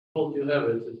What you have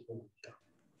at this point?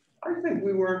 I think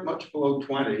we weren't much below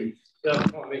 20. Yeah,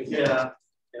 20. Yeah.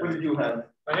 What did you have?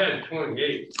 I had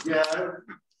 28. Yeah,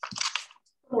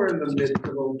 we're in the mid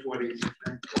to low 20s.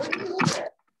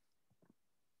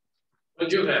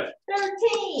 What'd you have?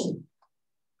 13.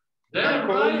 That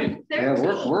right? Yeah,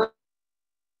 we're.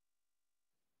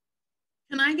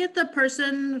 Can I get the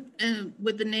person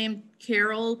with the name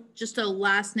Carol, just a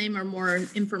last name or more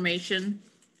information,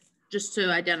 just to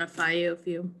identify you if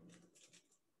you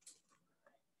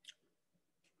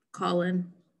call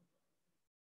in?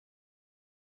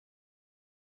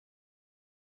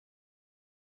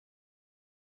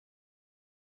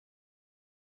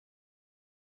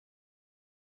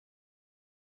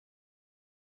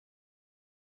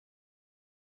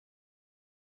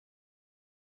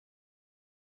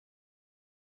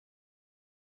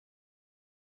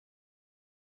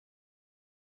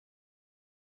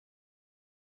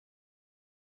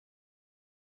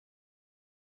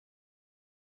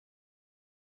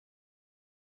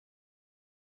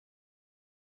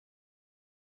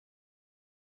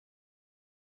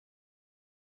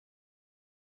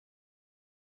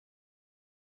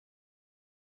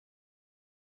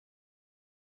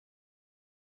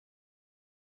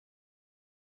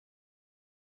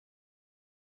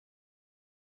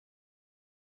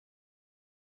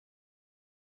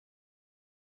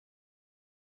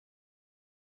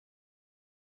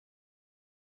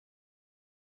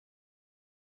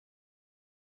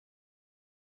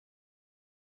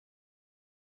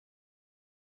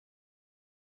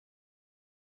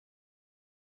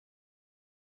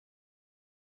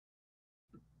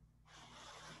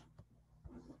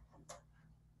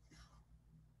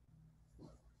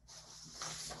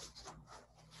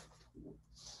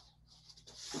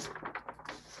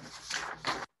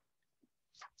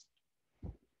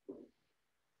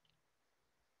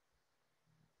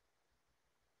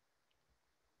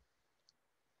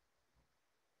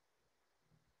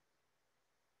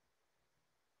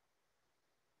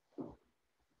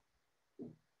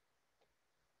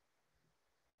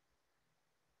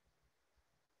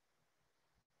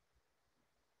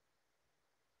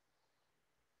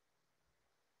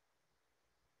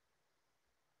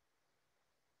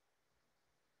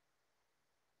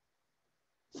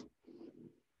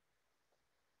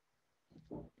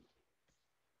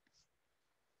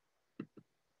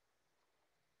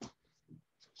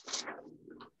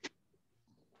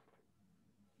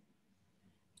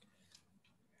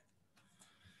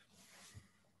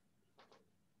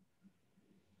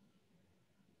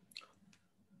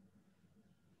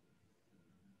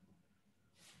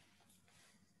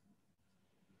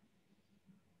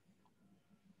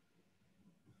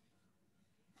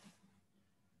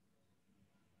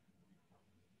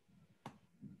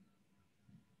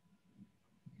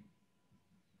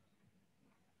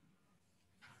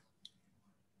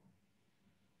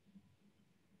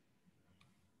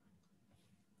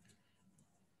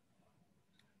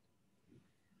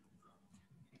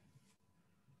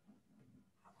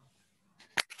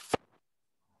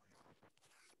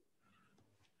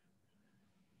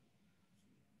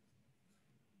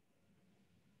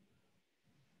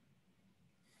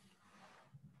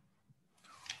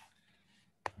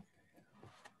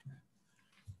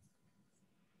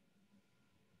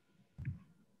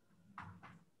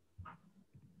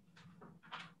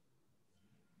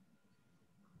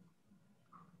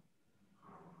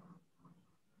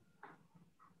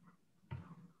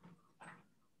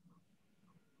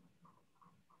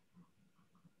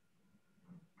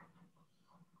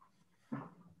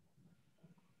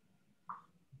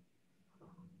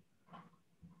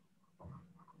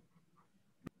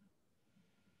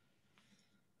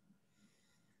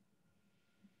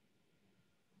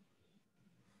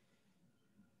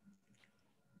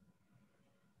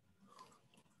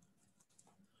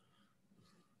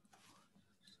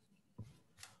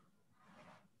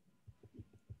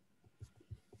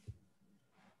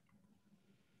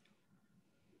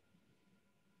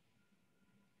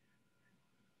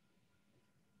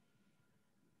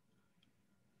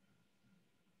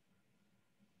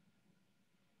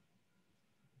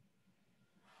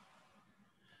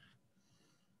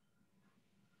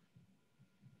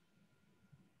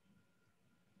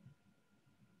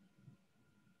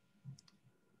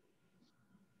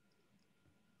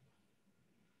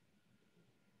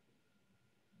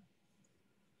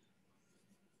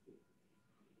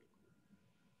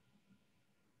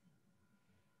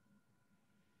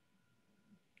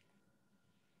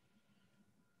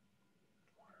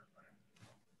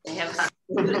 They have not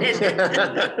included.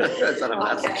 That's not a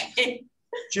message. Okay.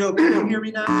 Jill, can you hear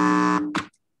me now?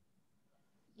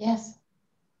 Yes.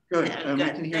 Good, Yeah, and we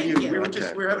good. can hear Thank you. you.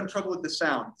 We were having trouble with the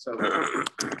sound, so.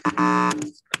 I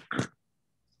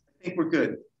think we're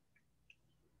good.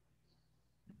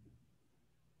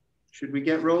 Should we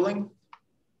get rolling?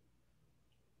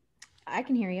 I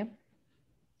can hear you.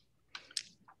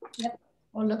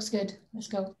 Oh, looks good. Let's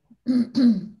go. But he's in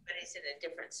a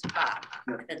different spot.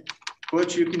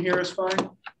 Butch, you can hear us fine?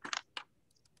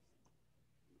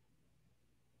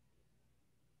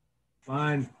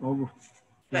 Fine, over.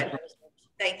 Good.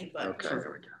 Thank you, Bud. Okay.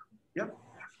 Yep.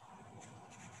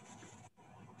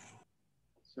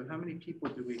 So how many people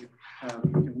do we have?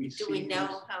 Can we see? Do we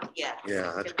know how, yeah.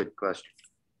 Yeah, that's a good question.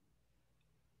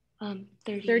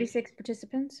 36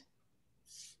 participants.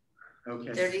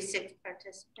 Okay. 36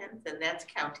 participants, and that's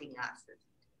counting us.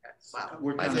 Well,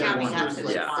 We're I counting think counting one. us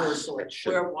as yeah. one. It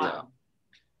should, We're one.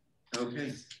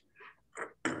 Okay.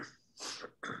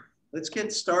 Let's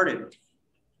get started.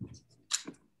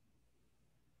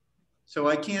 So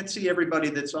I can't see everybody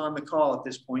that's on the call at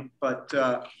this point, but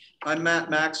I'm Matt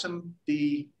Maxim,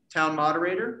 the town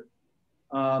moderator.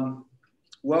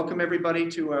 Welcome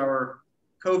everybody to our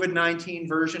COVID-19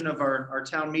 version of our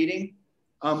town meeting.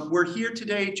 We're here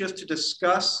today just to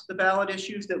discuss the ballot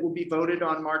issues that will be voted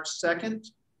on March 2nd,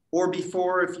 or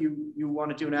before if you want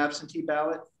to do an absentee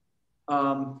ballot.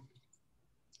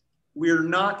 We're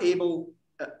not able,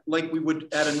 like we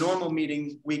would at a normal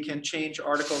meeting, we can change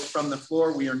articles from the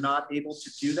floor. We are not able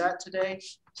to do that today.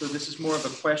 So this is more of a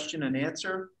question and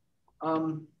answer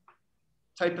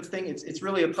type of thing. It's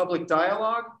really a public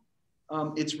dialogue.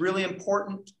 It's really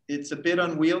important. It's a bit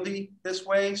unwieldy this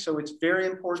way. So it's very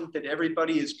important that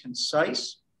everybody is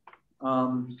concise.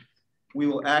 We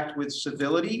will act with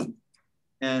civility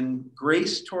and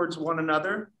grace towards one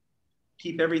another.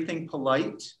 Keep everything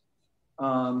polite.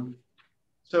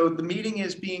 So the meeting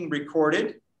is being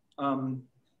recorded.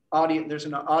 There's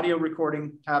an audio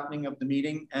recording happening of the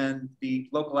meeting, and the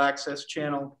local access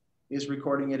channel is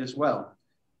recording it as well.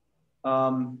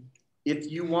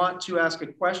 If you want to ask a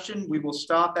question, we will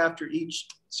stop after each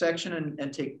section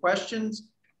and take questions.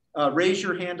 Raise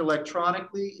your hand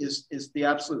electronically is the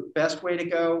absolute best way to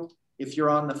go. If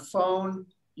you're on the phone,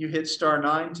 you hit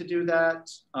 *9 to do that.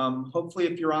 Hopefully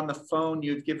if you're on the phone,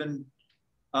 you've given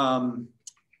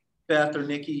Beth or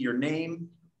Nikki your name.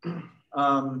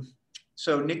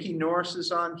 So Nikki Norris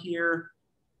is on here,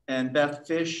 and Beth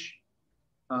Fish,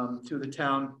 two of the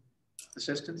town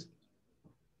assistants.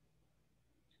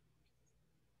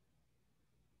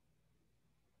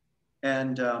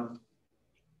 And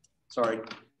sorry.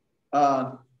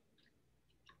 So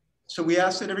we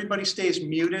ask that everybody stays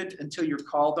muted until you're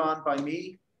called on by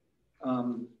me.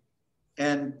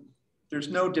 And there's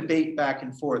no debate back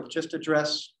and forth, just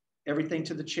address everything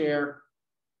to the chair.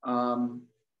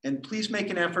 And please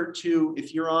make an effort to,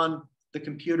 if you're on the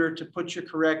computer, to put your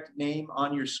correct name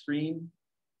on your screen.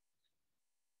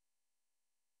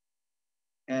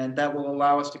 And that will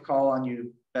allow us to call on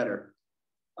you better.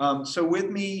 So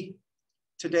with me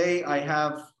today, I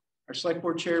have our select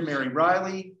board chair, Mary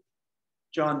Riley,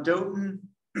 John Doughton,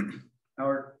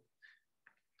 our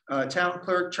town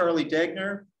clerk, Charlie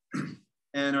Degner,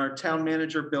 and our town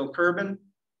manager, Bill Kerbin.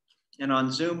 And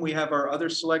on Zoom, we have our other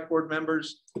select board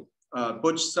members,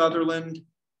 Butch Sutherland,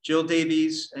 Jill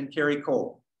Davies, and Carrie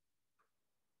Cole.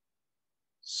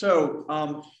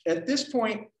 So at this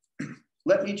point,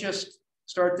 let me just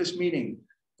start this meeting.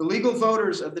 The legal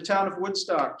voters of the town of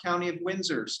Woodstock, County of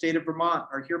Windsor, state of Vermont,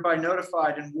 are hereby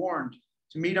notified and warned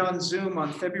to meet on Zoom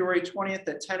on February 20th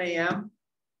at 10 a.m.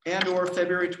 and or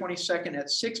February 22nd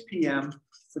at 6 p.m.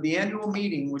 for the annual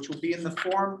meeting, which will be in the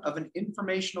form of an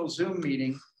informational Zoom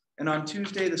meeting, and on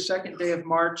Tuesday, the 2nd day of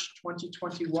March,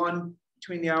 2021,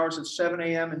 between the hours of 7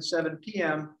 a.m. and 7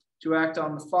 p.m. to act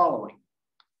on the following.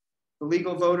 The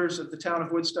legal voters of the town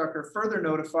of Woodstock are further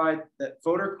notified that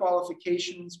voter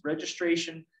qualifications,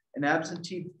 registration, and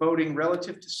absentee voting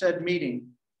relative to said meeting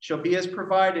shall be as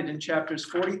provided in chapters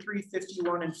 43,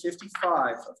 51, and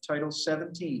 55 of Title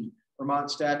 17, Vermont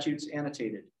statutes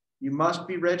annotated. You must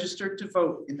be registered to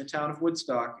vote in the town of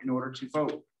Woodstock in order to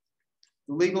vote.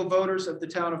 The legal voters of the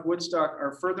town of Woodstock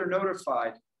are further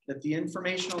notified that the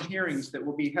informational hearings that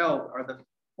will be held are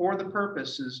for the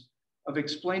purposes of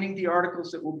explaining the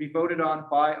articles that will be voted on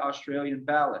by Australian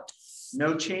ballot.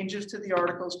 No changes to the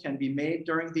articles can be made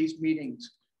during these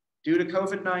meetings. Due to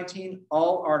COVID-19,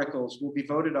 all articles will be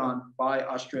voted on by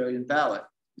Australian ballot.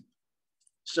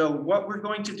 So what we're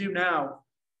going to do now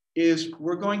is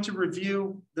we're going to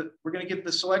give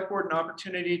the select board an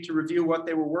opportunity to review what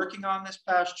they were working on this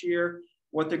past year,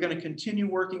 what they're going to continue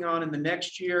working on in the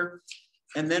next year,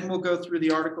 and then we'll go through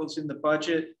the articles in the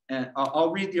budget, and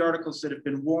I'll read the articles that have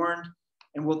been warned,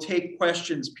 and we'll take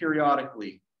questions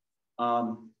periodically.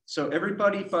 So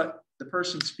everybody but the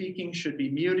person speaking should be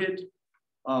muted.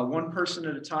 One person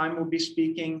at a time will be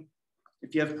speaking.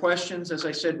 If you have questions, as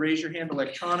I said, raise your hand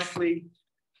electronically.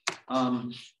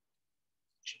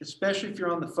 Especially if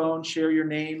you're on the phone, share your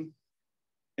name.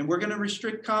 And we're going to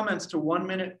restrict comments to 1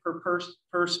 minute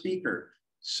per speaker.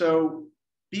 So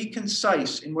be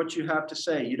concise in what you have to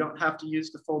say. You don't have to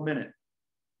use the full minute.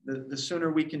 The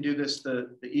sooner we can do this,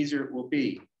 the easier it will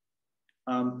be.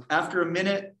 After a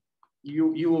minute,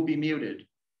 you will be muted.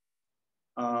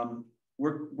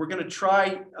 We're going to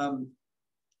try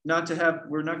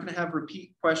we're not going to have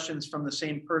repeat questions from the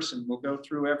same person. We'll go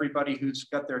through everybody who's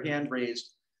got their hand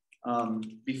raised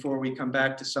before we come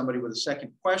back to somebody with a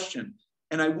second question.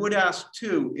 And I would ask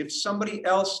too, if somebody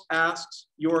else asks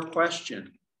your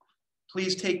question,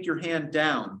 please take your hand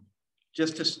down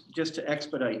just to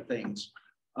expedite things.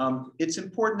 It's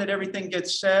important that everything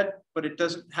gets said, but it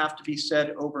doesn't have to be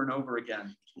said over and over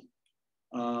again.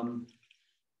 And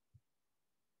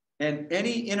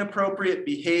any inappropriate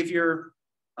behavior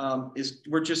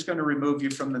we're just going to remove you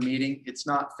from the meeting. It's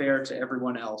not fair to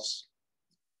everyone else.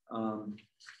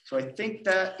 So I think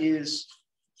that is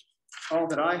all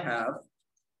that I have.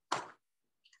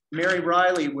 Mary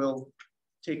Riley will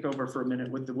take over for a minute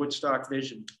with the Woodstock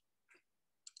vision.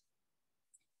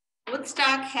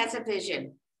 Woodstock has a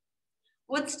vision.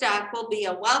 Woodstock will be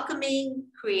a welcoming,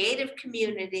 creative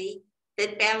community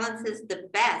that balances the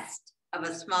best of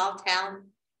a small town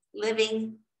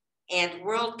living and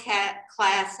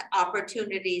world-class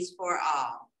opportunities for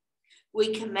all.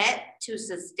 We commit to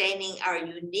sustaining our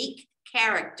unique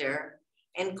character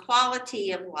and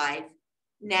quality of life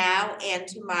now and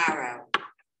tomorrow.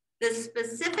 The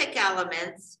specific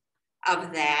elements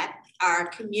of that are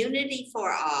community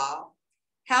for all,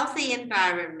 healthy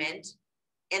environment,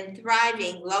 and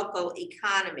thriving local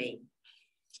economy.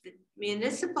 The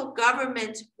municipal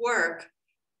government's work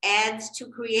adds to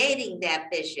creating that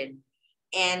vision,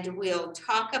 and we'll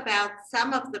talk about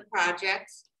some of the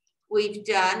projects we've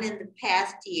done in the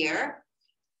past year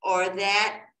or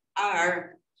that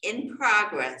are in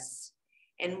progress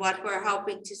and what we're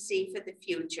hoping to see for the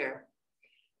future.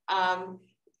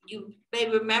 You may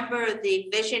remember the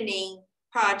visioning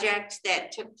project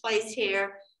that took place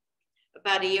here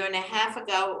about 1.5 years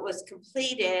ago. It was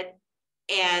completed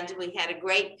and we had a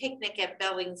great picnic at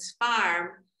Billings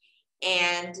Farm,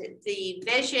 and the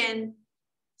vision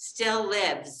still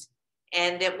lives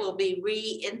and it will be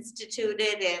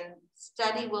reinstituted, and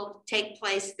study will take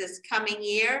place this coming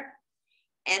year,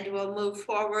 and we'll move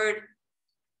forward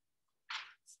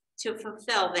to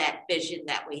fulfill that vision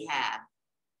that we have.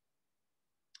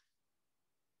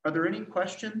 Are there any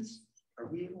questions? Are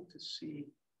we able to see?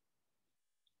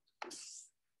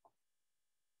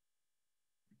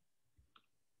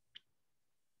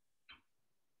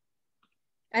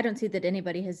 I don't see that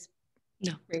anybody has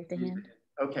No. raised a hand.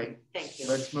 Okay, Thank you.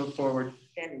 let's move forward.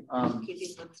 Then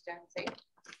keeping Woodstock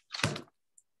safe.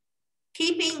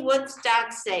 Keeping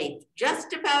Woodstock safe.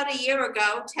 Just about 1 year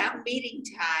ago, town meeting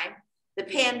time, the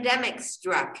pandemic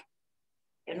struck,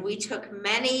 and we took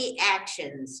many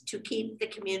actions to keep the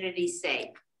community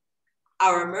safe.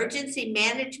 Our emergency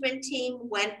management team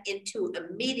went into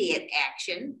immediate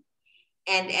action,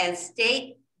 and as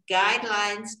state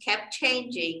guidelines kept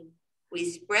changing, we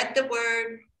spread the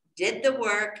word, did the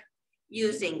work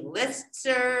using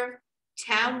listserv,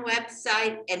 town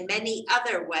website, and many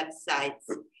other websites,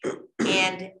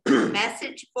 and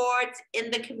message boards in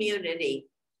the community.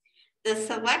 The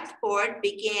select board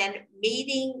began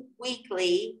meeting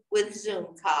weekly with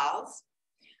Zoom calls.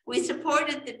 We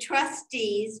supported the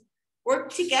trustees,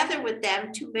 worked together with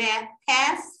them to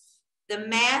pass the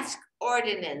mask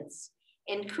ordinance,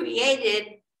 and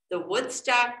created the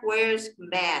Woodstock Wears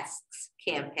Masks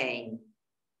campaign.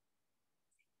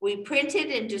 We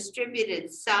printed and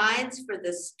distributed signs for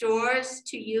the stores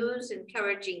to use,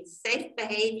 encouraging safe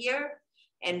behavior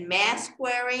and mask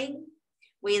wearing.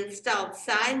 We installed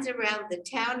signs around the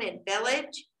town and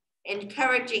village,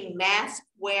 encouraging mask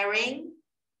wearing.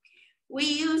 We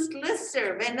used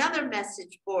listserv and other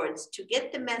message boards to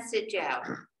get the message out.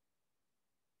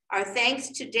 Our thanks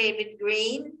to David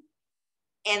Green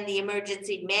and the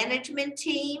emergency management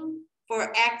team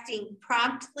for acting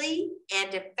promptly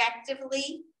and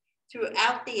effectively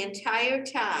throughout the entire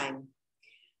time.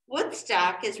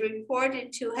 Woodstock is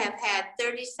reported to have had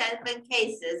 37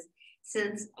 cases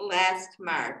since last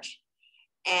March.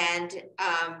 And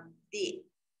the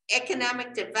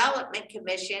Economic Development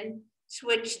Commission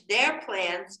switched their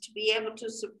plans to be able to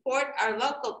support our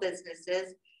local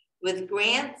businesses with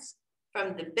grants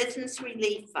from the Business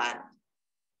Relief Fund.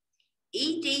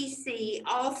 EDC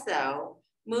also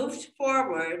moved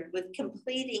forward with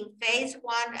completing phase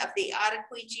 1 of the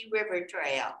Ottaquigi River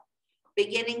Trail,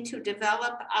 beginning to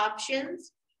develop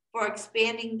options for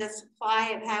expanding the supply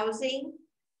of housing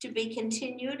to be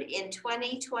continued in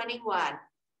 2021.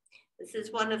 This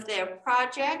is one of their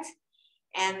projects,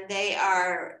 and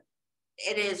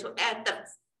it is at the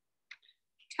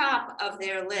top of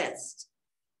their list.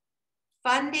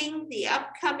 Funding the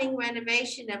upcoming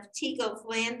renovation of Teagle's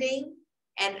Landing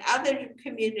and other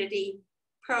community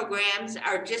programs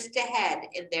are just ahead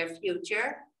in their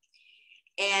future.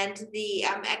 And the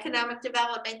Economic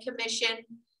Development Commission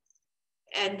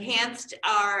enhanced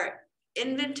our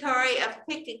inventory of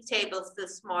picnic tables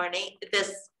this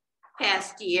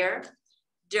past year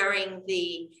during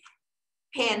the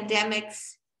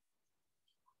pandemic's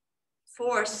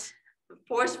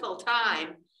forceful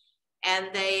time. And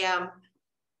they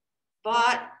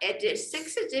bought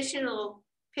 6 additional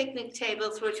picnic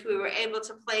tables, which we were able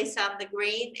to place on the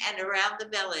green and around the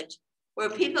village, where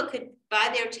people could buy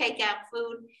their takeout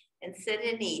food and sit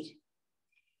and eat.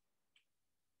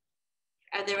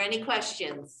 Are there any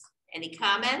questions? Any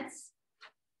comments?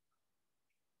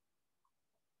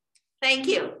 Thank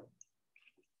you.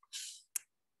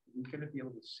 You're going to be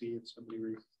able to see if somebody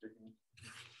raises their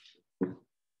hand.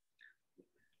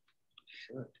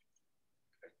 Should.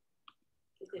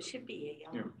 There should be a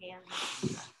yellow hand.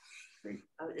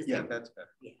 Oh, Yeah, that's better.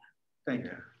 Yeah. Thank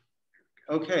you.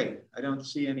 Okay, I don't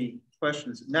see any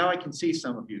questions. Now I can see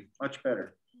some of you much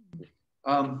better.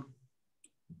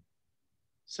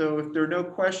 So if there are no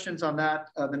questions on that,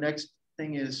 the next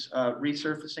thing is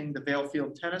resurfacing the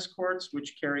Valefield tennis courts,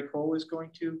 which Carrie Cole is going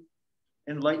to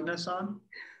enlighten us on.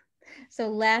 So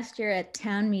last year at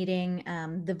town meeting,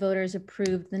 the voters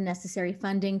approved the necessary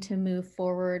funding to move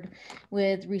forward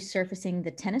with resurfacing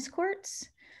the tennis courts.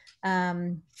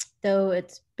 Though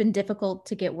it's been difficult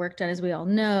to get work done, as we all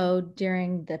know,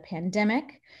 during the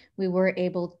pandemic, we were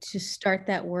able to start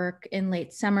that work in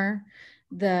late summer.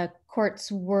 The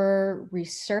courts were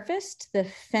resurfaced. The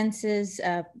fences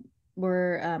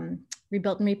were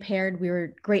rebuilt and repaired. We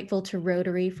were grateful to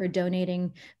Rotary for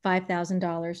donating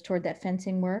 $5,000 toward that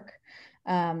fencing work.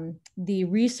 The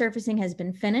resurfacing has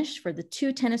been finished for the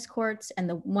 2 tennis courts and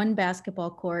the 1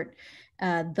 basketball court.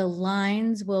 The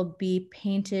lines will be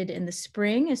painted in the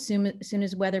spring as soon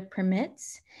as weather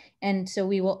permits. And so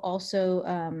we will also,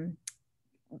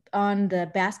 on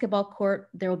the basketball court,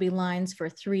 there will be lines for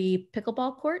 3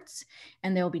 pickleball courts,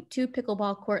 and there will be 2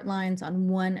 pickleball court lines on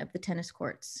 1 of the tennis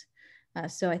courts.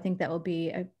 So I think that will be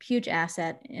a huge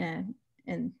asset in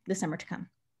the summer to come.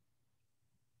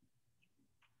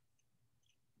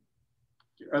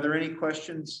 Are there any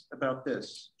questions about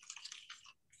this?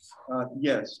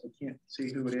 Yes, I can't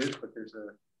see who it is, but there's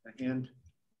a hand.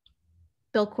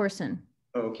 Bill Corson.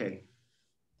 Oh, okay.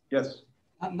 Yes.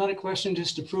 Not a question,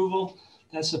 just approval.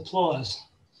 That's applause.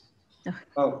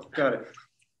 Oh, got it.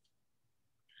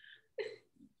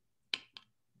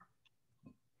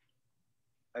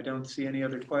 I don't see any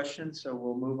other questions, so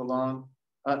we'll move along.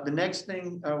 The next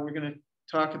thing we're going to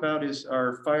talk about is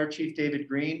our Fire Chief David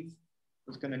Green,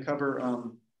 who's going to cover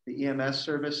the EMS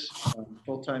service,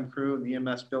 full-time crew, and the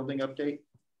EMS building update.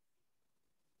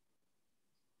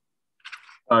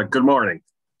 Good morning.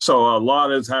 So a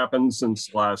lot has happened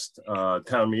since last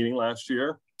town meeting last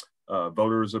year.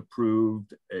 Voters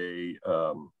approved a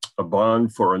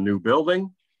bond for a new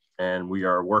building, and we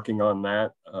are working on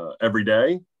that every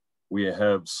day. We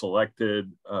have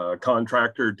selected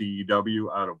contractor DEW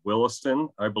out of Williston,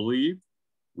 I believe.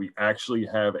 We actually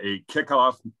have a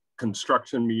kickoff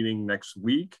construction meeting next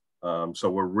week. So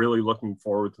we're really looking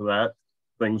forward to that.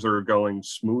 Things are going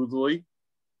smoothly.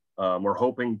 We're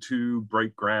hoping to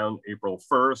break ground April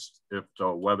 1st if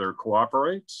the weather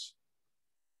cooperates.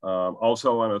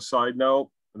 Also on a side note,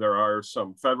 there are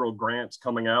some federal grants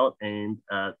coming out aimed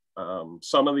at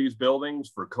some of these buildings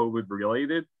for COVID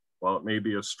related. While it may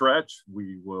be a stretch,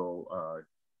 we will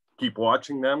keep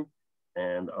watching them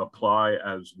and apply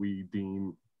as we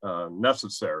deem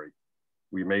necessary.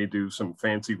 We may do some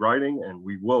fancy writing, and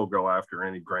we will go after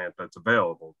any grant that's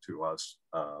available to us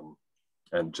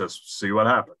and just see what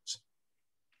happens.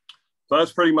 So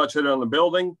that's pretty much it on the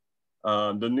building.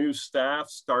 The new staff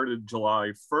started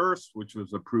July 1st, which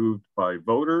was approved by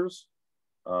voters.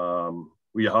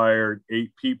 We hired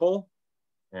 8 people,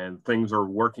 and things are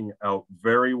working out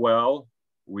very well.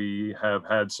 We have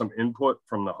had some input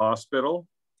from the hospital.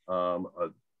 A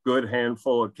good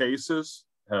handful of cases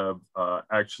have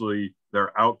actually,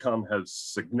 their outcome has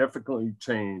significantly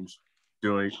changed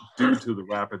due to the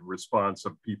rapid response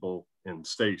of people in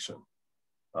station.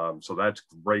 So that's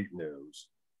great news.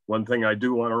 One thing I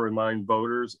do want to remind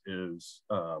voters is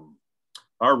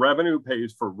Our revenue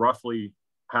pays for roughly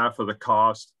half of the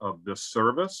cost of this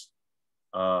service.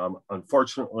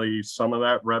 Unfortunately, some of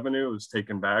that revenue is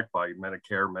taken back by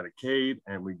Medicare, Medicaid,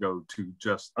 and we go to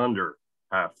just under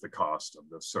half the cost of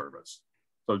this service.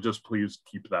 So just please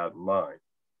keep that in mind.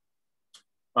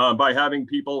 By having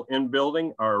people in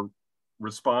building, our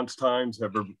response times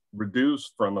have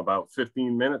reduced from about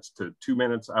 15 minutes to 2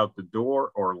 minutes out the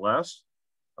door or less.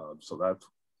 So that's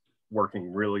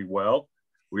working really well.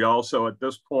 We also, at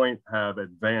this point, have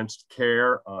advanced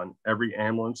care on every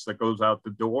ambulance that goes out the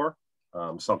door,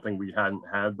 something we hadn't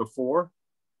had before.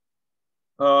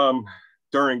 During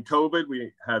COVID,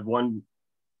 we had one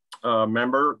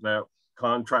member that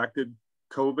contracted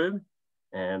COVID,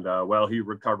 and while he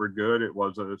recovered good, it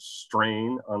was a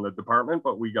strain on the department,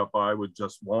 but we got by with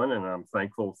just one, and I'm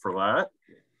thankful for that.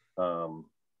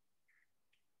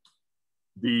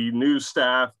 The new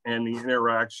staff and the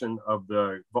interaction of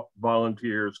the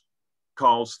volunteers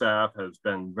call staff has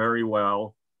been very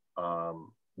well.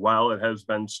 While it has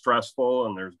been stressful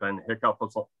and there's been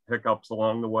hiccups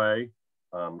along the way,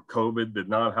 COVID did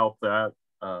not help that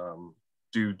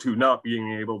due to not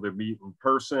being able to meet in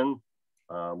person.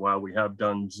 While we have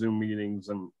done Zoom meetings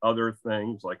and other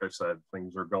things, like I said,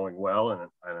 things are going well, and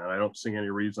I don't see any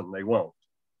reason they won't.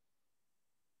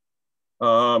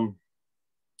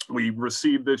 We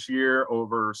received this year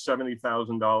over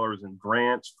 $70,000 in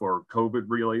grants for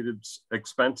COVID-related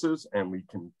expenses, and we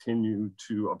continue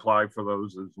to apply for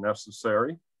those as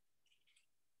necessary.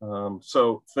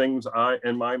 So things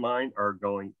in my mind are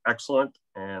going excellent,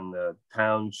 and the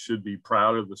town should be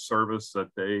proud of the service that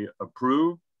they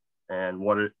approve and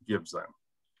what it gives them.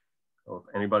 So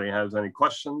if anybody has any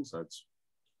questions, that's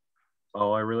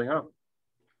all I really have.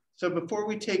 So before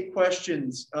we take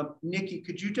questions, Nikki,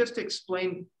 could you just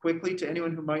explain quickly to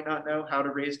anyone who might not know how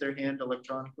to raise their hand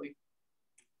electronically?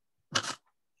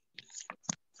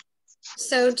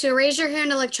 So to raise your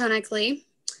hand electronically,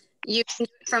 you can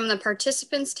do it from the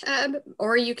participants tab,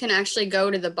 or you can actually go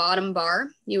to the bottom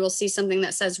bar. You will see something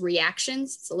that says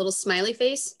reactions. It's a little smiley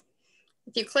face.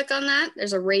 If you click on that,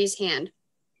 there's a raise hand.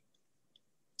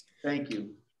 Thank you.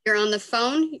 If you're on the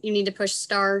phone, you need to push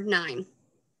 *9.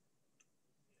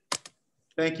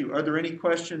 Thank you. Are there any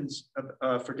questions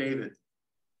for David?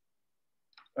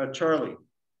 Charlie.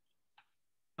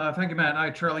 Thank you, Matt. Hi,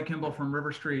 Charlie Kimball from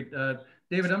River Street.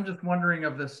 David, I'm just wondering,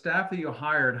 of the staff that you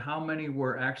hired, how many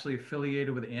were actually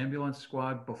affiliated with Ambulance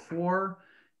Squad before?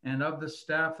 And of the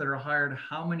staff that are hired,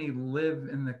 how many live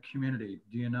in the community?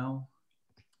 Do you know?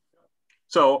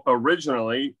 So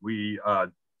originally, we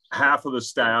half of the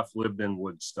staff lived in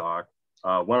Woodstock.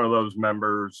 One of those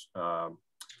members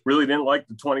really didn't like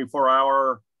the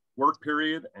 24-hour work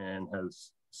period and has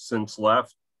since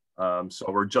left. So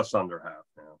we're just under half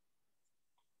now.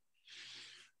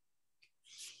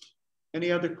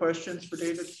 Any other questions for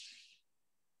David?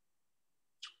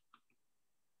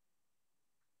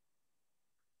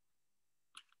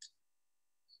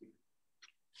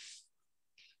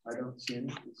 I don't see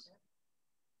any.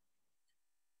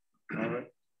 All right.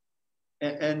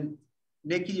 And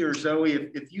Nikki or Zoe,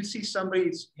 if you see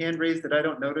somebody's hand raised that I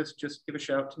don't notice, just give a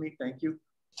shout to me. Thank you.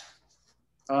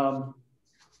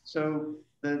 So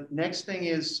the next thing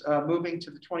is moving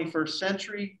to the 21st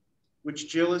century, which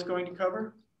Jill is going to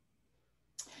cover.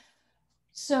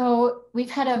 So we've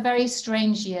had a very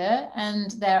strange year,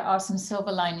 and there are some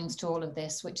silver linings to all of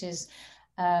this, which is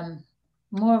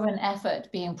more of an effort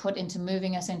being put into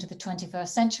moving us into the 21st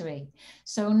century.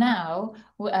 So now,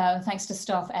 thanks to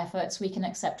staff efforts, we can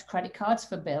accept credit cards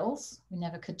for bills. We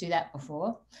never could do that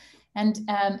before. And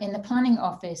in the planning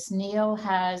office, Neil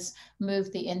has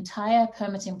moved the entire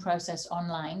permitting process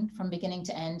online from beginning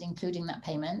to end, including that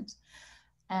payment.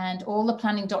 And all the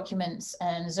planning documents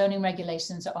and zoning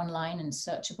regulations are online and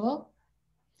searchable.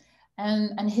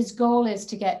 And his goal is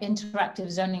to get interactive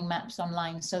zoning maps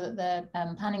online so that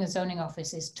the Planning and Zoning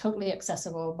Office is totally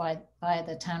accessible via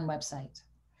the town website.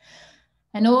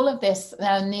 And all of this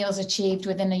Neil's achieved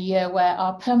within a year where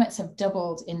our permits have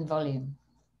doubled in volume.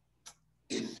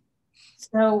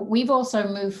 So we've also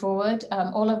moved forward.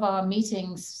 All of our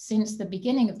meetings since the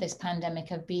beginning of this pandemic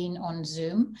have been on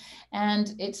Zoom,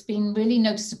 and it's been really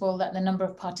noticeable that the number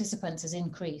of participants has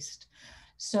increased.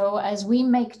 So as we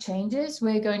make changes,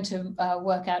 we're going to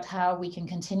work out how we can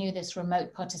continue this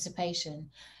remote participation.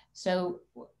 So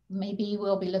maybe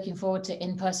we'll be looking forward to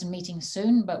in-person meetings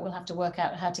soon, but we'll have to work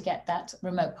out how to get that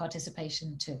remote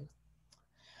participation too.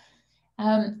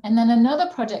 And then another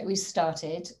project we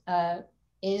started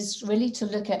is really to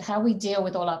look at how we deal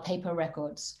with all our paper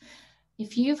records.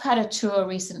 If you've had a tour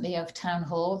recently of Town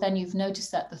Hall, then you've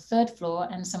noticed that the third floor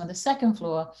and some of the second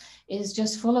floor is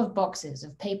just full of boxes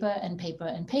of paper and paper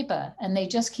and paper, and they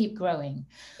just keep growing.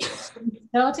 So we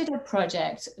started a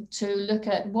project to look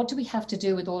at what do we have to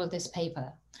do with all of this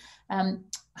paper?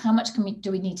 How much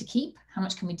do we need to keep? How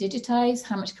much can we digitize?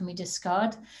 How much can we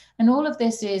discard? And all of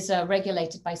this is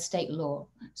regulated by state law.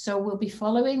 So we'll be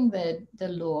following the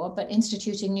law, but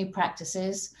instituting new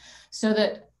practices so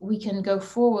that we can go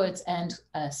forwards and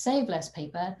save less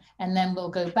paper, and then we'll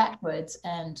go backwards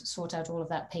and sort out all of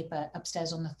that paper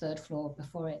upstairs on the third floor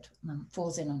before it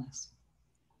falls in on us.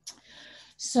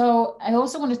 So I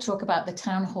also want to talk about the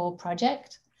Town Hall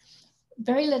project.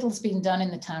 Very little's been done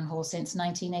in the Town Hall since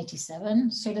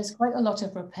 1987, so there's quite a lot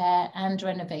of repair and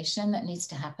renovation that needs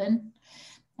to happen.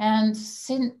 And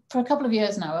for a couple of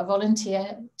years now, a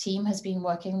volunteer team has been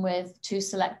working with 2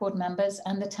 select board members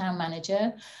and the town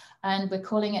manager, and we're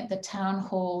calling it the Town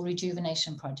Hall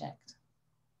Rejuvenation Project.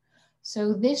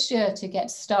 So this year, to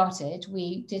get started,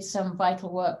 we did some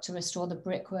vital work to restore the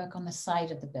brickwork on the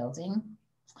side of the building.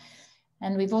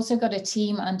 And we've also got a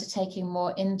team undertaking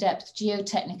more in-depth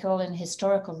geotechnical and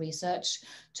historical research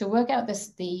to work out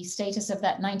the status of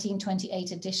that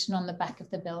 1928 addition on the back of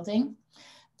the building.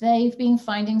 They've been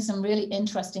finding some really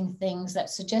interesting things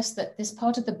that suggest that this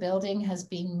part of the building has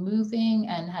been moving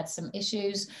and had some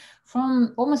issues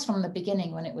almost from the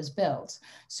beginning when it was built.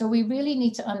 So we really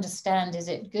need to understand, is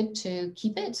it good to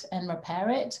keep it and repair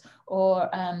it? Or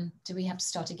do we have to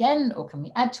start again? Or can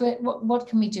we add to it? What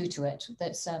can we do to it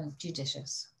that's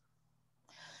judicious?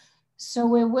 So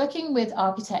we're working with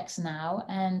architects now,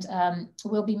 and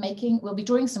we'll be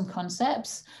drawing some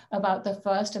concepts about the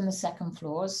first and the second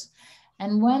floors.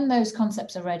 And when those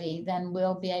concepts are ready, then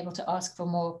we'll be able to ask for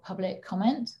more public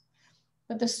comment.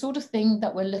 But the sort of thing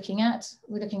that we're looking at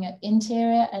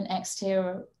interior and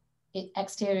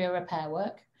exterior repair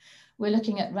work. We're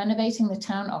looking at renovating the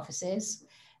town offices.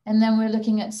 And then we're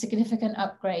looking at significant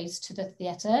upgrades to the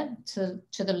theatre,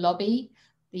 to the lobby,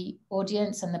 the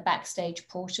audience and the backstage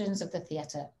portions of the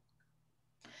theatre.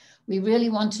 We really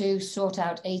want to sort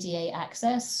out ADA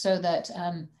access so that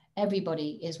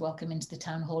everybody is welcome into the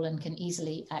town hall and can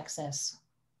easily access.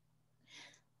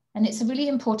 And it's really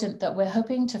important that we're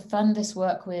hoping to fund this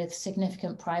work with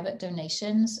significant private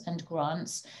donations and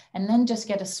grants, and then just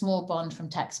get a small bond from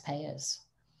taxpayers.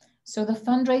 So the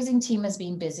fundraising team has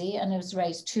been busy and has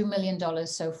raised $2 million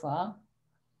so far.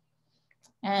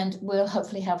 And we'll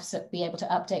hopefully be able to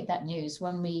update that news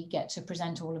when we get to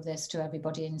present all of this to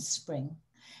everybody in spring.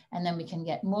 And then we can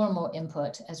get more and more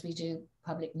input as we do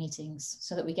public meetings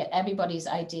so that we get everybody's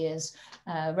ideas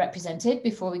represented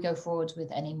before we go forward with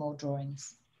any more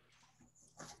drawings.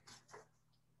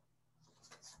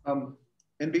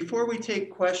 And before we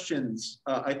take questions,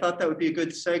 I thought that would be a good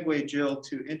segue, Jill,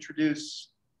 to introduce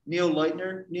Neil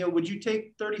Leitner. Neil, would you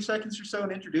take 30 seconds or so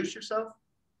and introduce yourself,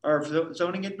 our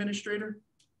zoning administrator?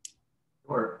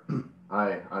 Sure.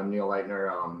 Hi, I'm Neil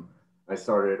Leitner. I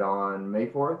started on May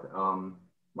 4th.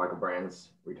 Michael Brands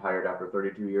retired after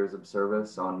 32 years of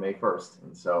service on May 1st.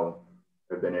 And so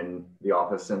I've been in the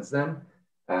office since then.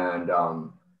 And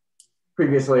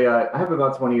previously, I have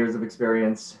about 20 years of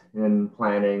experience in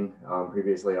planning.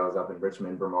 Previously, I was up in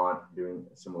Richmond, Vermont, doing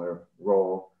a similar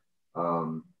role.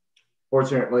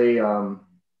 Fortunately,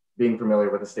 being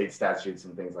familiar with the state statutes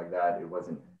and things like that, it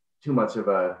wasn't too much of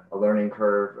a learning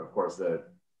curve. Of course, the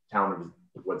town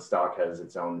of Woodstock has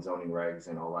its own zoning regs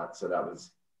and all that. So that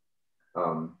was,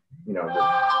 you know,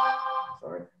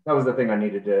 that was the thing I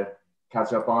needed to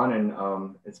catch up on.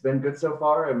 And it's been good so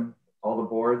far. And all the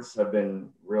boards have been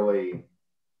really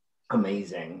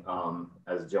amazing.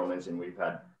 As Jill mentioned, we've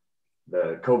had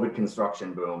the COVID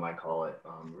construction boom, I call it,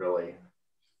 really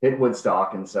hit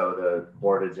Woodstock. And so the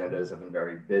board agendas have been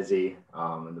very busy,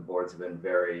 and the boards have been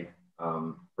very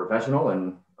professional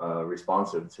and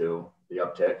responsive to the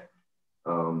uptick.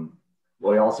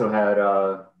 We also had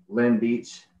Lynn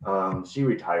Beach, she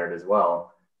retired as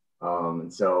well.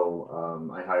 And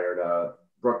so I hired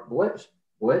Brooke Blish,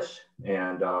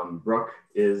 and Brooke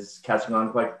is catching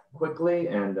on quite quickly,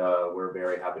 and we're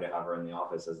very happy to have her in the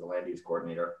office as the land use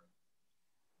coordinator.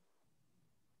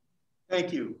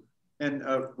 Thank you. And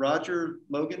Roger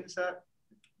Logan, is that?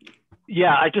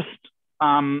 Yeah,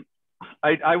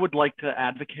 I would like to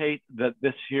advocate that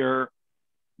this year,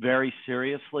 very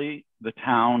seriously, the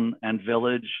town and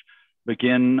village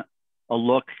begin a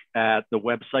look at the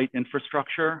website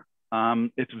infrastructure.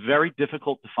 It's very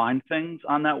difficult to find things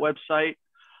on that website,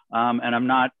 and I'm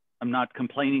not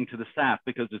complaining to the staff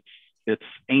because it's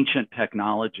ancient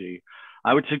technology.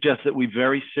 I would suggest that we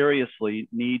very seriously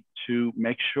need to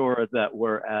make sure that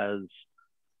we're as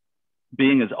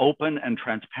being as open and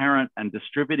transparent and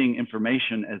distributing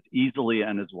information as easily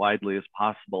and as widely as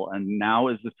possible. And now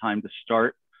is the time to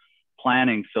start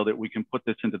planning so that we can put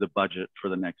this into the budget for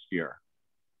the next year.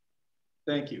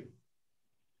 Thank you.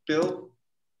 Bill?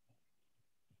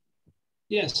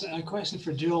 Yes, a question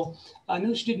for Jill. I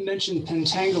noticed you didn't mention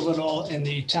Pentangle at all in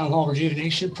the Town Hall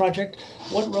Rejuvenation Project.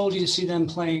 What role do you see them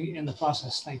playing in the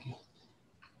process? Thank you.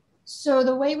 So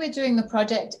the way we're doing the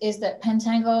project is that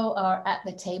Pentangle are at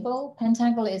the table.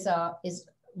 Pentangle is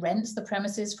rents the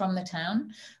premises from the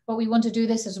town, but we want to do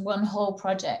this as one whole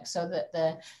project so that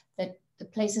the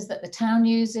places that the town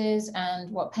uses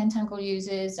and what Pentangle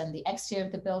uses and the exterior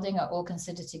of the building are all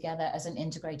considered together as an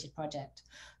integrated project.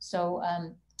 So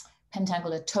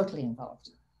Pentangle are totally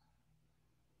involved.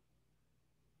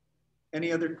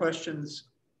 Any other questions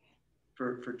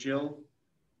for Jill?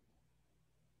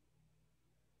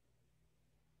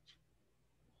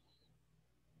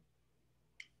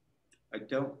 I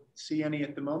don't see any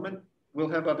at the moment. We'll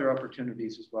have other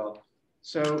opportunities as well.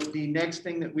 So the next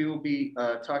thing that we will be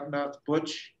talking about,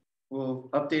 Butch will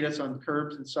update us on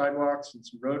curbs and sidewalks and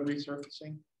some road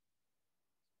resurfacing.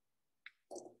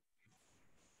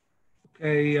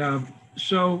 Okay,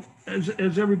 so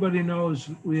as everybody knows,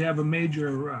 we have a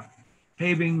major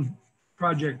paving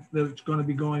project that's going to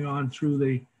be going on through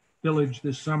the village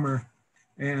this summer.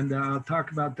 And I'll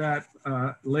talk about that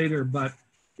later, but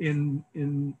in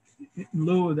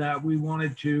lieu of that, we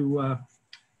wanted to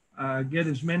get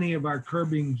as many of our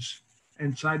curbings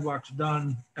and sidewalks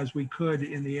done as we could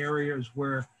in the areas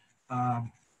where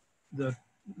the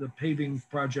paving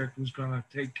project was going to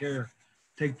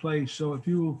take place. So if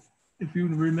you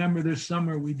remember this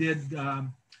summer, we did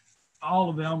all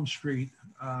of Elm Street,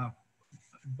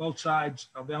 both sides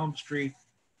of Elm Street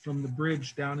from the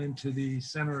bridge down into the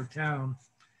center of town.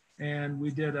 And we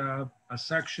did a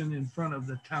section in front of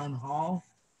the town hall.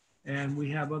 And we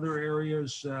have other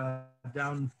areas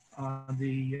down on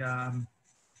the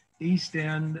east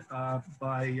end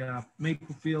by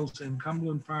Maple Fields and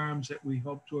Cumberland Farms that we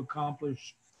hope to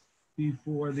accomplish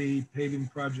before the paving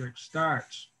project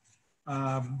starts.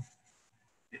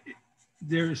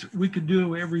 We could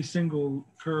do every single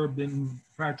curb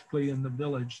practically in the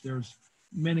village. There's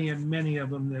many and many of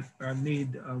them that are in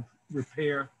need of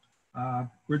repair.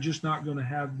 We're just not going to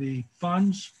have the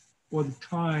funds or the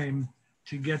time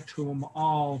to get to them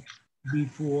all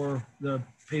before the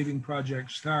paving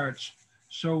project starts.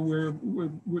 So we're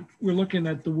looking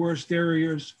at the worst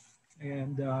areas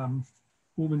and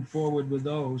moving forward with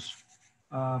those.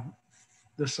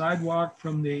 The sidewalk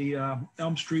from the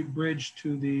Elm Street Bridge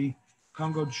to the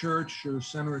Congo Church or the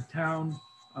center of town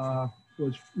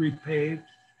was repaved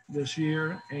this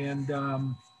year.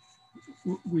 And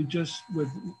we just, with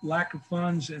lack of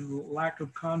funds and lack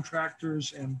of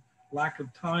contractors and lack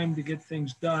of time to get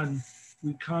things done,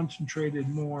 we concentrated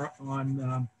more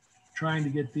on trying to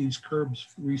get these curbs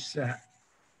reset.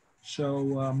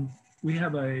 So we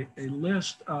have a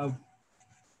list of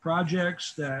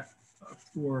projects that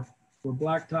for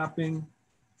blacktopping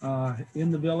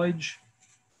in the village.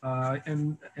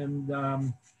 I'm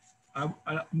going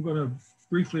to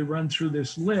briefly run through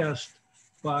this list,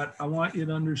 but I want you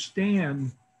to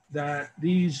understand that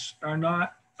these are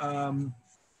not,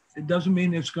 it doesn't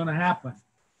mean it's going to happen.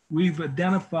 We've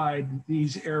identified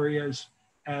these areas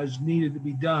as needed to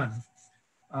be done.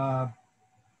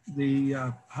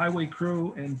 The highway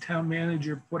crew and town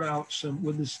manager put out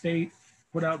with the state,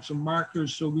 put out some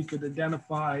markers so we could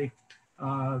identify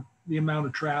the amount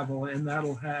of travel, and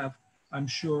that'll have, I'm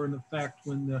sure, an effect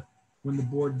when the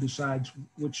board decides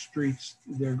which streets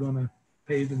they're going to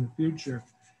pave in the future.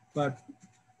 But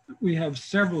we have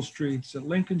several streets at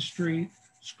Lincoln Street,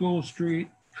 School Street,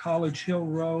 College Hill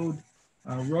Road,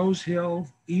 Rose Hill,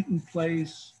 Eaton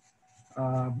Place,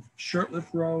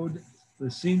 Shirtlift Road,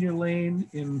 the Senior Lane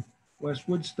in West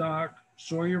Woodstock,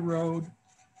 Sawyer Road,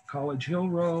 College Hill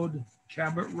Road,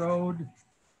 Cabot Road,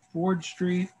 Ford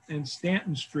Street, and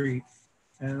Stanton Street.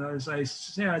 And as I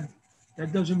said,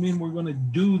 that doesn't mean we're going to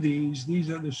do these. These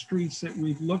are the streets that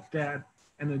we've looked at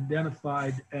and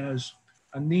identified as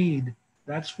a need.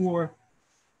 That's for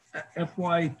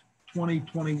FY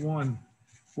 2021.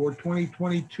 For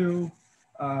 2022,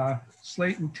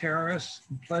 Slayton Terrace,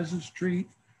 Pleasant Street,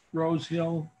 Rose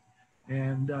Hill,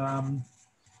 and I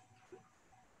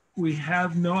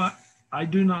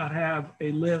do not have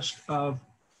a list of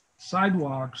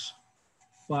sidewalks,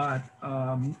 but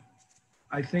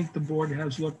I think the board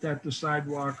has looked at the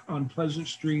sidewalk on Pleasant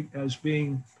Street as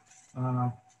being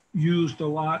used a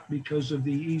lot because of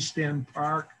the East End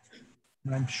Park.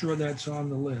 And I'm sure that's on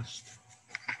the list.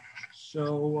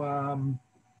 So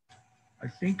I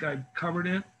think I've covered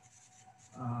it.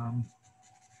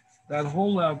 that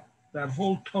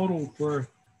whole total for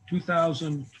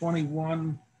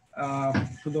 2021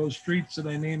 for those streets that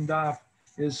I named off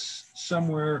is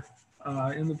somewhere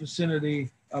in the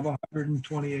vicinity of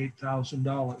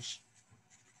 $128,000.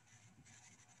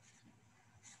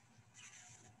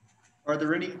 Are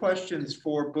there any questions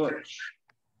for Butch?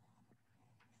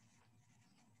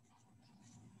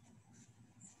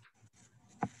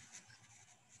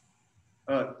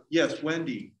 Yes,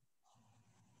 Wendy.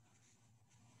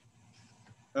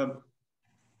 You're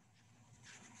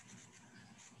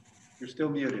still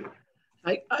muted.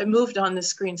 I moved on the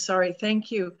screen, sorry,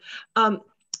 thank you.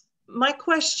 My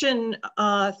question,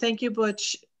 thank you,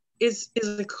 Butch, is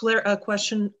a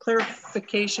clarification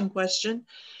question.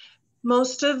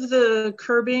 Most of the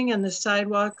curbing and the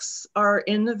sidewalks are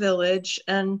in the village,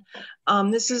 and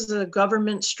this is a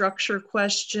government structure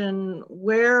question.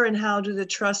 Where and how do the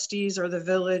trustees or the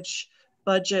village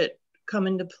budget come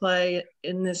into play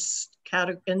in this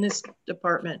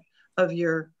department of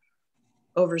your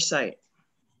oversight?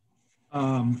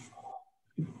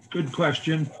 Good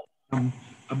question.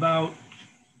 About,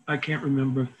 I can't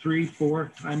remember, 3,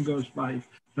 4, time goes by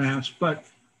fast, but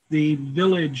the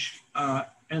village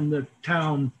and the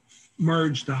town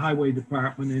merged the highway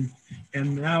department,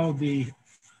 and now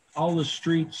all the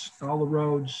streets, all the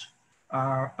roads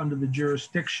are under the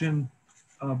jurisdiction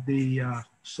of the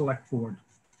select board.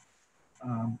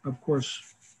 Of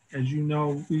course, as you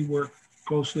know, we work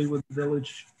closely with the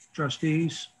village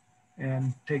trustees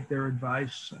and take their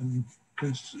advice and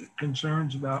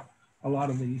concerns about a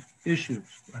lot of the issues.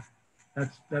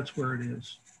 That's where it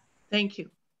is. Thank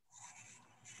you.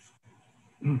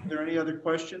 Are there any other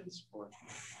questions?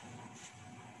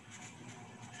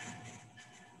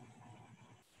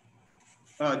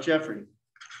 Jeffrey.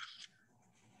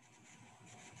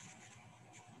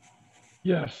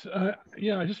 Yes,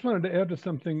 yeah, I just wanted to add to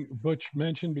something Butch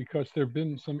mentioned, because there have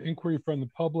been some inquiry from the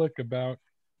public about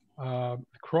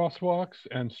crosswalks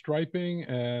and striping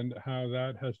and how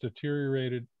that has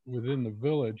deteriorated within the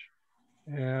village.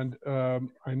 And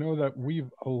I know that we've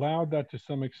allowed that to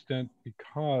some extent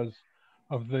because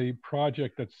of the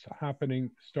project that's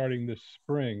happening starting this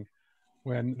spring.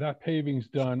 When that paving's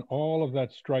done, all of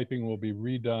that striping will be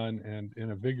redone and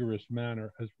in a vigorous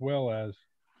manner, as well as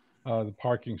the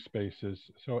parking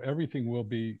spaces. So everything will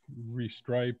be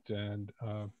restriped and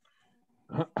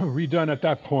redone at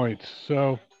that point.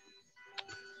 So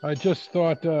I just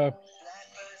thought that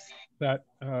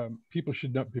people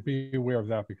should be aware of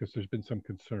that, because there's been some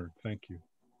concern. Thank you.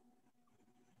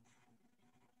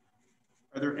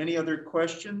 Are there any other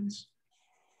questions?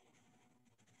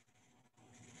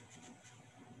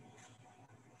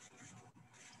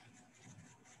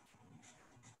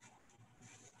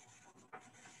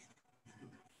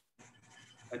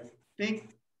 I think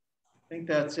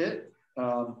that's it.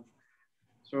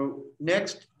 So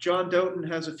next, John Doughton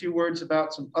has a few words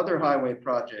about some other highway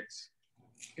projects.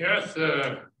 Yes,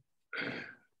 I'll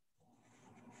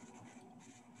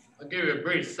give you a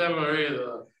brief summary of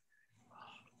the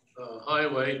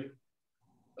highway.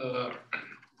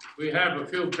 We have a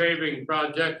few paving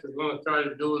projects we're going to try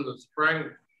to do in the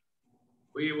spring.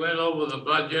 We went over the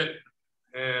budget,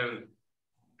 and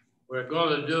we're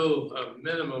going to do a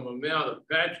minimum amount of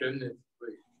patching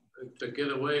to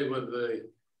get away with the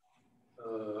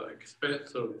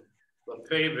expense of the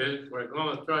paving. We're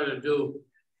going to try to do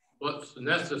what's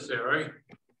necessary.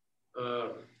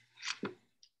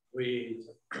 We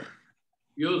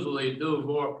usually do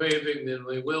more paving than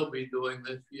we will be doing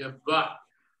this year, but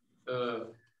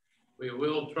we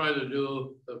will try to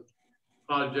do the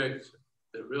projects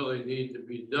that really need to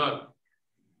be done.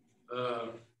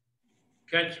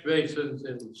 Catch basins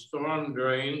and storm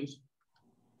drains,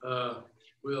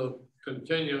 we'll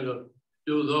continue to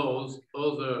do those.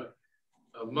 Those are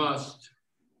a must,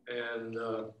 and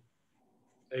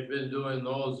they've been doing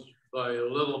those by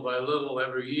little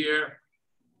every year.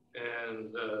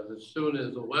 And as soon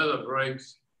as the weather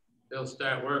breaks, they'll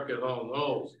start working on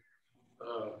those.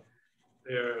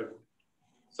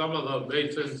 Some of the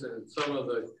basins and some of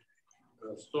the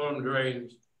storm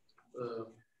drains, the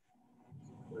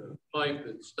pipe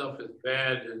and stuff is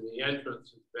bad, and the entrance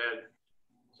is bad.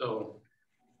 So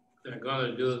they're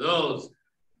gonna do those.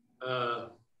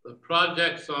 The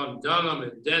projects on Dunham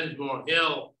and Densmore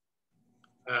Hill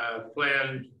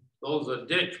planned, those are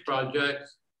ditch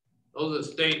projects. Those are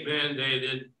state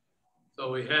mandated,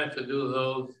 so we have to do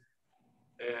those.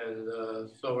 And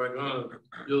so we're gonna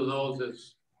do those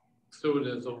as soon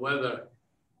as the weather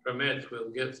permits. We'll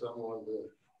get someone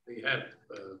we have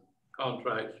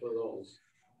contracts for those.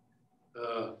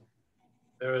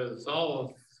 There is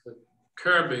all the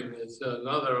curbing is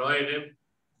another item.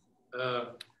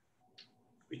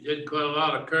 We did quite a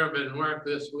lot of curbing work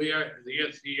this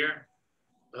year.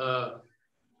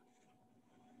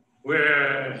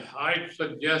 Where I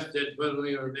suggested when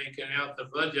we were making out the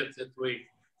budget that we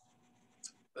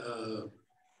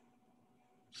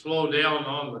slow down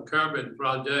on the curbing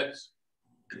projects.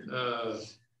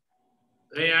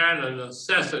 They are a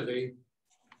necessity,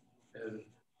 and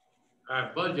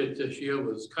our budget this year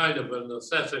was kind of a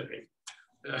necessity.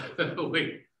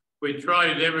 We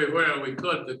tried everywhere we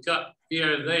could to cut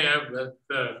here and there,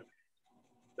 but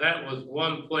that was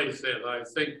one place that I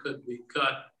think could be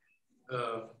cut.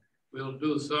 We'll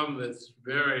do some that's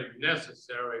very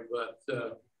necessary, but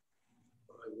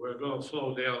we're going to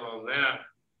slow down on that.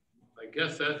 I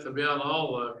guess that's about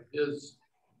all that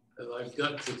I've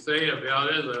got to say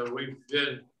about it.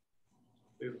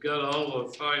 We've got all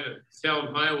the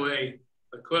town highway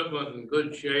equipment in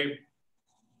good shape.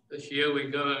 This year we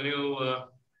got a new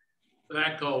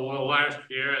backhoe, well, last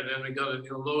year, and then we got a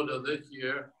new loader this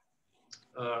year.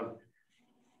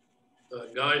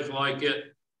 Guys like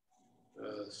it.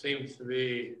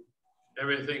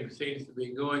 Everything seems to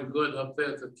be going good up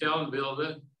there at the town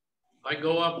building. I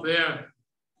go up there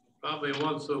probably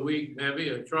once a week, maybe,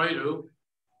 or try to,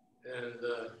 and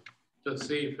to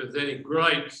see if there's any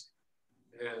gripes.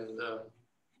 And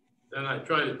then I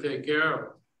try to take care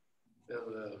of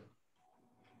them.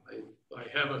 And I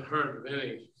haven't heard of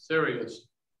any serious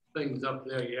things up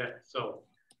there yet. So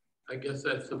I guess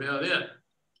that's about it.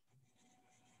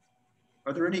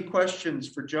 Are there any questions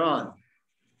for John?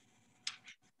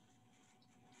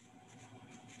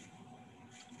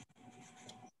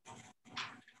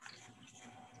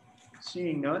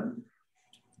 Seeing none.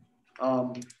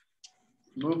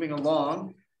 Moving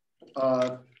along,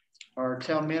 our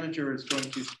town manager is going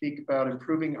to speak about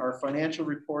improving our financial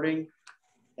reporting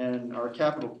and our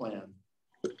capital plan.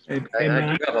 Hey,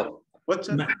 Matt. What's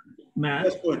it? Matt.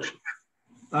 Yes, Butch.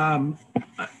 I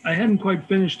hadn't quite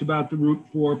finished about the Route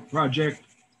 4 project.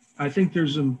 I think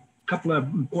there's a couple of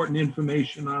important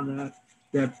information on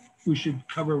that we should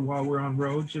cover while we're on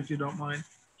roads, if you don't mind.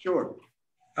 Sure.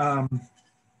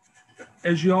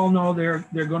 As you all know, they're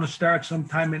going to start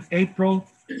sometime in April,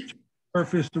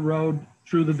 surface the road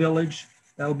through the village.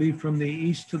 That'll be from the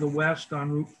east to the west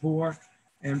on Route 4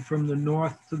 and from the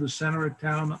north to the center of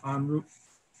town on Route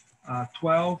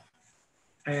 12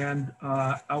 and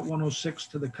out 106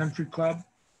 to the country club.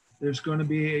 There's going to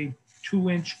be a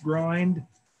 2-inch grind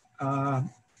and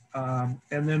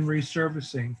then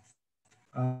resurfacing.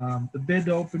 The bid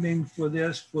opening for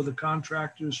this for the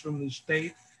contractors from the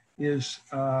state is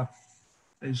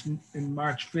in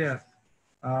March 5th.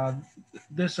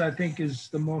 This, I think, is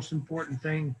the most important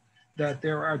thing, that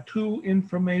there are 2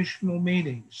 informational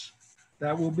meetings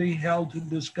that will be held to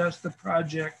discuss the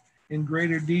project in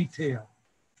greater detail.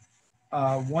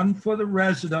 One for the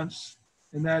residents,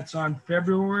 and that's on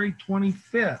February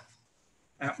 25th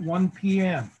at 1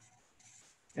 p.m.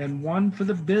 And one for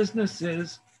the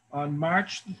businesses on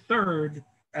March 3rd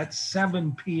at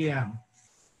 7 p.m.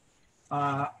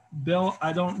 Bill,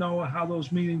 I don't know how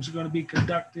those meetings are going to be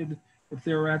conducted, if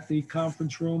they're at the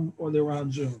conference room or they're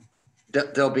on Zoom.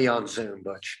 They'll be on Zoom,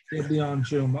 Butch. They'll be on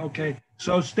Zoom. Okay.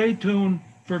 So stay tuned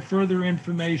for further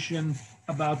information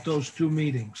about those 2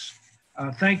 meetings.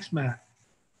 Thanks, Matt.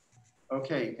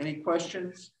 Okay. Any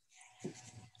questions?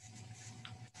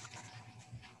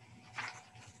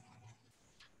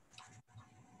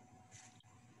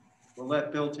 We'll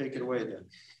let Bill take it away then.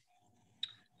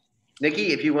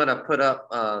 Nikki, if you want to put up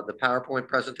the PowerPoint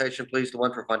presentation, please, the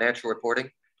one for financial reporting,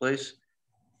 please.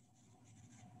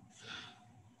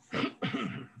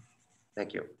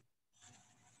 Thank you.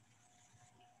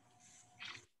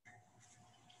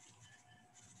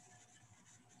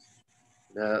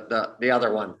 The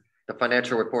other one, the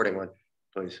financial reporting one,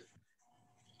 please.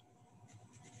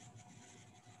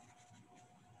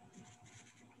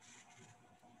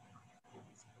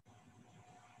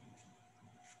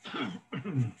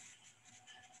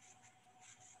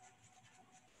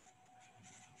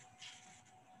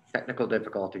 Technical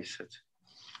difficulties.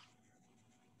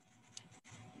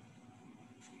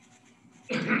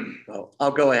 Well,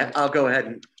 I'll go ahead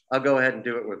and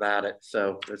do it without it.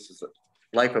 So this is a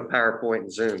life of PowerPoint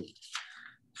and Zoom.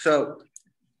 So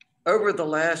over the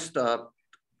last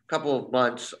couple of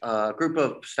months, a group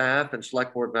of staff and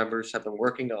select board members have been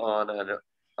working on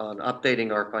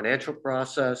updating our financial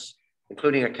process,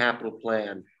 including a capital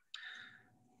plan.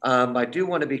 I do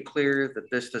want to be clear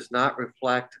that this does not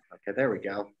reflect, okay, there we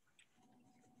go.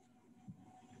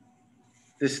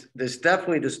 This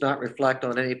definitely does not reflect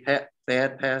on any past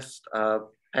bad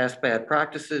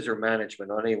practices or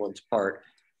management on anyone's part.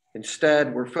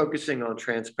 Instead, we're focusing on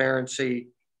transparency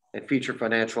and future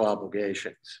financial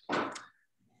obligations.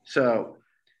 So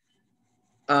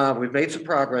we've made some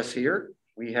progress here.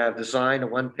 We have designed a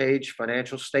one-page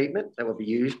financial statement that will be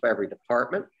used by every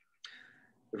department.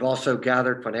 We've also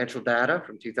gathered financial data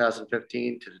from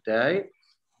 2015 to today.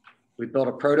 We built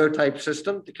a prototype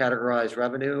system to categorize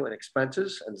revenue and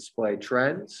expenses and display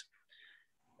trends.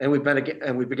 And we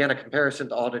began a comparison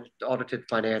to audited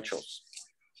financials.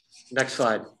 Next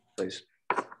slide, please.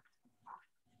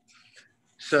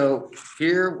 So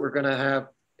here we're going to have,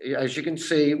 as you can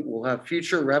see, we'll have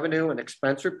future revenue and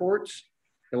expense reports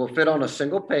that will fit on a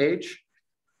single page,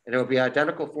 and it will be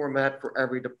identical format for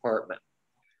every department.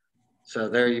 So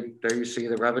there you see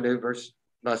the revenue versus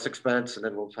less expense, and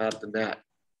then we'll have the net.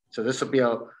 So this will be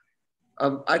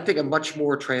I think a much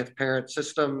more transparent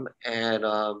system, and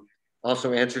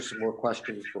also answer some more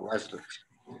questions for residents.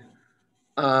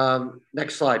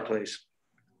 Next slide, please.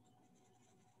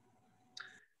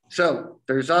 So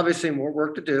there's obviously more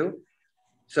work to do.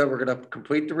 So we're going to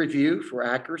complete the review for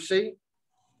accuracy.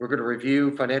 We're going to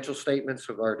review financial statements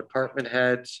with our department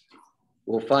heads.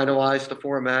 We'll finalize the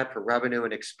format for revenue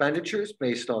and expenditures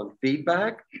based on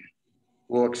feedback.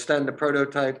 We'll extend the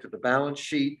prototype to the balance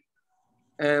sheet,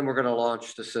 and we're going to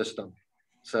launch the system.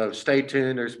 So stay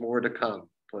tuned, there's more to come,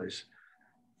 please.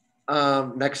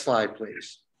 Next slide,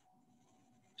 please.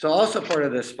 So also part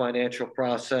of this financial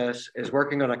process is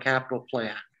working on a capital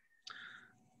plan.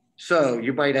 So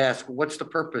you might ask, what's the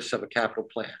purpose of a capital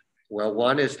plan? Well,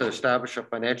 one is to establish a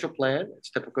financial plan.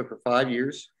 It's typically for 5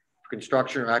 years for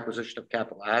construction or acquisition of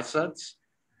capital assets.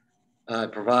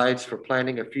 It provides for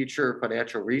planning of future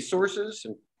financial resources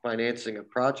and financing of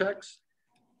projects.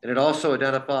 And it also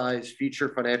identifies future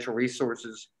financial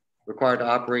resources required to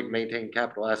operate and maintain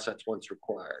capital assets once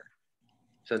required.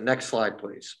 So next slide,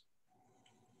 please.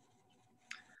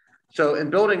 So in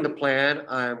building the plan,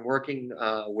 I'm working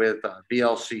with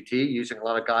BLCT, using a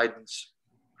lot of guidance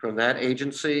from that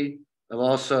agency. I'm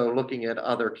also looking at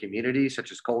other communities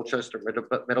such as Colchester,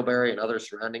 Middlebury, and other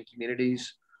surrounding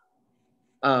communities.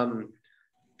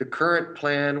 The current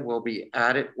plan will be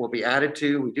added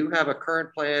to. We do have a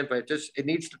current plan, but it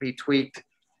needs to be tweaked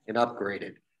and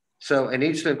upgraded. So it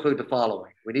needs to include the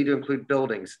following. We need to include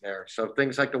buildings there. So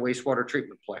things like the wastewater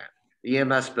treatment plant, the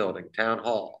EMS building, town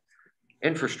hall,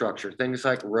 infrastructure, things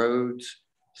like roads,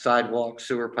 sidewalks,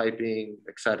 sewer piping,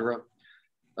 etc.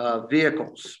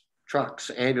 Vehicles, trucks,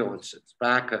 ambulances,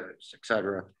 backhoes,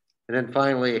 etc. And then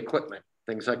finally, equipment,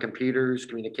 things like computers,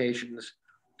 communications,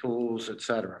 tools,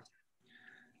 etc.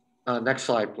 Next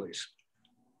slide, please.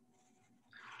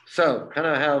 So kind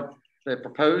of how the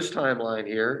proposed timeline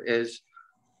here is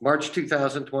March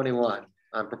 2021.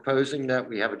 I'm proposing that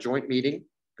we have a joint meeting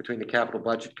between the Capital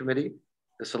Budget Committee,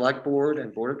 the Select Board,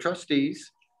 and Board of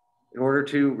Trustees in order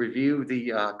to review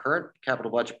the current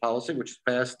capital budget policy, which was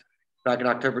passed back in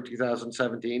October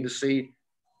 2017, to see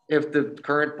if the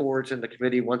current boards and the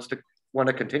committee want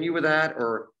to continue with that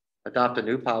or adopt a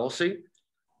new policy.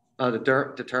 To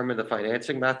determine the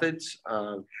financing methods.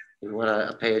 We want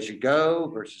a pay-as-you-go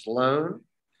versus loan.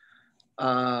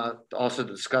 Also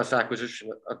to discuss acquisition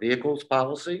of vehicles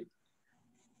policy.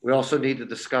 We also need to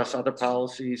discuss other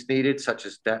policies needed, such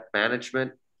as debt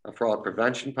management, a fraud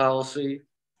prevention policy,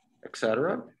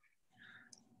 etc.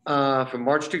 From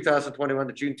March 2021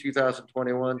 to June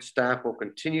 2021, staff will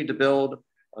continue to build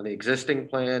on the existing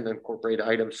plan and incorporate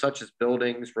items such as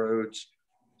buildings, roads,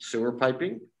 sewer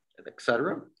piping, and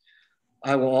etc.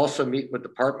 I will also meet with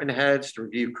department heads to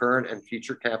review current and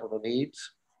future capital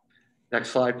needs.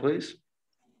 Next slide, please.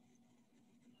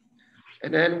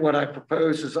 And then what I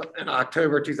propose is in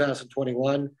October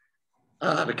 2021,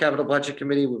 the Capital Budget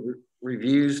Committee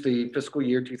reviews the fiscal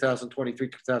year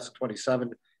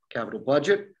 2023-2027 capital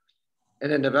budget.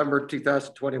 And in November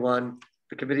 2021,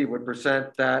 the committee would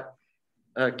present that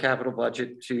capital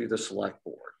budget to the Select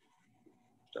Board.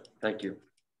 So, thank you.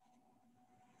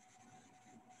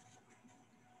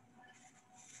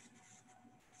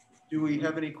 Do we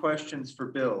have any questions for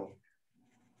Bill?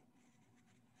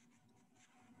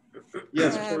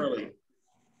 Yes, Charlie.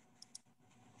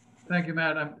 Thank you,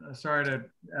 Matt. I'm sorry to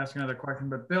ask another question,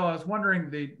 but Bill, I was wondering,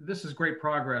 this is great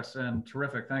progress and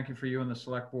terrific. Thank you for you and the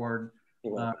Select Board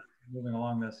moving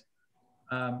along this.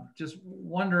 Just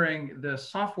wondering, the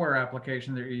software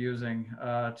application that you're using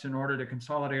in order to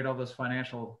consolidate all those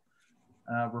financial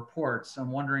reports,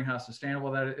 I'm wondering how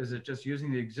sustainable that is. Is it just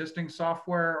using the existing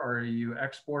software, or are you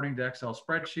exporting to Excel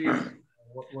spreadsheets?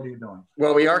 What are you doing?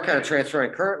 Well, we are kind of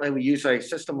transferring. Currently, we use a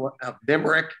system of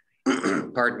Limerick,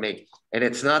 pardon me, and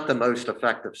it's not the most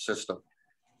effective system.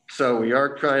 So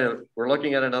we're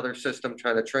looking at another system,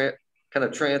 trying to kind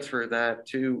of transfer that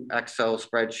to Excel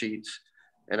spreadsheets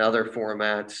and other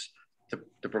formats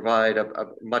to provide a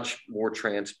much more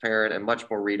transparent and much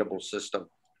more readable system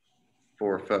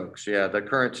for folks. Yeah, the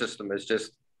current system is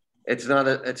just, it's not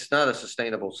a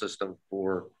sustainable system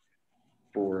for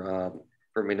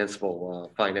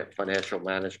municipal financial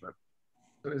management.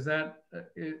 So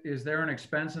is there an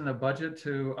expense in the budget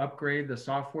to upgrade the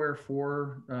software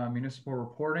for municipal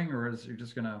reporting, or is you're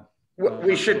just gonna?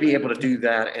 We should be able to do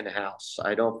that in-house.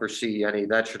 I don't foresee any,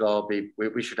 that should all be,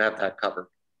 we should have that covered.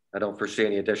 I don't foresee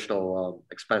any additional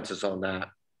expenses on that.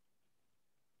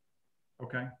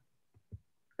 Okay.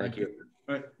 Thank you.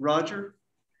 All right, Roger?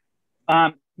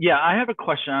 Yeah, I have a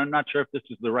question. I'm not sure if this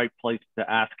is the right place to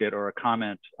ask it or a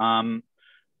comment.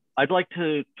 I'd like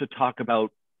to talk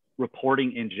about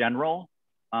reporting in general.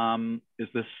 Is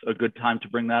this a good time to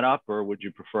bring that up, or would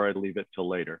you prefer I leave it till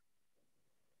later?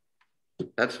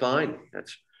 That's fine.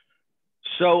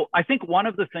 So I think one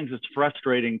of the things that's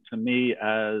frustrating to me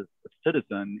as a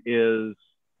citizen is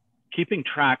keeping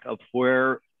track of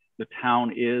where the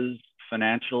town is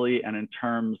financially and in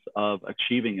terms of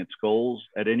achieving its goals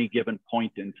at any given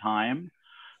point in time.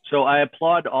 So I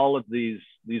applaud all of these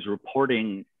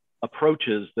reporting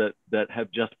approaches that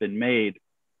have just been made.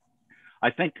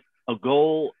 I think a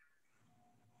goal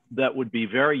that would be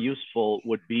very useful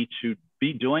would be to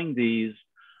be doing these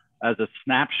as a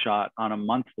snapshot on a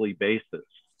monthly basis,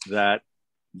 that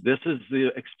this is the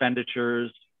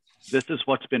expenditures, this is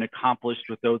what's been accomplished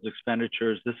with those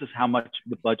expenditures, this is how much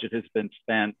the budget has been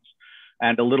spent,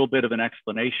 and a little bit of an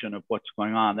explanation of what's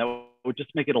going on. That would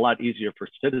just make it a lot easier for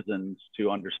citizens to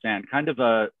understand, kind of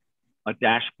a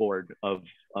dashboard of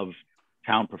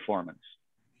town performance.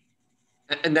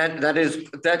 And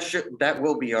that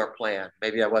will be our plan.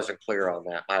 Maybe I wasn't clear on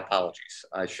that. My apologies.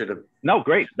 I should have. No,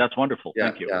 great. That's wonderful.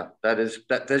 Yeah, thank you. Yeah,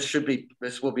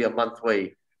 this will be a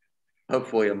monthly,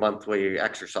 hopefully a monthly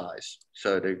exercise.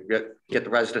 So to get the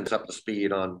residents up to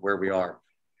speed on where we are.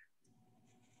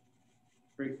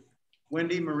 Great.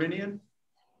 Wendy Marinian.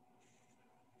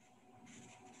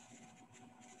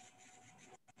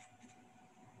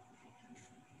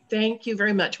 Thank you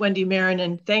very much, Wendy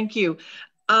Marinan. Thank you.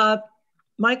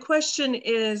 My question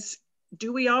is,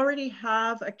 do we already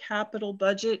have a capital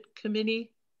budget committee?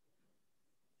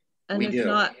 And we if do.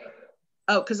 Not,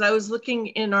 oh, because I was looking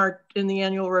in the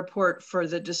annual report for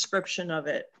the description of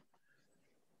it.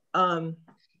 Can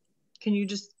you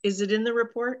just, is it in the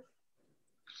report?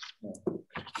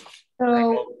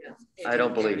 So I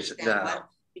don't believe so. No.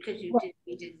 Because you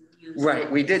didn't use Right,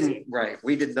 it. we didn't. Right,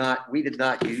 we did not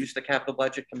use the capital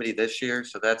budget committee this year,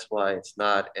 so that's why it's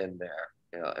not in there.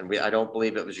 Yeah, and I don't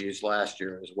believe it was used last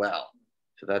year as well,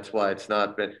 so that's why it's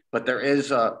not been. But there is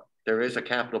a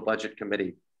capital budget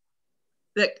committee.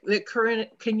 The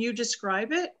current. Can you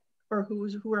describe it, or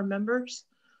who are members?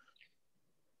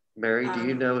 Mary, do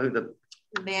you know who the?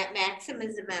 Maxim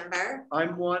is a member.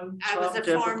 I'm one. I was a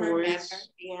Deborah former Boyce. member.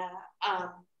 Yeah.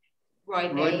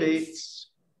 Roy Bates.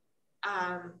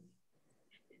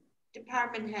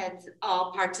 Department heads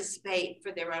all participate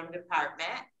for their own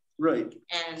department. Right.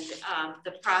 And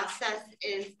the process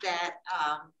is that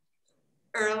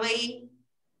early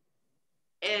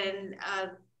in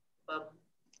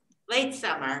late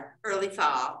summer, early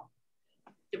fall,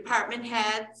 department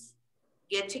heads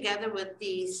get together with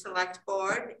the select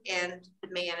board and the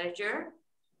manager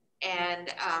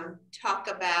and talk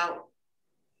about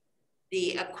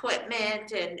the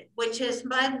equipment, and which is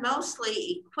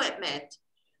mostly equipment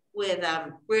with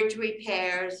bridge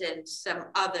repairs and some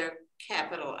other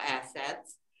capital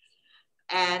assets.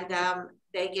 And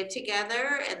they get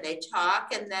together and they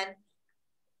talk, and then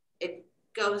it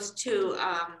goes to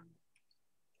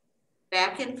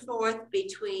back and forth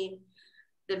between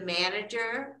the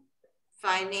manager,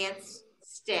 finance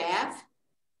staff,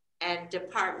 and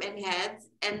department heads,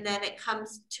 and then it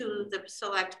comes to the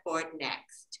select board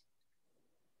next.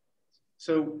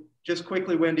 So just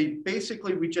quickly, Wendy,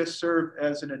 basically we just serve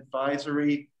as an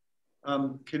advisory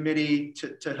committee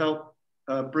to help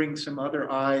bring some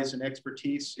other eyes and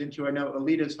expertise into. I know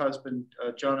Alita's husband,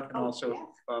 Jonathan, also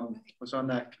was on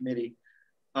that committee.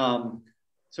 So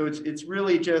it's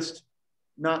really just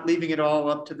not leaving it all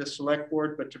up to the select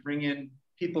board, but to bring in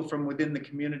people from within the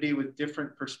community with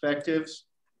different perspectives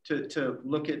to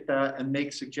look at that and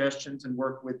make suggestions and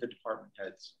work with the department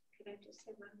heads. Can I just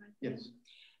say one more thing? Yes.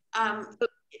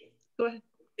 Go ahead.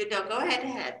 No, go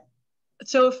ahead.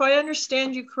 So if I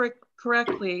understand you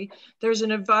correctly, there's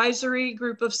an advisory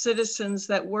group of citizens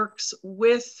that works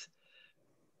with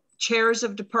chairs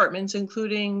of departments,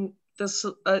 including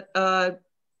the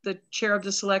chair of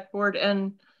the select board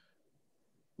and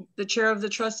the chair of the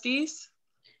trustees?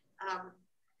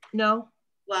 No?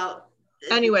 Well,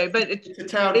 Anyway, but It's a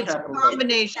town it's a capital budget.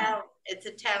 combination. It's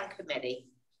a town committee.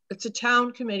 It's a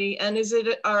town committee. And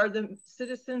are the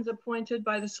citizens appointed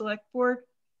by the select board?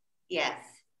 Yes.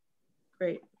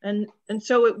 Great. And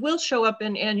so it will show up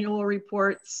in annual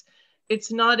reports.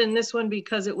 It's not in this one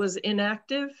because it was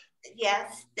inactive?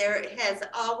 Yes, there has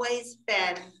always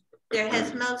been, there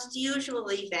has most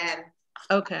usually been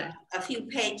a few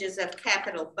pages of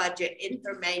capital budget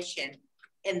information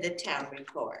in the town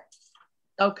report.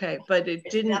 Okay, but it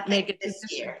didn't make it to this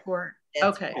year. report.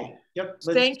 That's okay. right. Yep.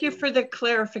 Thank you for the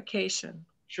clarification.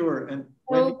 Sure. And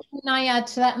Wendy? Can I add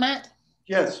to that, Matt?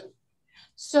 Yes.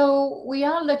 So we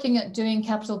are looking at doing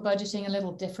capital budgeting a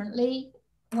little differently,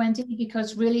 Wendy,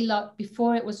 because really like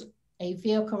before it was a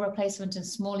vehicle replacement and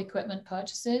small equipment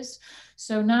purchases.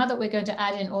 So now that we're going to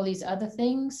add in all these other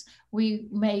things, we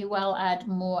may well add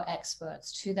more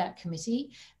experts to that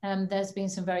committee. There's been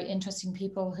some very interesting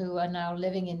people who are now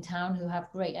living in town who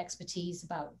have great expertise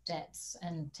about debts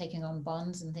and taking on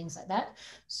bonds and things like that.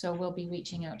 So we'll be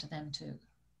reaching out to them too.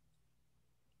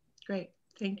 Great,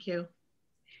 thank you.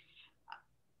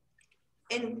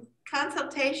 In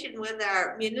consultation with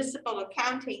our municipal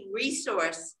accounting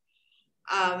resource,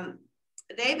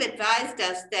 they've advised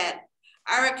us that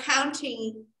our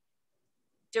accounting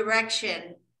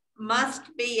direction must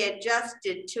be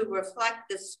adjusted to reflect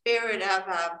the spirit of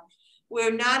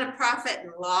we're not a profit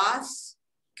and loss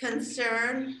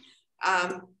concern.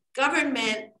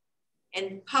 Government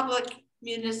and public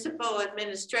municipal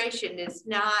administration is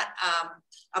not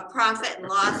a profit and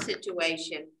loss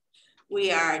situation. We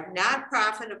are not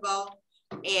profitable,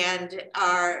 and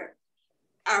our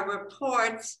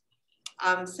reports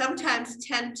sometimes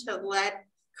tend to let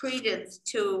credence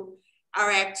to our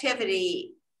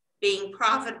activity being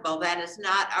profitable. That is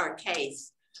not our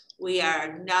case. We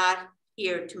are not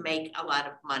here to make a lot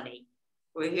of money.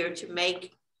 We're here to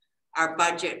make our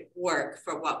budget work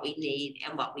for what we need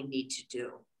and what we need to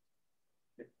do.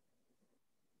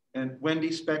 And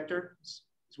Wendy Spector is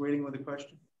waiting with a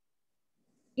question.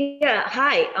 Yeah,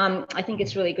 hi. I think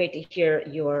it's really great to hear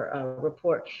your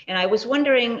report. And I was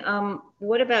wondering,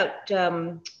 what about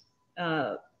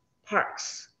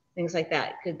parks, things like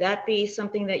that? Could that be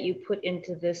something that you put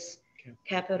into this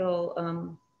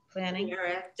capital planning? We are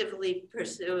actively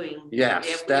pursuing.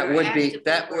 Yes, that would be,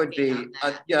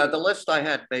 yeah, the list I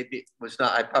had maybe was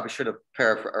not, I probably should have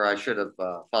paraphrased, or I should have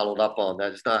followed up on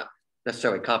that. It's not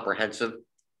necessarily comprehensive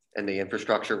in the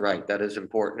infrastructure, right? That is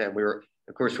important. And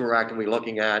of course, we're actively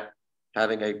looking at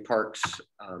having a parks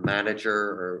manager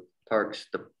or parks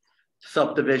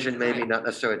subdivision, maybe not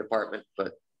necessarily a department,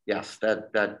 but yes,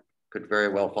 that could very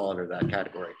well fall under that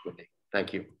category.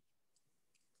 Thank you.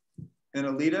 And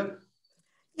Alita?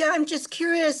 Yeah, I'm just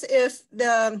curious if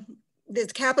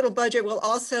this capital budget will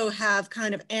also have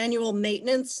kind of annual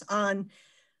maintenance on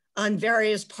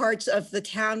various parts of the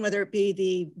town, whether it be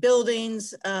the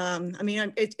buildings. I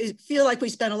mean, it feel like we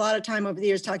spent a lot of time over the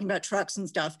years talking about trucks and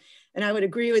stuff. And I would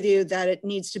agree with you that it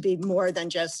needs to be more than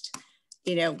just,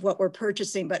 you know, what we're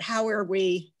purchasing, but how are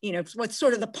we, you know, what's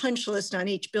sort of the punch list on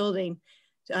each building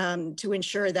to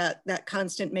ensure that that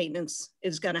constant maintenance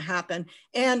is going to happen.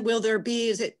 And will there be,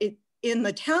 is it in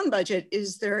the town budget,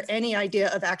 is there any idea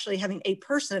of actually having a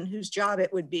person whose job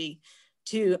it would be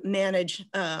to manage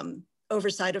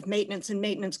oversight of maintenance, and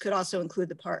maintenance could also include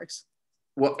the parks?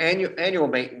 Well, annual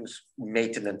maintenance,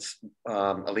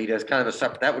 Alita, is kind of a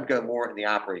separate, that would go more in the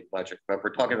operating budget, but if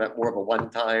we're talking about more of a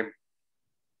one-time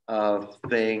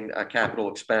thing, a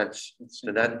capital expense,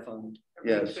 so that,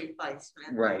 yes,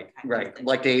 right,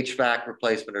 like the HVAC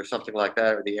replacement or something like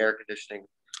that, or the air conditioning,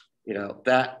 you know,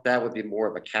 that would be more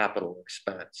of a capital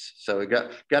expense. So we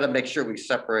got to make sure we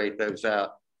separate those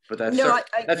out. But that's,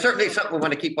 that's certainly something we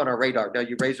want to keep on our radar. Now,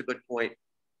 you raise a good point,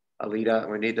 Alita.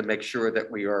 We need to make sure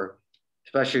that we are,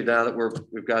 especially now that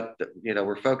we've got, you know,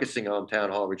 we're focusing on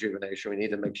town hall rejuvenation. We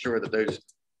need to make sure that those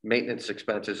maintenance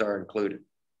expenses are included.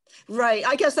 Right.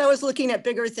 I guess I was looking at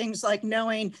bigger things like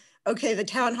knowing, okay, the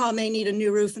town hall may need a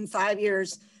new roof in 5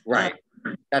 years. Right.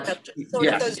 That's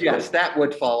yes, that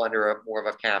would fall under more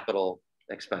of a capital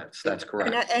expense. That's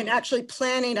correct. And actually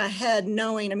planning ahead,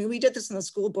 knowing, I mean, we did this in the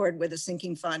school board with a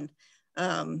sinking fund,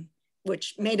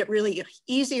 which made it really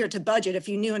easier to budget if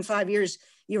you knew in 5 years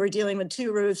you were dealing with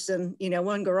 2 roofs and, you know,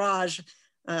 1 garage,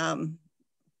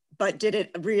 but did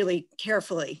it really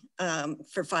carefully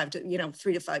for 3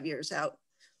 to 5 years out.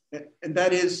 And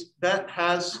that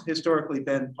has historically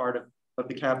been part of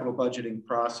the capital budgeting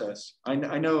process. I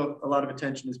know a lot of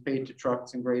attention is paid to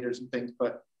trucks and graders and things,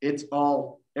 but it's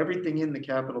everything in the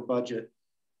capital budget.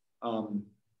 And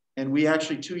we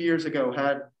actually 2 years ago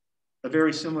had a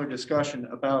very similar discussion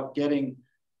about getting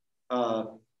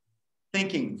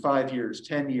thinking 5 years,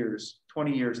 10 years,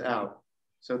 20 years out.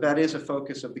 So that is a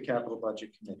focus of the Capital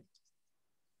Budget Committee.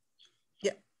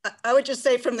 Yeah, I would just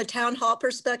say from the town hall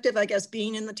perspective, I guess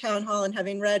being in the town hall and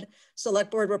having read select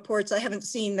board reports, I haven't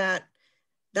seen that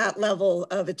level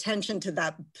of attention to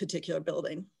that particular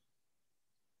building.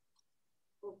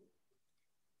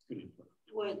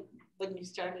 When you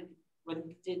started,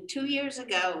 when the 2 years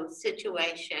ago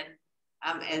situation,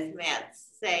 as Matt's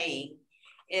saying,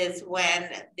 is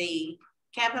when the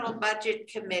Capital Budget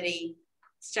Committee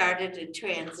started a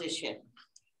transition.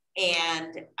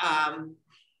 And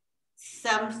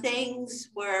some things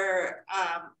were,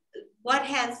 what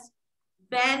has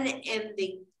been in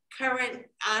the current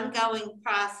ongoing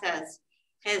process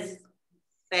has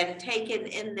been taken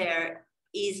in there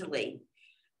easily.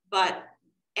 But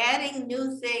adding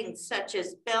new things such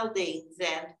as buildings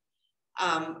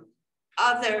and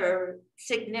other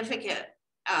significant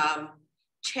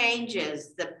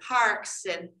changes, the parks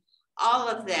and all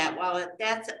of that, while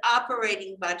that's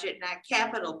operating budget, not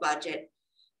capital budget,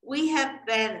 we have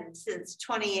been since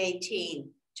 2018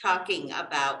 talking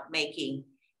about making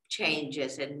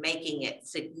changes and making it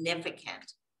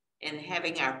significant and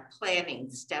having our planning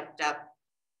stepped up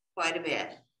quite a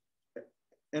bit.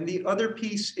 And the other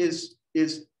piece is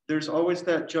there's always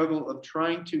that juggle of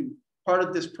trying to, part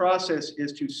of this process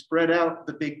is to spread out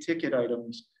the big ticket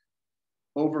items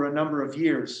over a number of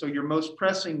years. So your most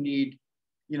pressing need,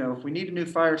 you know, if we need a new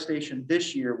fire station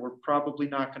this year, we're probably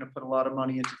not going to put a lot of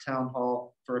money into town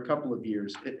hall for a couple of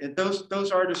years.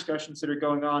 Those are discussions that are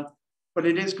going on, but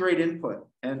it is great input,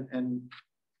 and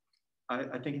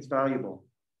I think it's valuable.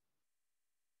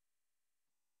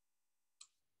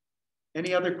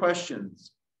 Any other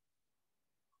questions?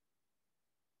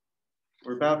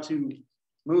 We're about to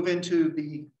move into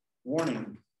the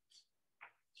warning.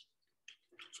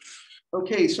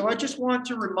 Okay, so I just want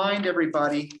to remind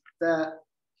everybody that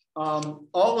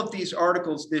all of these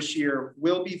articles this year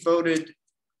will be voted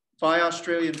by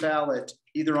Australian ballot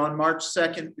either on March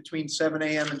 2nd between 7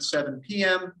 a.m. and 7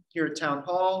 p.m. here at Town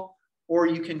Hall, or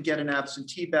you can get an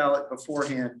absentee ballot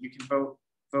beforehand. You can vote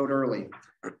early.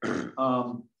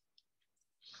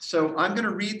 So I'm going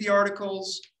to read the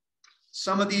articles.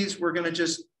 Some of these we're going to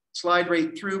just slide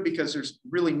right through because there's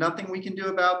really nothing we can do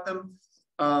about them.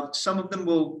 Some of them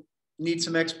will need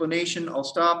some explanation. I'll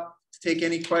stop to take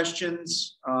any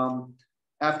questions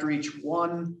after each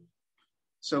one.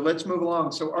 So let's move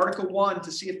along. So Article 1,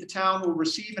 to see if the town will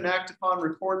receive and act upon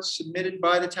reports submitted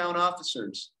by the town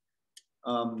officers.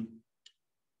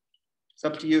 It's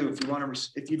up to you. If you want to,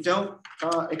 if you don't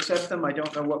accept them, I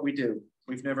don't know what we do.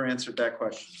 We've never answered that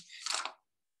question.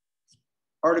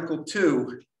 Article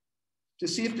 2, to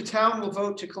see if the town will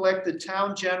vote to collect the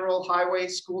town general, highway,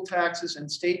 school taxes,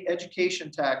 and state education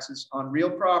taxes on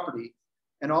real property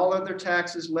and all other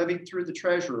taxes levied through the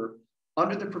treasurer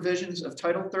under the provisions of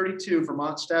Title 32,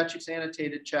 Vermont Statutes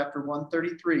Annotated, Chapter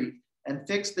 133, and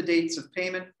fix the dates of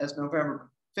payment as November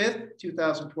 5th,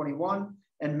 2021,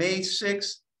 and May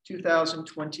 6th,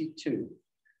 2022.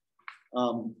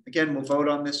 Again, we'll vote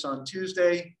on this on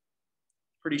Tuesday.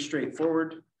 Pretty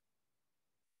straightforward.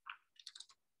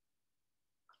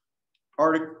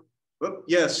 Article, oh,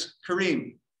 yes,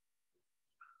 Kareem.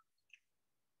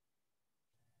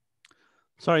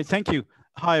 Sorry, thank you.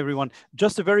 Hi, everyone.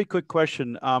 Just a very quick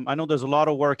question. I know there's a lot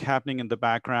of work happening in the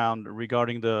background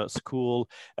regarding the school,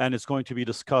 and it's going to be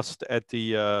discussed at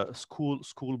the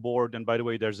school board. And by the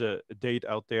way, there's a date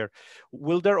out there.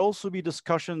 Will there also be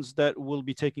discussions that will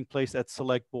be taking place at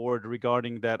select board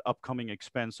regarding that upcoming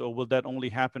expense, or will that only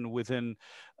happen within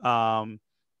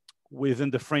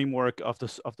within the framework of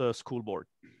the school board?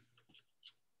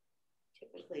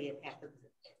 Typically, it happens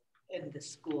in the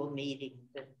school meeting,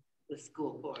 the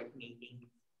school board meeting.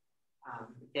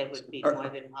 They would be more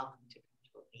than welcome to come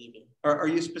to a meeting. Are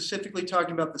you specifically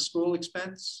talking about the school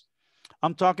expense?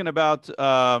 I'm talking about,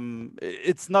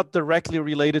 it's not directly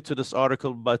related to this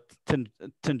article, but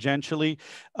tangentially,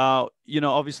 you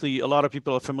know, obviously a lot of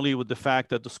people are familiar with the fact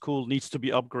that the school needs to be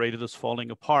upgraded, it's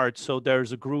falling apart. So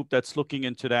there's a group that's looking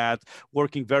into that,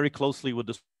 working very closely with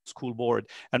the school board.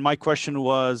 And my question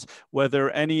was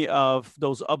whether any of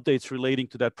those updates relating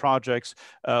to that projects,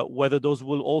 whether those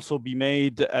will also be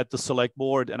made at the select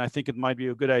board. And I think it might be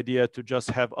a good idea to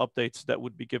just have updates that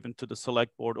would be given to the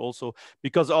select board also,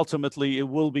 because ultimately it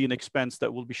will be an expense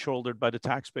that will be shouldered by the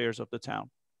taxpayers of the town.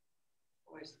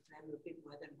 Of course, I would be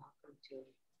more than welcome to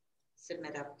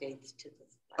submit updates to the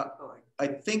select board. I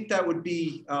think that would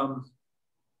be,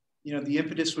 you know, the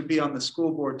impetus would be on the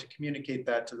school board to communicate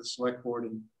that to the select board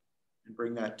and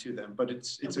bring that to them. But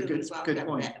it's a good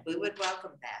point. That. We would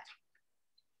welcome that.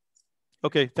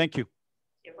 Okay, thank you.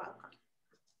 You're welcome.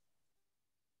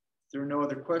 there are no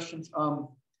other questions.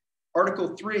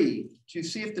 Article 3, to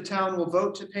see if the town will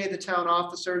vote to pay the town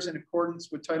officers in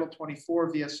accordance with Title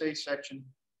 24 VSA Section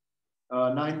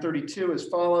 932 as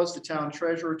follows: the town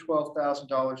treasurer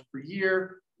 $12,000 per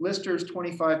year, listers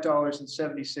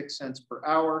 $25.76 per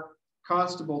hour,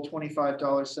 constable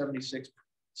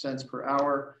 $25.76 per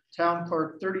hour, town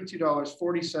clerk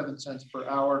 $32.47 per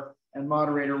hour, and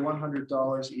moderator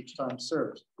 $100 each time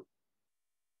served.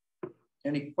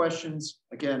 Any questions?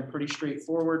 Again, pretty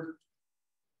straightforward.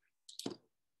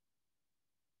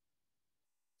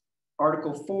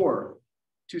 Article 4,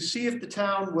 to see if the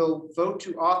town will vote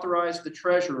to authorize the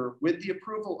treasurer with the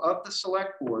approval of the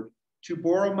select board to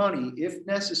borrow money if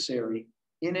necessary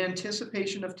in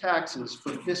anticipation of taxes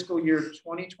for fiscal year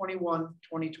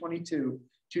 2021-2022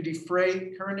 to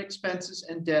defray current expenses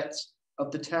and debts of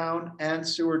the town and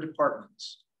sewer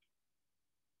departments.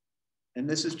 And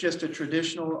this is just a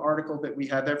traditional article that we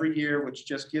have every year, which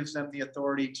just gives them the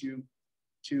authority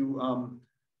to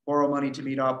borrow money to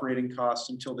meet operating costs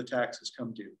until the taxes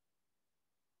come due.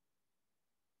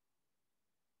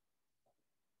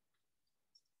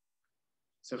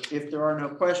 So if there are no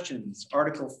questions,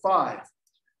 Article 5,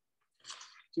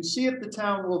 to see if the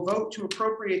town will vote to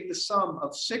appropriate the sum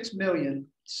of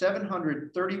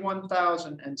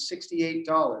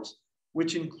 $6,731,068,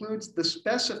 which includes the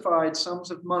specified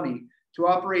sums of money to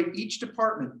operate each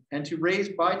department and to raise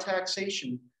by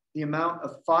taxation the amount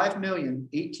of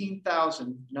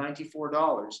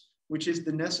 $5,018,094, which is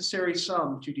the necessary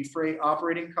sum to defray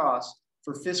operating costs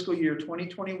for fiscal year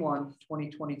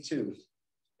 2021-2022.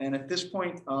 And at this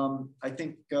point, I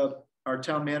think our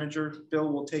town manager,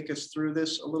 Bill, will take us through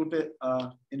this a little bit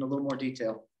in a little more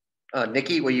detail.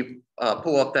 Nikki, will you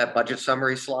pull up that budget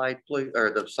summary slide, please,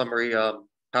 or the summary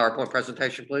PowerPoint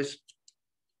presentation, please?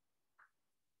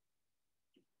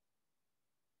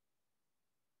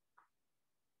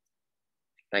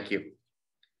 Thank you. Do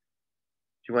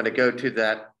you want to go to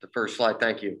the first slide?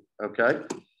 Thank you. Okay.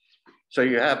 So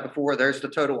you have before, there's the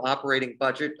total operating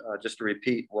budget. Just to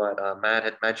repeat what Matt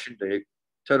had mentioned, the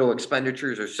total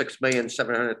expenditures are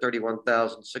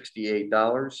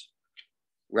 $6,731,068.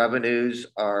 Revenues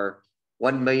are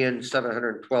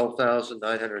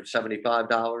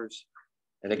 $1,712,975.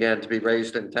 And again, to be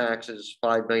raised in taxes,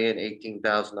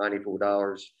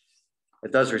 $5,018,094.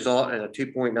 It does result in a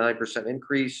 2.9%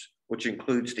 increase, which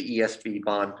includes the ESB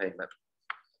bond payment.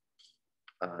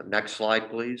 Next slide,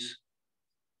 please.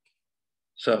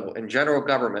 So in general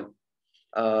government,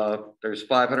 there's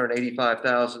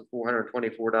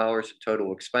 $585,424 in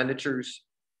total expenditures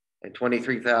and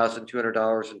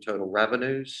 $23,200 in total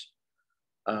revenues.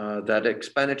 That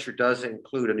expenditure does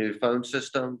include a new phone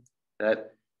system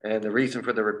and the reason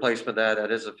for the replacement of that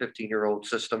is a 15-year-old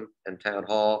system in town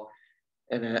hall.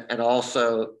 And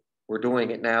also we're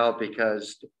doing it now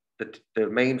because the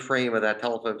main frame of that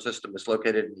telephone system is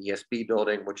located in the ESB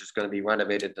building, which is going to be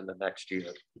renovated in the next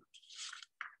year.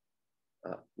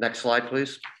 Next slide,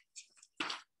 please.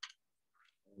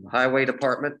 Highway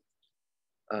Department,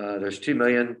 there's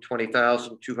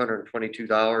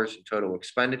 $2,020,222 in total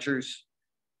expenditures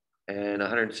and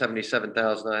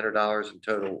 $177,900 in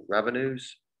total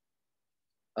revenues.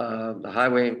 The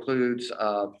highway includes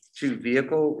 2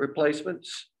 vehicle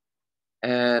replacements,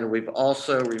 and we've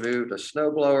also removed a snow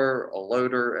blower, a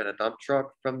loader, and a dump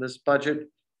truck from this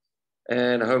budget.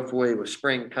 And hopefully with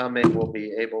spring coming, we'll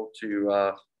be able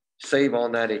to save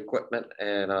on that equipment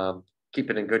and keep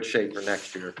it in good shape for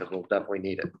next year because we'll definitely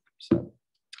need it. So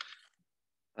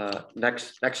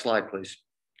next slide, please.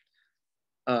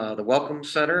 The Welcome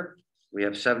Center, we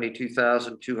have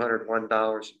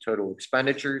 $72,201 in total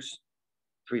expenditures,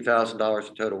 $3,000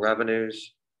 in total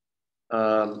revenues.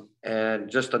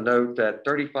 And just a note that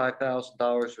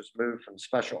 $35,000 was moved from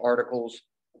special articles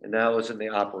and now is in the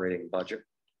operating budget.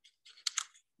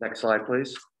 Next slide,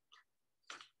 please.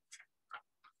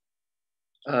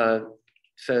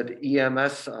 Said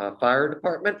EMS fire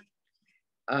department.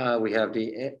 We have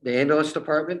the ambulance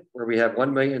department where we have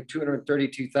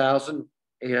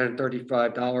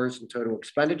 $1,232,835 in total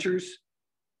expenditures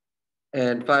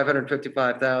and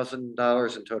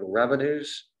 $555,000 in total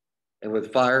revenues. And with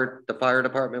the fire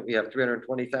department, we have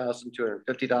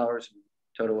 $320,250 in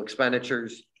total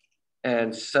expenditures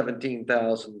and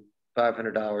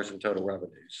 $17,500 in total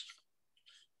revenues.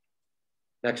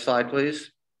 Next slide,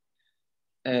 please.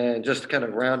 And just to kind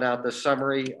of round out this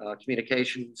summary,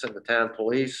 communications and the town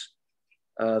police,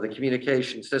 the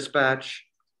communications dispatch,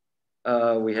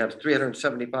 we have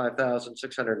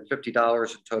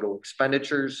 $375,650 in total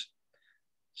expenditures,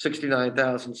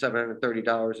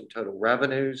 $69,730 in total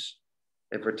revenues.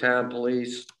 And for town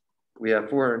police, we have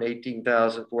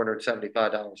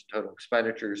 $418,475 in total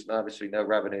expenditures, and obviously no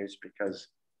revenues because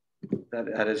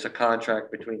that is a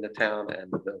contract between the town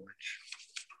and the village.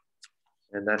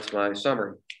 And that's my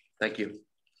summary. Thank you.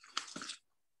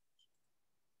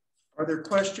 Are there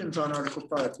questions on Article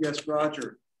 5? Yes,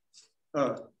 Roger.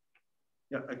 Yeah,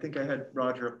 I think I had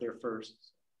Roger up there first.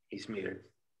 He's muted.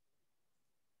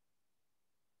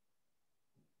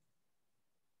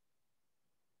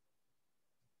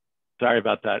 Sorry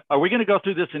about that. Are we going to go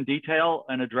through this in detail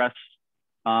and address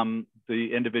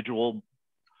the individual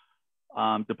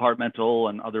departmental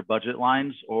and other budget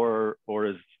lines, or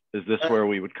is this where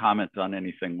we would comment on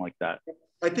anything like that?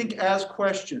 I think as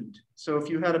questioned. So if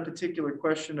you had a particular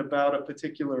question about a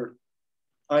particular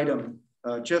item,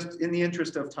 just in the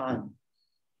interest of time.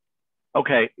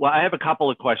 Okay, well, I have a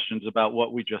couple of questions about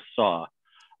what we just saw.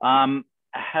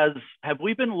 Have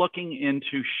we been looking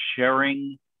into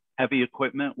sharing heavy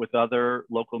equipment with other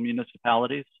local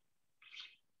municipalities?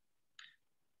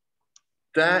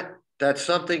 That's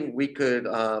something we could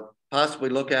possibly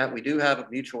look at. We do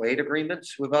have mutual aid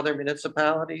agreements with other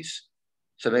municipalities.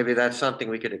 So maybe that's something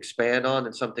we could expand on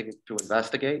and something to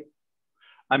investigate.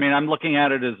 I mean, I'm looking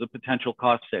at it as a potential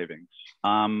cost savings.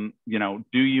 You know,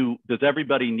 does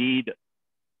everybody need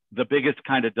the biggest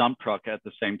kind of dump truck at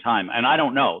the same time? And I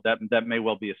don't know, that may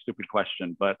well be a stupid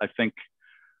question, but I think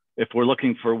if we're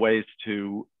looking for ways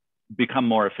to become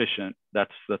more efficient,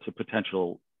 that's a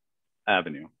potential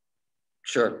avenue.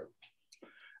 Sure.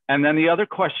 And then the other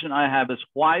question I have is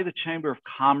why the Chamber of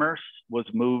Commerce was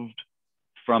moved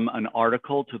from an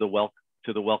article to the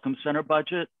Welcome Center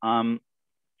budget.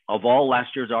 Of all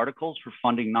last year's articles for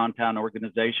funding non-town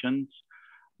organizations,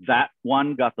 that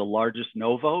one got the largest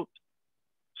no vote.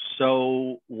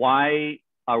 So why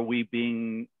are we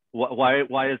being,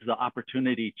 why is the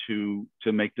opportunity to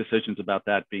make decisions about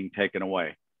that being taken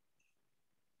away?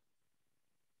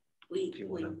 We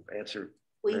answer.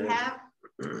 We have,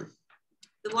 the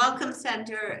Welcome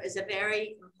Center is a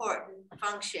very important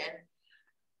function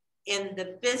in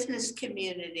the business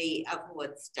community of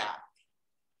Woodstock.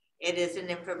 It is an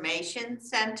information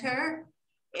center.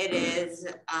 It is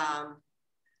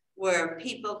where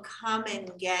people come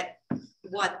and get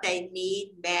what they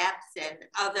need, maps and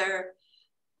other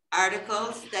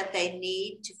articles that they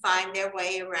need to find their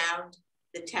way around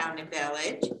the town and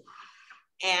village.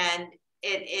 And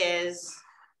it is,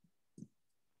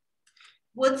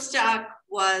 Woodstock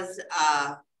was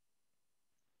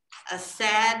a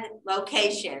sad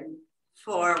location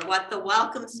for what the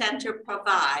Welcome Center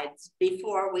provides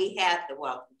before we had the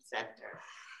Welcome Center.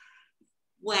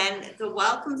 When the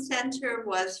Welcome Center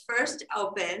was first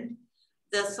opened,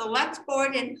 the select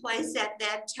board in place at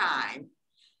that time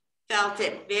felt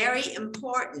it very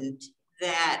important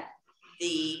that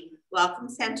the Welcome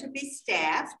Center be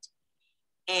staffed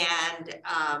and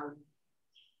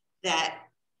that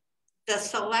the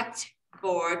select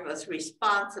board was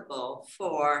responsible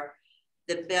for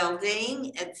the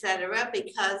building, etc.,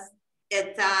 because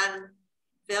it's on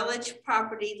village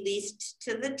property leased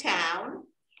to the town,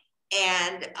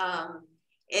 and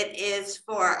it is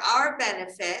for our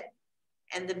benefit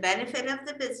and the benefit of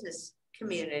the business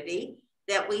community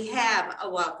that we have a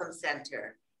welcome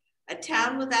center. A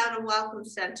town without a welcome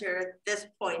center at this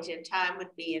point in time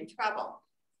would be in trouble.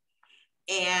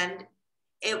 And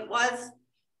it was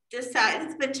decided,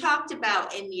 it's been talked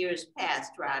about in years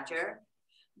past, Roger,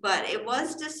 but it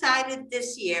was decided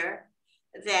this year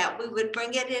that we would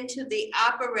bring it into the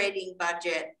operating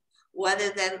budget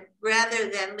rather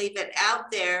than leave it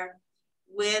out there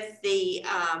with the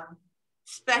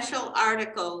special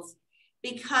articles,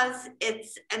 because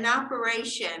it's an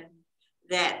operation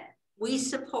that we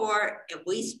support and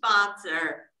we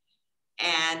sponsor,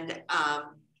 and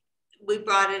we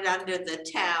brought it under the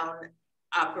town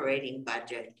operating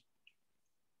budget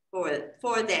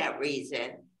for that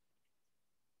reason.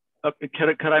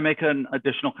 Could I make an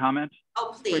additional comment?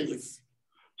 Oh, please.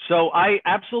 So I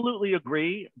absolutely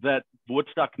agree that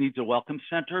Woodstock needs a welcome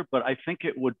center, but I think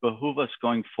it would behoove us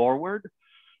going forward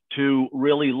to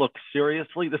really look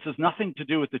seriously. This has nothing to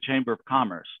do with the Chamber of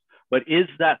Commerce, but is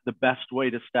that the best way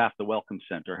to staff the welcome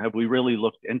center? Have we really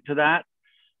looked into that?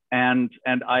 And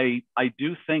I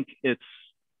do think it's,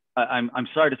 I'm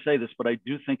sorry to say this, but I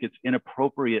do think it's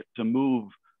inappropriate to move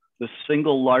the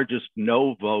single largest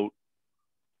no vote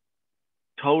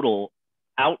total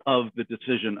out of the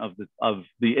decision of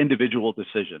the individual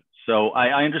decision. So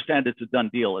I understand it's a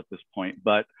done deal at this point,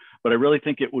 but I really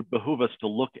think it would behoove us to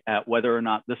look at whether or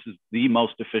not this is the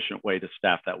most efficient way to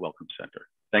staff that welcome center.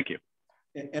 Thank you.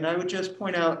 And I would just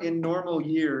point out, in normal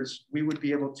years, we would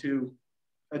be able to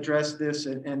address this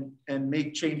and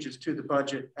make changes to the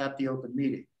budget at the open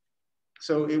meeting.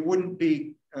 So it wouldn't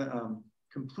be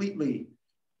completely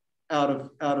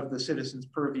out of the citizens'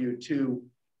 purview to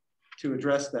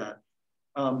address that.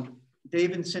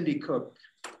 Dave and Cindy Cook.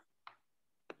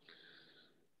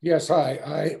 Yes,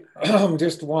 I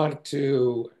just want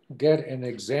to get an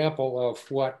example of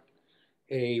what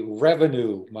a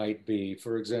revenue might be,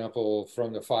 for example,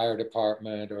 from the fire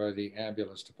department or the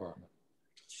ambulance department.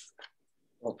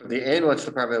 Well, for the ambulance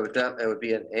department, it would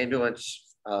be an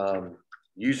ambulance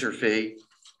user fee.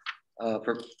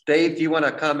 For Dave, do you want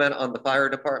to comment on the fire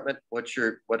department? What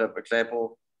an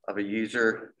example of a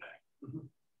user?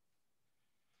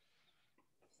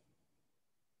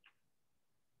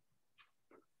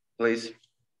 Please.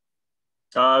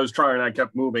 I was trying, I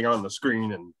kept moving on the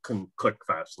screen and couldn't click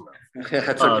fast enough.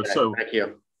 That's okay. So, thank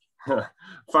you.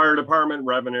 Fire department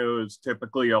revenue is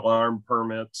typically alarm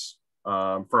permits.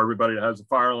 For everybody that has a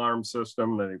fire alarm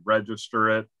system, they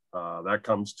register it. That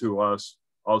comes to us.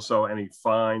 Also, any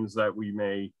fines that we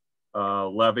may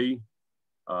levy.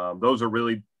 Those are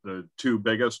really the two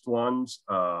biggest ones.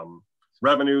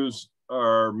 Revenues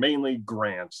are mainly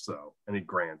grants, though, any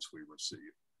grants we receive.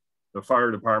 The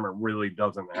fire department really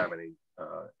doesn't have any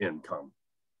income,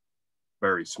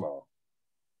 very small.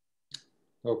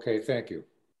 Okay, thank you.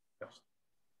 Yes.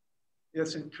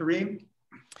 Yes, and Kareem?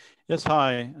 Yes,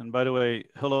 hi. And by the way,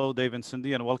 hello, Dave and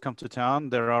Cindy, and welcome to town.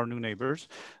 They're our new neighbors.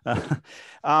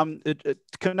 It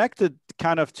connected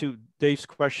kind of to Dave's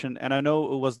question, and I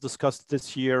know it was discussed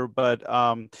this year, but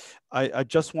I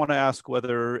just want to ask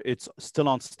whether it's still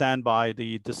on standby,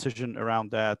 the decision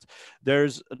around that.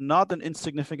 There's not an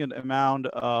insignificant amount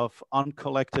of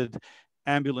uncollected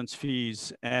ambulance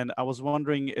fees, and I was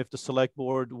wondering if the select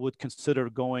board would consider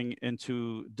going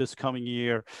into this coming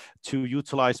year to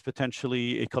utilize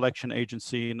potentially a collection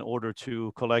agency in order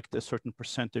to collect a certain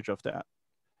percentage of that.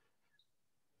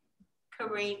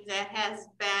 Kareem, that has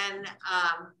been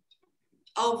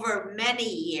over many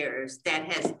years, that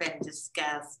has been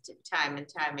discussed time and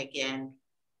time again.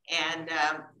 And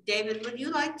David, would you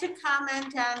like to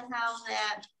comment on how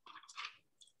that,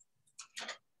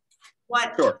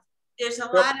 Sure. There's a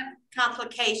lot of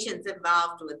complications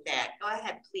involved with that. Go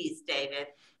ahead, please, David.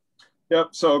 Yep,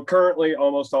 so currently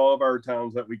almost all of our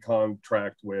towns that we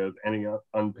contract with, any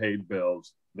unpaid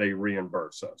bills, they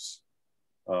reimburse us.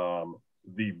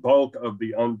 The bulk of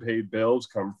the unpaid bills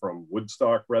come from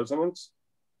Woodstock residents.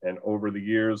 And over the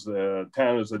years, the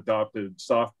town has adopted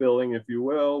soft billing, if you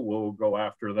will. We'll go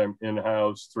after them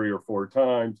in-house 3 or 4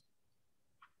 times,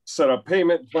 set up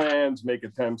payment plans, make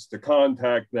attempts to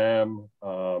contact them,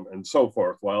 and so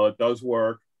forth. While it does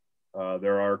work,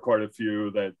 there are quite a few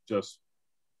that just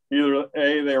either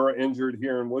A, they were injured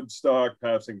here in Woodstock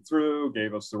passing through,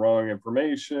 gave us the wrong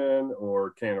information,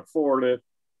 or can't afford it.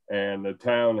 And the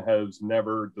town has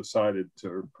never decided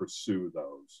to pursue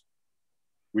those.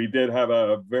 We did have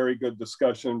a very good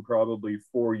discussion probably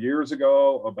 4 years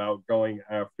ago about going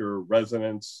after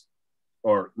residents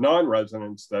or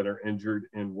non-residents that are injured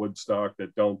in Woodstock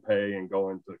that don't pay and go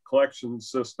into collection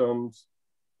systems.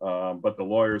 But the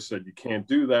lawyer said you can't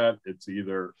do that. It's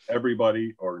either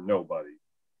everybody or nobody.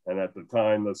 And at the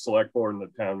time, the select board and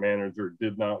the town manager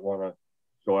did not want to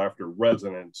go after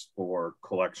residents for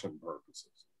collection purposes.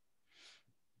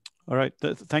 All right,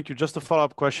 thank you. Just a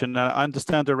follow-up question. I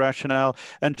understand the rationale,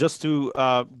 and just to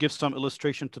give some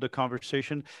illustration to the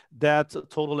conversation, that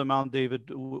total amount, David,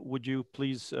 would you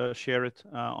please share it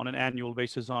on an annual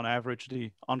basis, on average,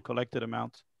 the uncollected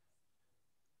amount?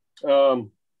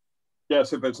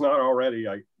 Yes, if it's not already,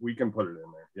 we can put it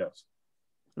in there, yes.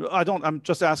 I'm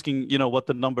just asking, you know, what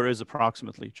the number is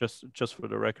approximately, just for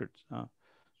the record.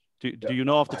 Do you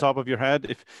know off the top of your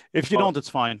head? If you don't, it's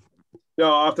fine. No,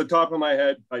 off the top of my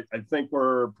head, I think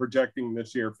we're projecting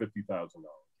this year $50,000.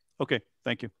 Okay,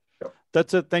 thank you. Yep.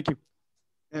 That's it. Thank you.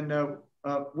 And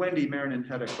Wendy Marinan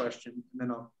had a question, and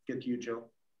then I'll get to you, Jill.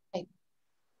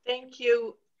 Thank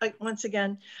you once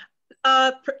again.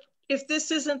 If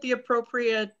this isn't the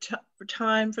appropriate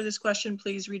time for this question,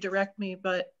 please redirect me.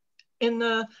 But in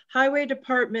the highway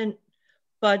department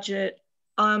budget,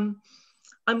 I'm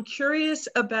curious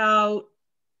about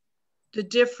the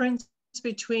difference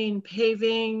between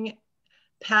paving,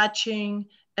 patching,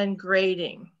 and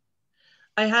grading.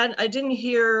 I didn't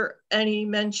hear any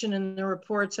mention in the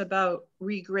reports about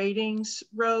regrading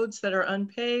roads that are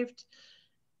unpaved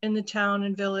in the town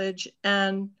and village.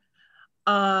 And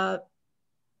I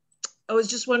was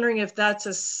just wondering if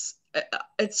that's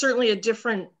it's certainly a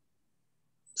different,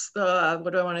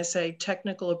 what do I want to say,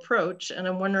 technical approach. And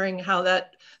I'm wondering how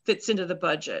that fits into the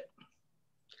budget.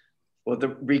 Well, the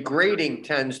regrading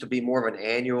tends to be more of an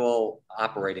annual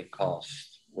operating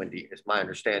cost. Wendy, is my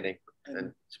understanding,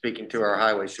 and speaking to our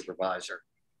highway supervisor.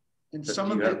 And So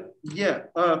some of it, yeah,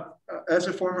 as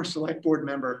a former select board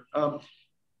member,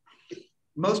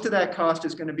 most of that cost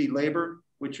is going to be labor,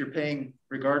 which you're paying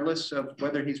regardless of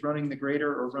whether he's running the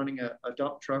grader or running a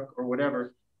dump truck or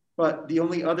whatever. But the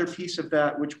only other piece of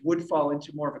that, which would fall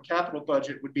into more of a capital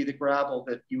budget, would be the gravel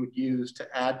that you would use to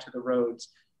add to the roads.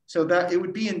 So that it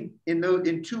would be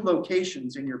in two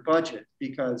locations in your budget,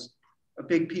 because a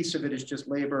big piece of it is just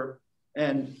labor.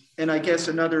 And I guess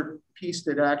another piece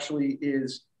that actually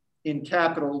is in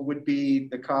capital would be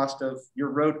the cost of your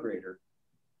road grader.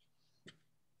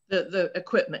 The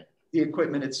equipment. The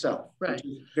equipment itself, right? Which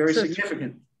is very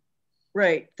significant.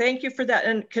 Right. Thank you for that.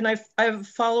 And can I have a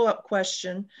follow-up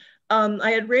question?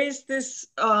 I had raised this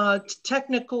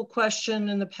technical question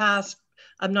in the past.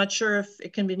 I'm not sure if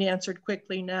it can be answered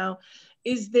quickly now.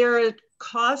 Is there a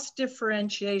cost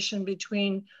differentiation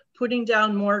between putting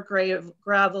down more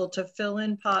gravel to fill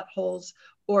in potholes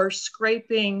or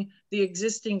scraping the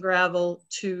existing gravel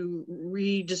to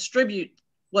redistribute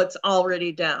what's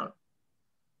already down?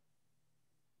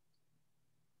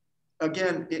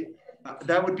 Again,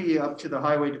 that would be up to the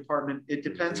highway department. It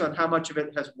depends on how much of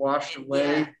it has washed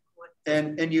away.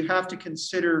 And you have to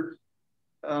consider,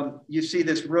 you see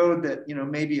this road that, you know,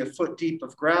 maybe a foot deep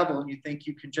of gravel and you think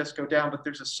you can just go down, but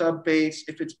there's a sub base.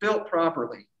 If it's built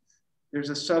properly,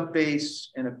 there's a sub base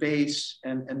and a base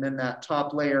and then that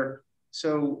top layer.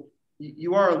 So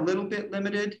you are a little bit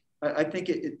limited. I think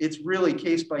it's really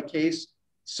case by case.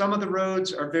 Some of the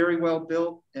roads are very well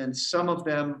built and some of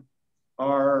them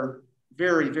are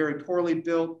very, very poorly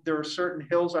built. There are certain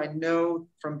hills I know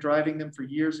from driving them for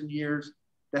years and years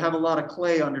that have a lot of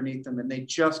clay underneath them and they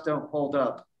just don't hold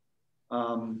up.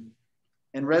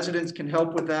 And residents can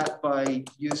help with that by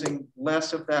using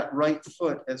less of that right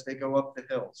foot as they go up the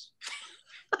hills.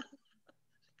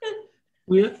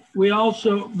 We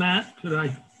also, Matt, could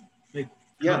I make?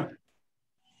 Yeah.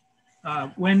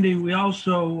 Wendy, we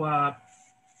also,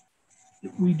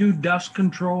 we do dust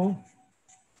control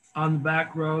on the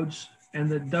back roads, and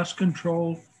the dust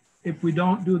control, if we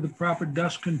don't do the proper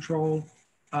dust control,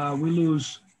 we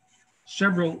lose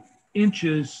several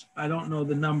inches, I don't know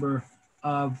the number,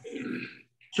 of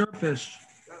surface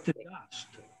to dust.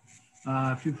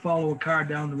 If you follow a car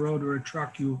down the road or a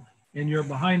truck, and you're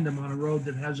behind them on a road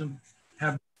that hasn't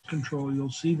have control,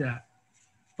 you'll see that.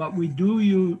 But we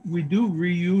do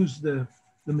reuse the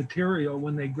material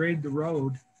when they grade the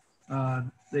road.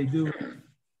 They do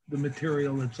the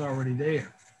material that's already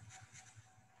there.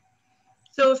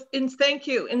 So, thank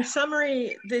you. In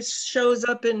summary, this shows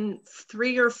up in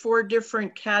 3 or 4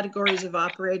 different categories of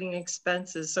operating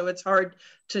expenses. So it's hard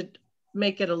to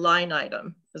make it a line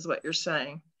item, is what you're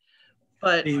saying.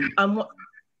 But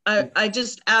I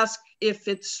just ask if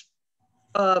it's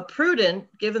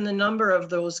prudent, given the number of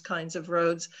those kinds of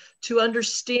roads, to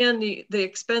understand the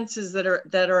expenses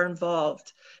that are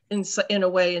involved in a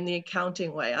way, in the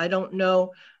accounting way. I don't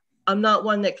know. I'm not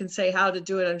one that can say how to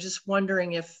do it. I'm just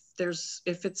wondering if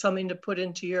it's something to put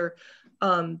into your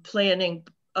planning,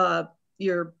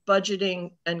 your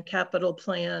budgeting and capital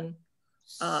plan.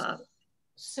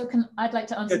 So I'd like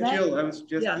to answer that. Jill, I was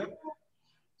just. Yeah.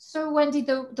 So Wendy,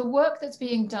 the work that's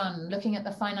being done, looking at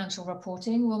the financial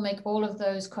reporting, will make all of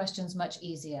those questions much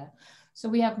easier. So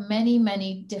we have many,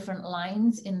 many different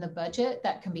lines in the budget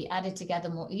that can be added together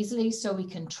more easily so we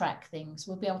can track things.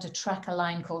 We'll be able to track a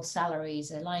line called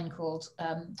salaries, a line called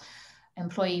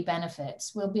employee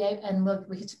benefits.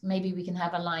 Maybe we can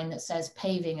have a line that says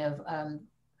paving of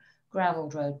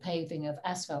graveled road, paving of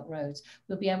asphalt roads.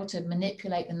 We'll be able to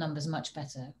manipulate the numbers much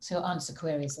better to answer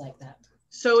queries like that.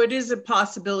 So it is a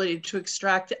possibility to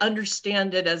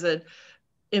understand it as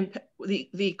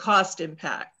the cost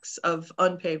impacts of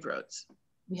unpaved roads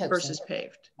versus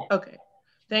paved. Okay,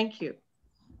 thank you.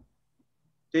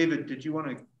 David, did you want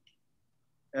to?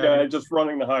 Yeah, just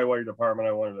running the highway department,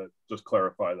 I wanted to just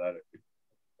clarify that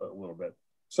a little bit.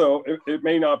 So it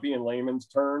may not be in layman's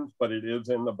terms, but it is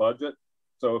in the budget.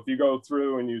 So if you go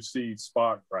through and you see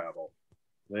spot gravel,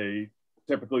 they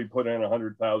typically put in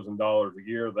 $100,000 a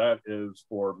year. That is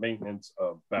for maintenance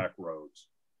of back roads,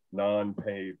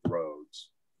 non-paved roads.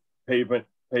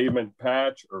 Pavement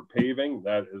patch or paving,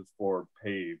 that is for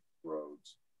paved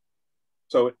roads.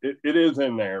 So it is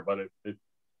in there, but it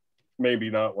maybe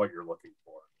not what you're looking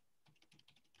for.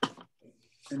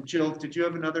 And Jill, did you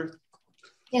have another?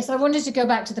 Yes, I wanted to go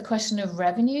back to the question of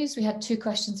revenues. We had 2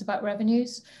 questions about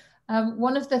revenues.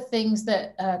 One of the things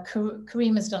that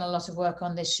Kareem has done a lot of work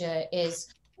on this year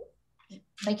is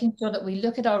making sure that we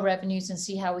look at our revenues and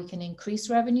see how we can increase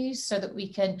revenues so that we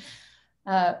can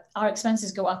our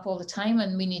expenses go up all the time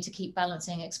and we need to keep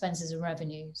balancing expenses and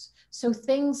revenues. So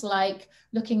things like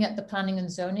looking at the planning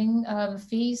and zoning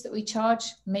fees that we charge,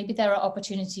 maybe there are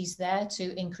opportunities there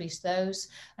to increase those.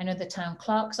 I know the town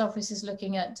clerk's office is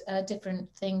looking at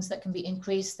different things that can be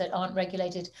increased that aren't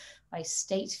regulated by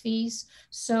state fees.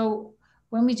 So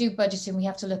when we do budgeting, we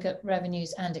have to look at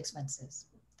revenues and expenses.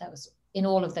 That was in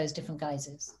all of those different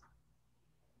guises.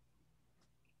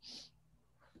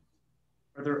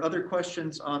 Are there other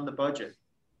questions on the budget?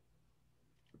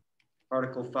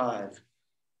 Article 5.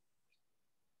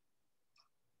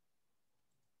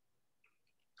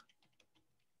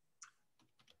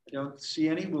 I don't see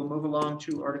any. We'll move along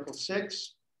to Article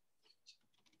 6.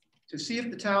 To see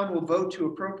if the town will vote to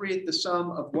appropriate the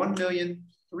sum of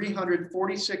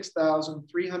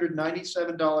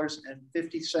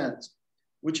 $1,346,397.50,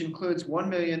 which includes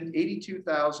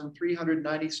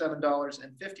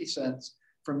 $1,082,397.50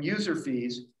 from user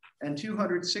fees and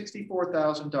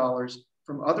 $264,000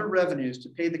 from other revenues to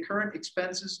pay the current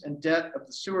expenses and debt of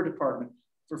the sewer department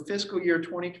for fiscal year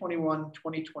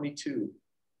 2021-2022.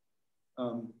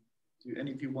 Do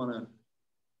any of you want to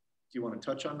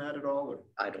touch on that at all? Or?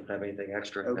 I don't have anything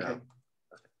extra. Okay. No.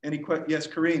 Any questions? Yes,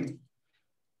 Kareem.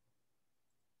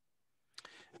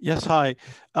 Yes, hi.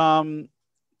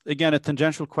 Again, a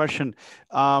tangential question.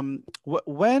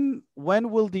 When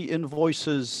will the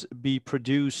invoices be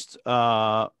produced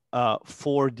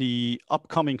for the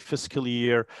upcoming fiscal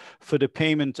year for the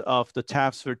payment of the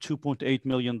TAFSFIR $2.8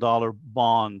 million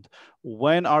bond?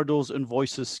 When are those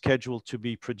invoices scheduled to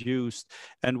be produced?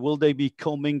 And will they be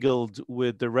commingled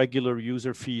with the regular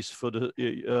user fees for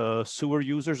the sewer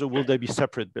users, or will they be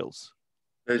separate bills?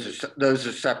 Those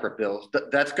are separate bills.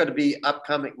 That's going to be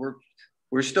upcoming.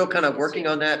 We're still kind of working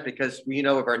on that because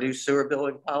of our new sewer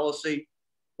billing policy.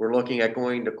 We're looking at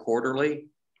going to quarterly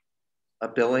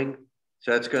billing.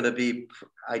 So that's going to be,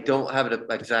 I don't have an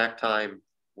exact time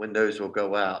when those will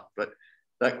go out, but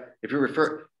like if you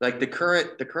refer, like the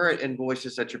current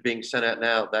invoices that you're being sent out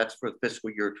now, that's for fiscal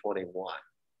year 21.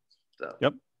 So.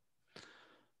 Yep.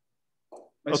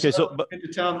 Okay, so been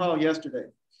to town hall yesterday.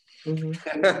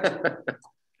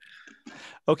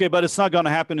 Okay, but it's not going to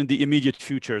happen in the immediate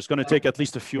future. It's going to take at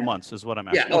least a few months, is what I'm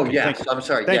asking. Yeah. Oh, okay, yes. I'm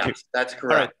sorry. Thank yes, you. That's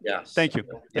correct. Right. Yes. Thank you.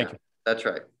 Thank you. That's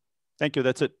right. Thank you.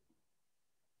 That's it.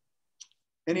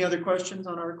 Any other questions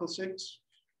on Article 6?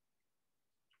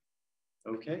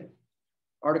 Okay.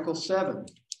 Article 7.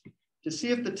 To see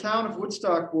if the town of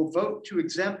Woodstock will vote to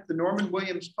exempt the Norman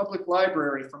Williams Public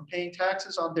Library from paying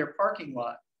taxes on their parking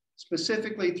lot,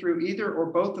 specifically through either or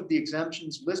both of the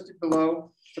exemptions listed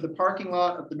below for the parking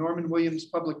lot of the Norman Williams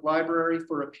Public Library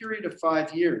for a period of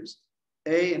 5 years.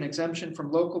 A, an exemption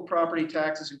from local property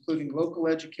taxes, including local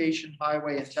education,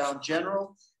 highway, and town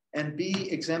general. And B,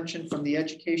 exemption from the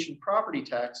education property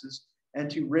taxes,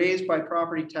 and to raise by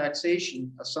property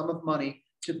taxation a sum of money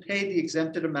to pay the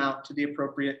exempted amount to the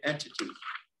appropriate entity.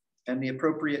 And the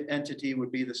appropriate entity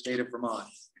would be the state of Vermont.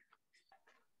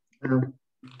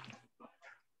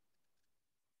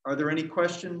 Are there any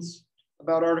questions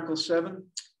about Article 7?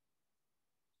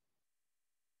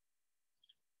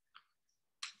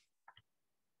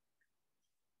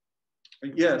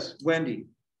 Yes, Wendy.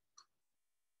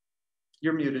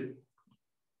 You're muted.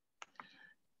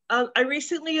 I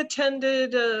recently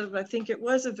attended, I think it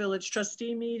was a village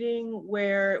trustee meeting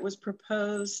where it was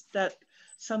proposed that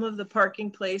some of the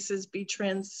parking places be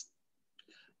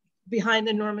behind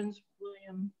the Norman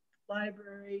Williams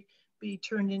Library be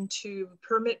turned into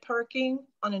permit parking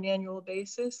on an annual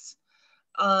basis.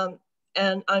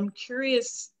 And I'm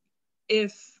curious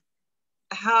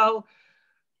how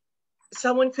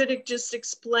someone could just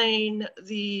explain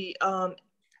the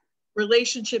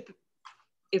relationship,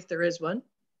 if there is one,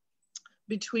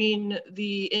 between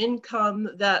the income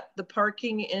that the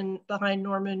parking behind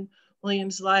Norman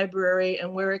Williams Library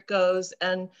and where it goes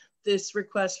and this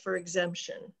request for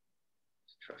exemption.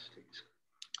 Trustees.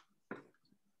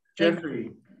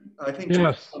 Jeffrey, I think.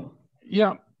 Yes.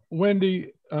 Yeah,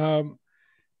 Wendy, the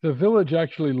village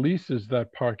actually leases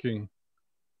that parking,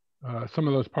 some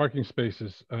of those parking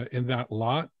spaces in that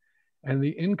lot, and the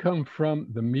income from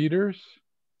the meters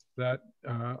that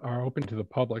are open to the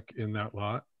public in that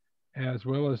lot, as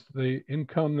well as the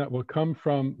income that will come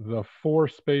from the 4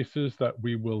 spaces that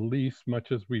we will lease,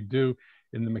 much as we do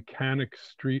in the Mechanic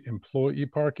Street employee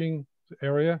parking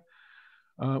area,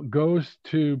 goes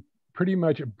to pretty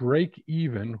much break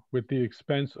even with the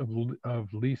expense of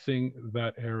leasing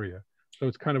that area. So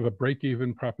it's kind of a break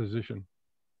even proposition.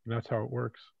 And that's how it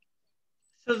works.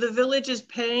 So the village is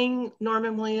paying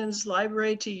Norman Williams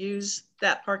Library to use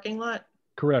that parking lot?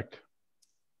 Correct.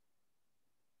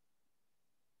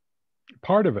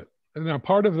 Part of it. Now,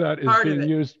 part of that is being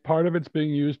used. Part of it's being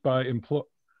used by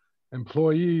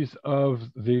employees of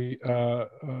the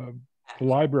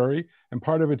library, and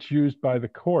part of it's used by the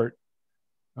court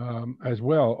as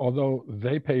well. Although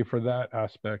they pay for that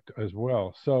aspect as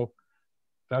well. So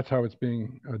that's how it's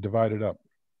being divided up.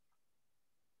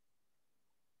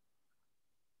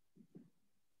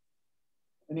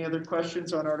 Any other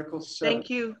questions on Article 7? Thank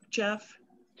you, Jeff.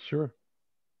 Sure.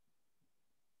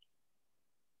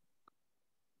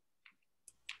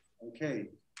 Okay.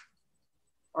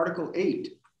 Article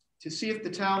 8, to see if the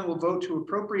town will vote to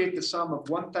appropriate the sum of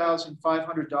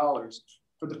 $1,500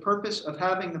 for the purpose of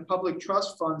having the public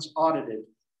trust funds audited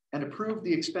and approve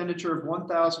the expenditure of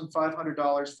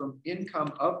 $1,500 from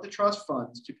income of the trust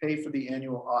funds to pay for the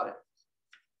annual audit.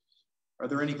 Are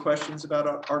there any questions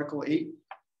about Article 8?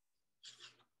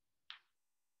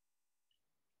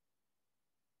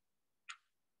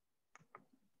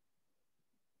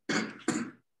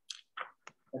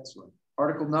 Excellent.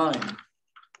 Article 9.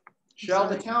 Shall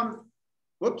the town,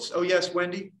 whoops, oh yes,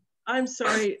 Wendy. I'm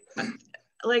sorry.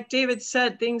 Like David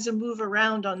said, things move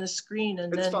around on the screen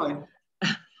and it's then.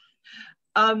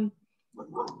 Fine.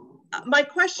 My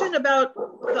question about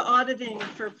the auditing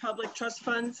for public trust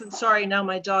funds, and sorry, now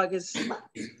my dog is.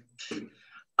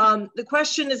 The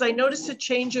question is, I noticed a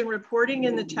change in reporting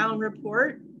in the town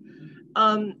report,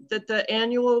 that the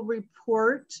annual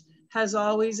report has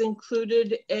always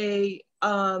included a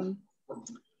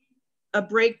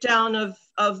breakdown of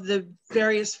the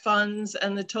various funds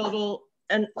and the total,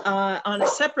 and on a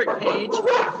separate page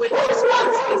with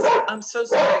expenses. I'm so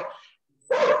sorry.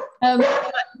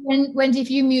 Wendy,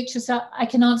 if you mute yourself, I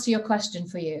can answer your question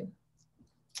for you.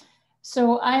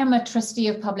 So I am a trustee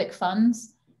of public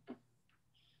funds.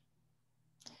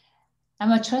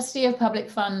 I'm a trustee of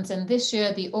public funds, and this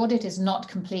year the audit is not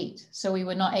complete, so we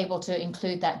were not able to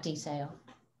include that detail.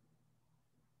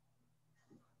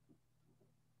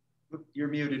 You're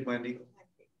muted, Wendy.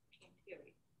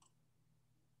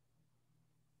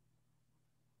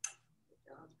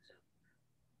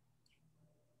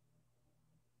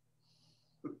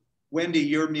 Wendy,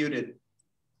 you're muted.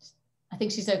 I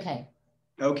think she's okay.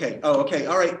 Okay. Oh, okay.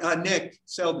 All right. Nick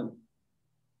Selden.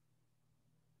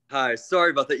 Hi.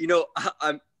 Sorry about that. You know,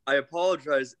 I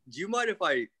apologize. Do you mind if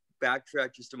I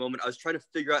backtrack just a moment? I was trying to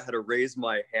figure out how to raise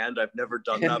my hand. I've never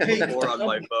done that before on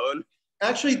my phone.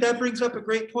 Actually, that brings up a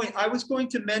great point. I was going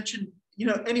to mention, you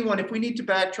know, anyone, if we need to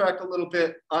backtrack a little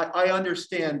bit, I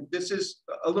understand. This is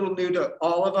a little new to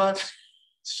all of us.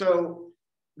 So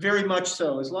very much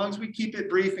so. As long as we keep it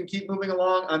brief and keep moving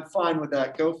along, I'm fine with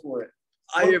that. Go for it.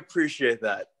 I appreciate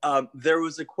that. There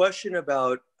was a question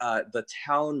about the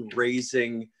town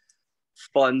raising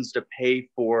funds to pay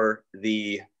for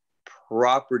the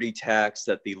property tax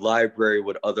that the library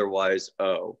would otherwise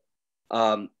owe.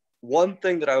 One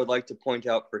thing that I would like to point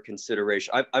out for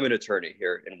consideration, I'm an attorney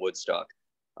here in Woodstock.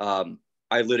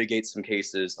 I litigate some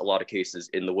cases, a lot of cases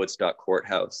in the Woodstock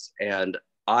courthouse. And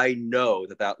I know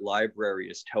that that library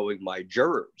is towing my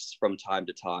jurors from time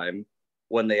to time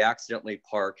when they accidentally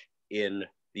park in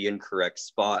the incorrect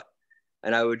spot.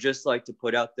 And I would just like to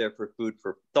put out there for food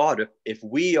for thought, if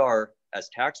we are, as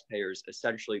taxpayers,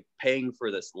 essentially paying for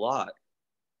this lot,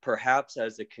 perhaps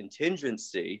as a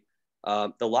contingency,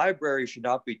 the library should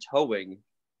not be towing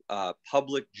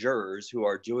public jurors who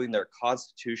are doing their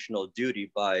constitutional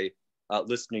duty by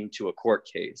listening to a court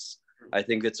case. I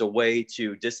think it's a way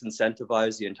to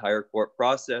disincentivize the entire court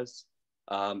process,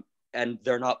 and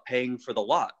they're not paying for the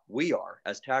lot. We are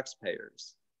as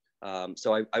taxpayers.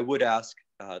 So I would ask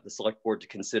the select board to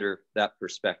consider that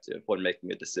perspective when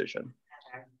making a decision.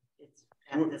 It's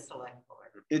at the select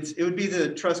board. It would be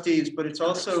the trustees, but it's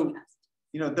also,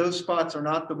 you know, those spots are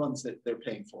not the ones that they're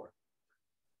paying for.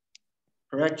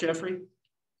 Correct, Jeffrey?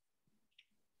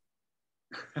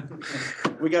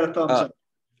 We got a thumbs up.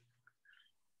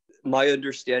 My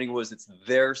understanding was it's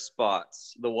their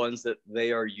spots, the ones that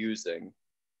they are using.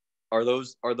 Are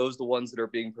those the ones that are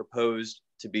being proposed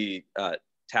to be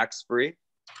tax-free?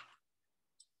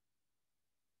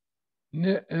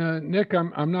 Nick,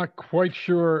 I'm not quite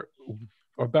sure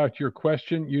about your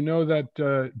question. You know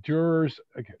that jurors,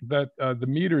 that the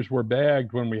meters were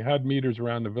bagged when we had meters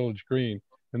around the village green,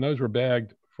 and those were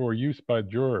bagged for use by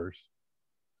jurors.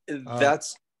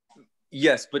 That's,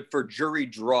 yes, but for jury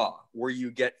draw, where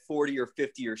you get 40 or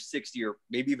 50 or 60 or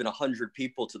maybe even 100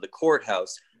 people to the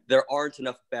courthouse, there aren't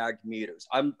enough bagged meters.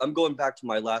 I'm going back to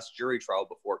my last jury trial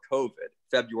before COVID,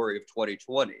 February of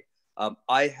 2020.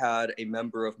 I had a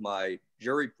member of my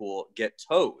jury pool get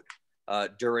towed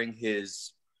during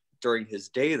his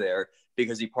day there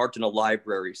because he parked in a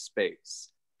library space.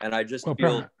 And I just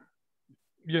feel...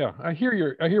 Yeah, I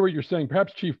hear what you're saying.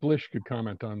 Perhaps Chief Blish could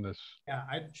comment on this. Yeah,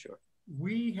 Sure.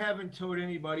 We haven't towed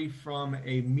anybody from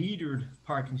a metered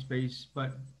parking space,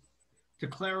 but to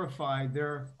clarify,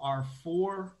 there are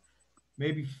 4,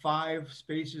 maybe 5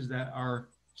 spaces that are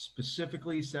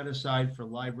specifically set aside for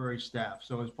library staff.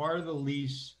 So as part of the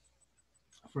lease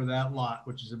for that lot,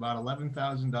 which is about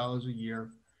 $11,000 a year,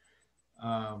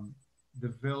 the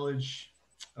village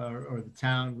or the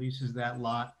town leases that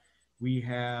lot. We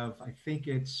have, I think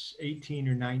it's 18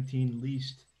 or 19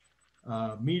 leased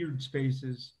metered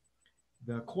spaces.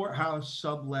 The courthouse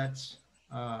sublets,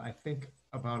 I think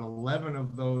about 11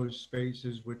 of those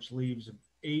spaces, which leaves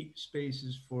 8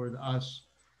 spaces for us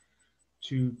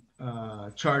to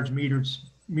charge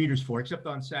meters for, except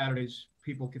on Saturdays,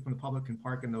 people from the public can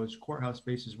park in those courthouse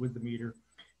spaces with the meter.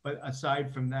 But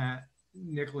aside from that,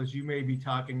 Nicholas, you may be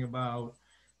talking about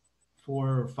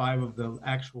 4 or 5 of the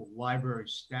actual library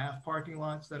staff parking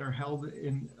lots that are held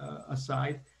in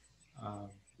aside.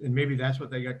 And maybe that's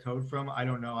what they got towed from. I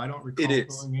don't know. I don't recall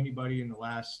towing anybody in the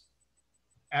last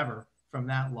ever from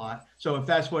that lot. So if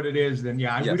that's what it is, then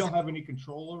yeah, we don't have any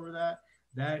control over that.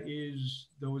 That is,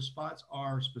 those spots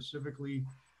are specifically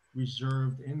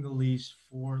reserved in the lease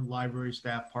for library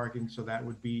staff parking. So that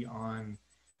would be on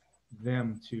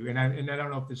them too. And I don't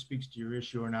know if this speaks to your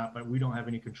issue or not, but we don't have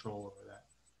any control over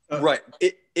that. Right.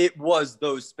 It was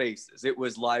those spaces. It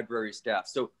was library staff.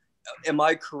 So am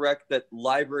I correct that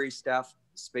library staff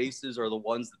spaces are the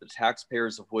ones that the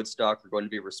taxpayers of Woodstock are going to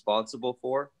be responsible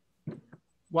for?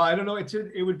 Well, I don't know.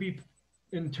 It would be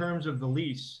in terms of the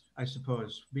lease, I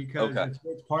suppose, because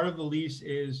it's part of the lease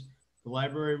is the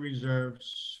library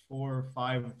reserves 4 or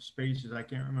 5 spaces, I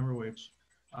can't remember which,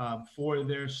 for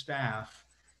their staff.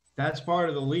 That's part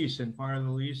of the lease, and part of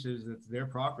the lease is it's their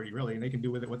property, really, and they can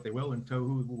do with it what they will and tow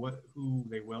who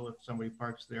they will if somebody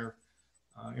parks there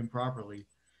improperly.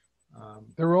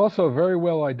 They're also very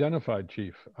well identified,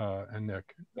 Chief and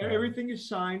Nick. Everything is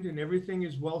signed and everything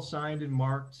is well signed and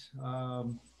marked.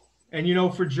 And, you know,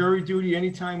 for jury duty,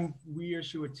 anytime we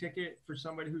issue a ticket for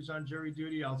somebody who's on jury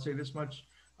duty, I'll say this much.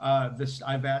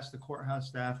 I've asked the courthouse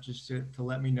staff just to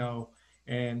let me know.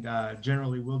 And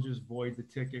generally, we'll just void the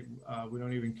ticket. We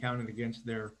don't even count it against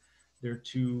their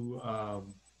 2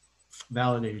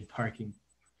 validated parking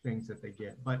things that they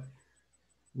get. But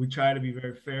we try to be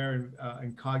very fair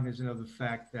and cognizant of the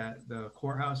fact that the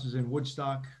courthouse is in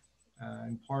Woodstock,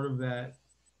 and part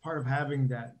of having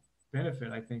that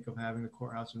benefit, I think, of having the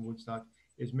courthouse in Woodstock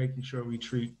is making sure we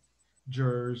treat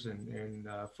jurors and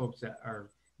folks that are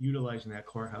utilizing that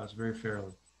courthouse very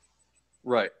fairly.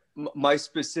 Right. My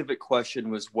specific question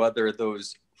was whether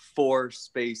those 4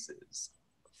 spaces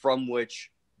from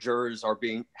which jurors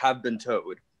have been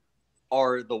towed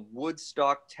are the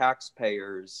Woodstock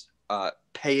taxpayers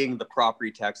paying the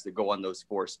property tax that go on those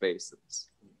 4 spaces.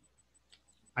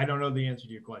 I don't know the answer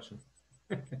to your question.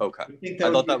 Okay. I think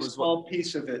that would be a small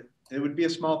piece of it. It would be a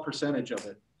small percentage of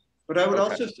it. But I would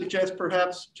also suggest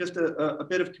perhaps just a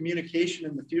bit of communication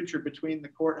in the future between the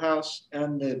courthouse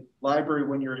and the library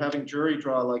when you're having jury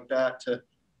draw like that, to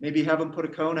maybe have them put a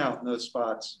cone out in those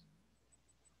spots.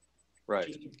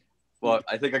 Right. Well,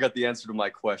 I think I got the answer to my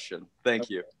question. Thank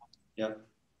you. Yeah.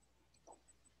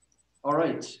 All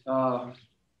right. So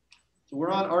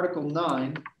we're on Article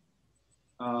 9.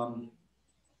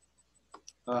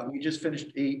 We just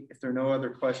finished 8, if there are no other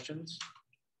questions.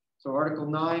 So Article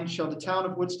 9, shall the town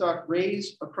of Woodstock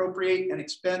raise, appropriate, and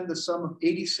expend the sum of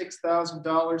 $86,000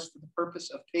 for the purpose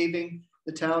of paving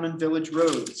the town and village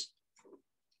roads?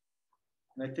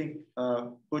 And I think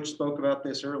Butch spoke about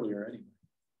this earlier anyway.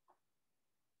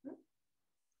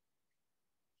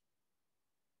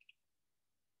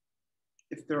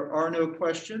 If there are no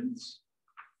questions,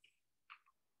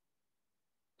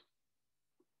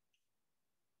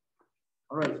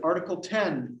 all right, Article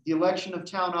 10, the election of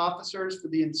town officers for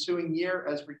the ensuing year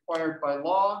as required by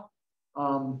law.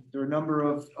 There are a number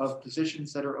of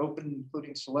positions that are open,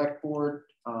 including select board,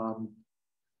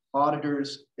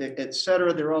 auditors, et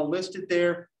cetera. They're all listed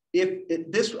there.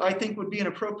 This, I think, would be an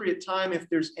appropriate time if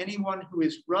there's anyone who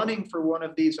is running for one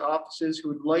of these offices who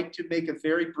would like to make a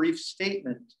very brief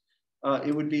statement,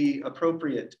 it would be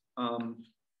appropriate.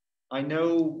 I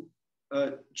know,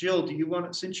 Jill, do you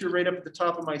want to, since you're right up at the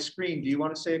top of my screen, do you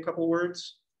want to say a couple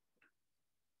words?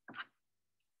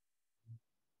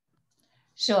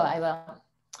 Sure, I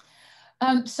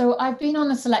will. So I've been on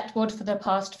the select board for the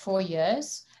past 4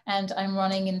 years, and I'm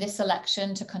running in this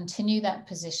election to continue that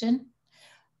position.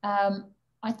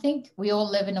 I think we all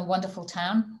live in a wonderful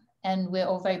town, and we're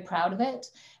all very proud of it,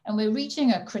 and we're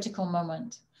reaching a critical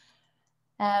moment.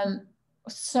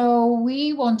 So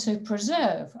we want to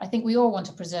preserve, I think we all want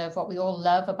to preserve what we all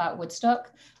love about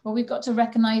Woodstock, but we've got to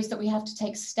recognize that we have to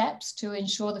take steps to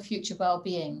ensure the future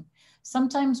well-being.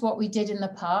 Sometimes what we did in the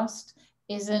past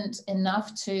isn't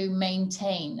enough to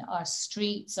maintain our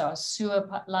streets, our sewer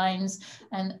lines,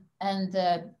 and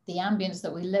the ambience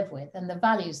that we live with and the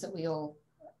values that we all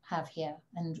have here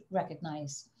and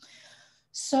recognize.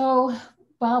 So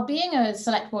while being a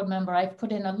select board member, I've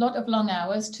put in a lot of long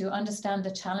hours to understand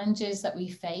the challenges that we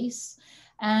face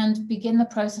and begin the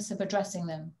process of addressing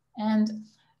them. And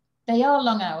they are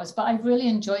long hours, but I've really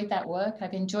enjoyed that work.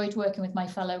 I've enjoyed working with my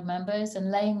fellow members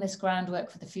and laying this groundwork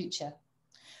for the future.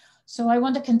 So I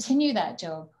want to continue that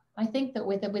job. I think that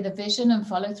with a vision and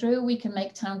follow through, we can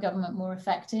make town government more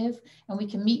effective and we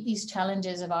can meet these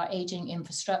challenges of our aging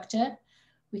infrastructure.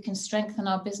 We can strengthen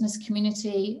our business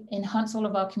community, enhance all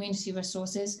of our community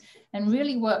resources, and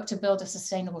really work to build a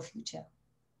sustainable future.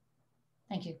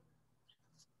 Thank you.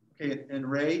 Okay, and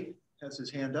Ray has his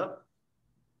hand up.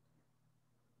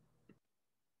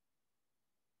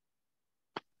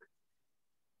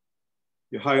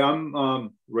 Yeah, hi,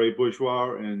 I'm Ray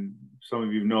Bourgeois, and some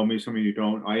of you know me, some of you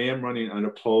don't. I am running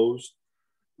unopposed,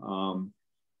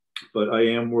 but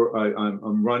I'm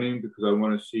running because I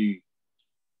want to see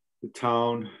the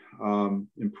town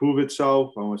improve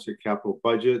itself. I want to see a capital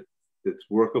budget that's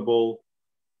workable.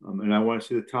 And I want to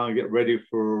see the town get ready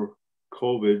for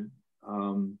COVID,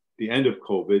 the end of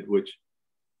COVID, which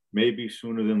may be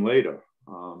sooner than later.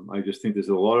 I just think there's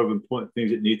a lot of important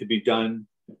things that need to be done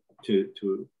to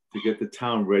get the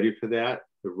town ready for that.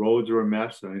 The roads are a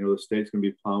mess. And I know the state's going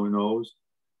to be plowing those,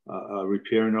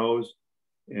 repairing those.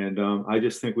 And I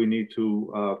just think we need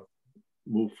to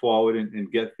move forward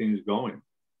and get things going.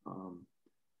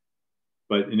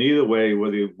 But in either way,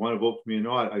 whether you want to vote for me or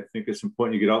not, I think it's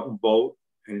important you get out and vote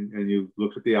and you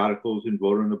look at the articles and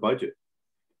vote on the budget.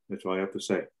 That's all I have to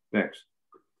say. Thanks.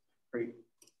 Great.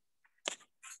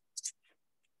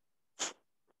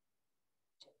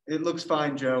 It looks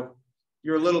fine, Joe.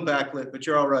 You're a little backlit, but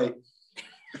you're all right.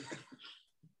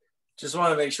 Just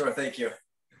want to make sure, thank you.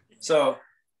 So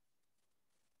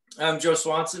I'm Joe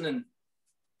Swanson, and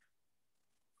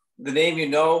the name you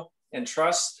know and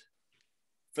trust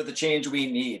for the change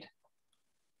we need.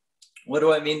 What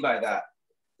do I mean by that?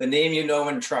 The name you know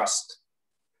and trust.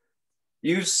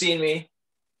 You've seen me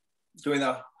doing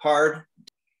the hard.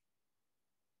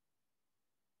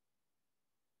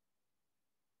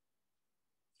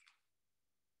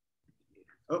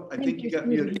 Oh, I think you got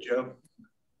muted, Joe.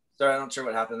 Sorry, I'm not sure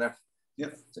what happened there.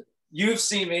 Yep. You've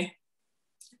seen me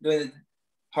doing the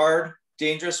hard,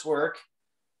 dangerous work,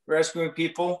 rescuing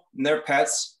people and their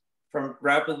pets from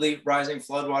rapidly rising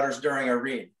floodwaters during a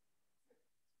rain.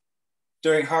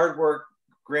 Doing hard work,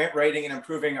 grant writing and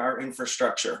improving our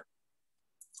infrastructure.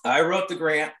 I wrote the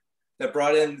grant that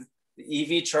brought in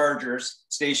the EV chargers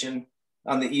station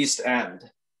on the East End.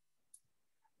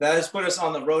 That has put us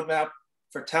on the roadmap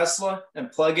for Tesla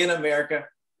and Plug-in America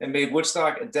and made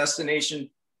Woodstock a destination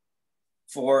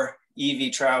for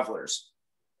EV travelers.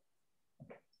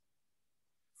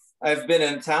 I've been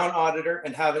a town auditor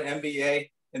and have an MBA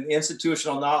in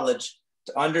institutional knowledge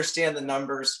to understand the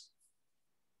numbers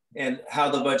and how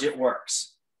the budget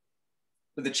works.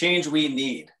 For the change we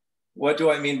need, what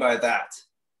do I mean by that?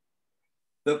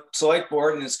 The select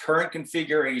board in its current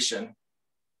configuration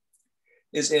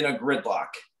is in a gridlock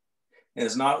and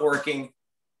is not working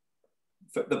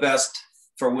for the best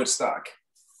for Woodstock.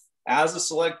 As a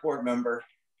select board member,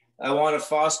 I want to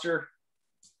foster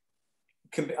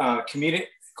community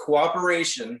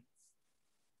cooperation,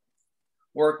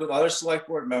 work with other select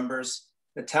board members,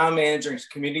 the town manager, and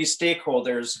community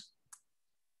stakeholders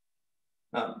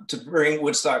to bring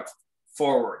Woodstock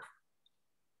forward.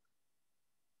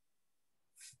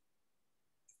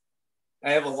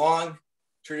 I have a long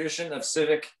tradition of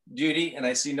civic duty, and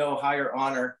I see no higher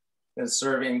honor than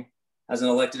serving as an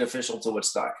elected official to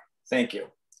Woodstock. Thank you.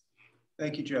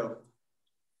 Thank you, Joe.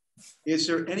 Is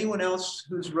there anyone else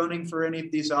who's running for any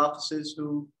of these offices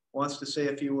who wants to say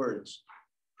a few words?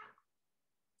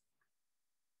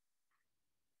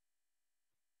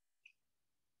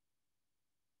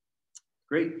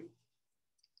 Great.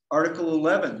 Article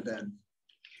 11 then.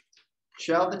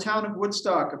 Shall the town of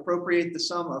Woodstock appropriate the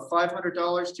sum of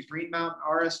 $500 to Green Mountain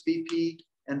RSVP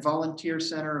and Volunteer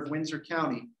Center of Windsor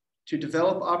County to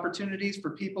develop opportunities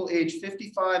for people aged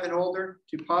 55 and older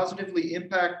to positively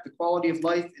impact the quality of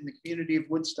life in the community of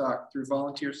Woodstock through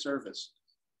volunteer service?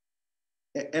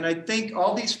 And I think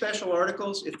all these special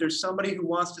articles, if there's somebody who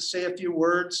wants to say a few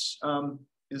words,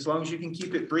 as long as you can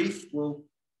keep it brief, we'll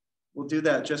do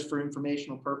that just for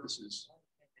informational purposes.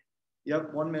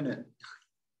 Yep, 1 minute.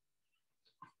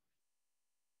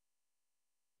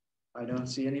 I don't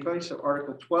see anybody. So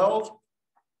Article 12.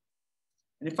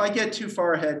 And if I get too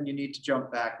far ahead and you need to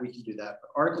jump back, we can do that. But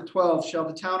Article 12, shall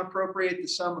the town appropriate the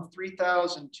sum of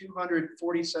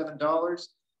 $3,247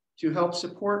 to help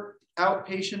support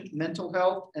outpatient mental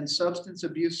health and substance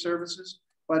abuse services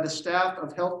by the staff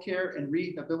of Healthcare and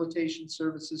Rehabilitation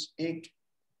Services, Inc.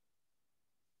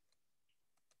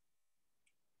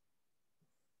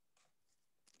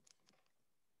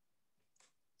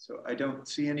 So I don't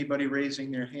see anybody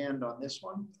raising their hand on this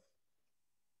one.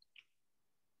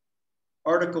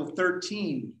 Article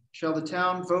 13, shall the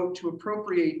town vote to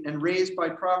appropriate and raise by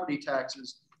property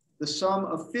taxes the sum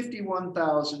of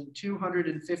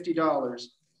 $51,250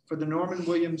 for the Norman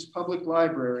Williams Public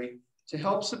Library to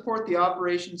help support the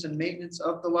operations and maintenance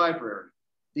of the library.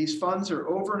 These funds are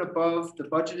over and above the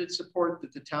budgeted support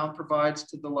that the town provides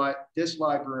to this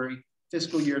library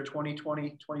fiscal year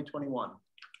 2020-2021.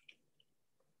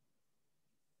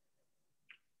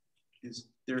 Is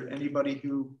there anybody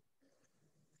who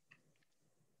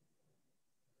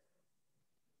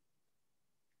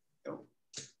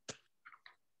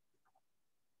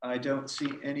I don't see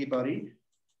anybody.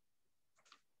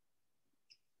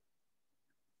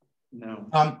 No.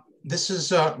 This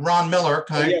is Ron Miller.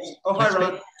 Yes. Oh, hi,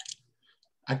 Ron.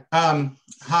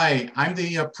 Hi, I'm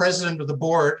the president of the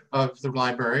board of the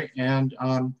library, and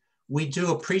we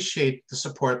do appreciate the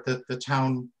support that the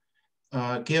town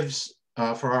gives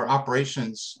for our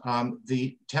operations.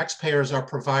 The taxpayers are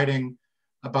providing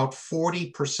about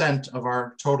 40% of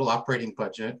our total operating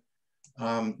budget.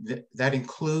 That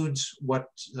includes what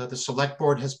the select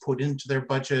board has put into their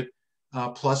budget,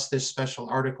 plus this special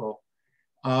article.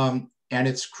 And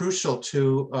it's crucial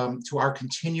to our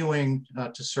continuing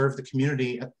to serve the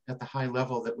community at the high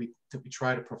level that we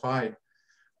try to provide.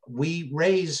 We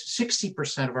raise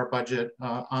 60% of our budget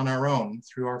on our own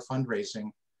through our fundraising.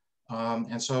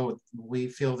 And so we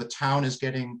feel the town is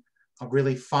getting a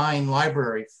really fine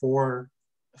library for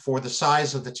the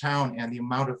size of the town and the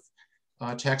amount of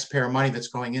taxpayer money that's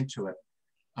going into it.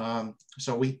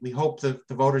 So we hope that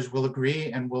the voters will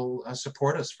agree and will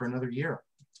support us for another year.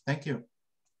 Thank you.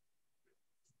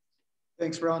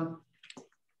 Thanks, Ron.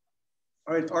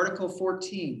 All right, Article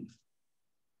 14.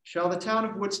 Shall the town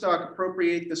of Woodstock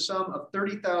appropriate the sum of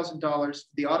 $30,000 to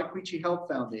the Ottaquechee Health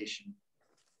Foundation?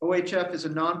 OHF is a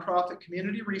nonprofit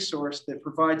community resource that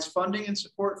provides funding and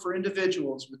support for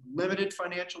individuals with limited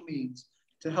financial means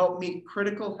to help meet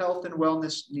critical health and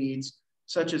wellness needs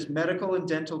such as medical and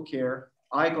dental care,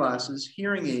 eyeglasses,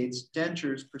 hearing aids,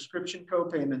 dentures, prescription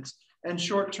co-payments, and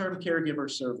short-term caregiver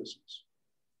services.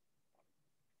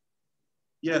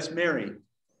 Yes, Mary.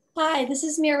 Hi, this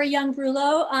is Mary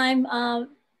Young-Brulo. I'm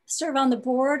serve on the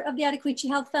board of the Ottaquechee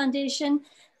Health Foundation.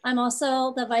 I'm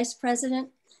also the vice president.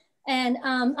 And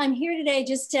I'm here today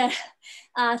just to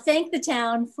thank the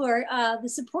town for the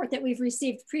support that we've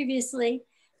received previously.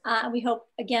 We hope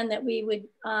again that we would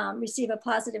receive a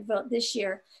positive vote this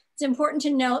year. It's important to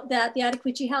note that the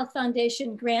Ottaquechee Health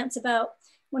Foundation grants about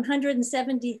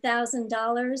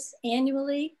 $170,000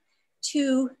 annually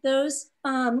to those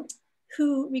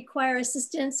who require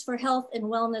assistance for health and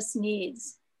wellness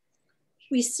needs.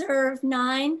 We serve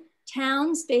 9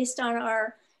 towns based on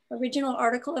our original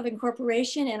article of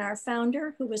incorporation and our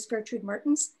founder, who was Gertrude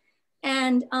Mertens.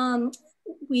 And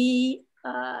we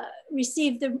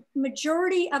received the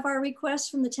majority of our requests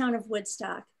from the town of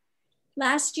Woodstock.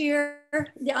 Last year,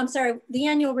 the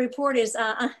annual report is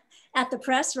at the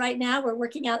press right now. We're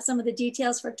working out some of the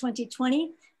details for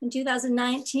 2020. In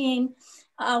 2019,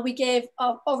 we gave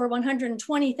over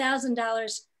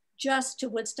 $120,000 just to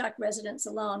Woodstock residents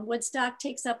alone. Woodstock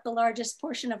takes up the largest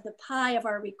portion of the pie of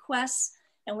our requests,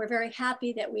 and we're very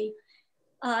happy that we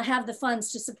have the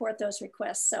funds to support those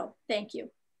requests. So thank you.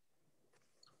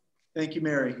 Thank you,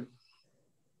 Mary.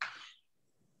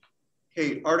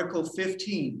 Okay, Article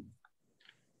 15.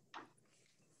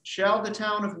 Shall the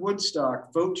town of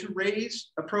Woodstock vote to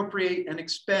raise, appropriate, and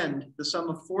expend the sum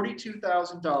of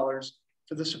 $42,000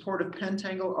 for the support of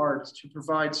Pentangle Arts to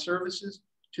provide services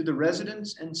to the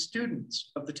residents and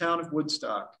students of the town of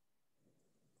Woodstock?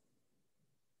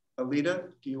 Alita,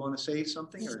 do you want to say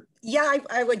something? Or? Yeah,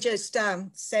 I would just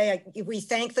say we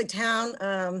thank the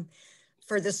town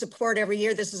for the support every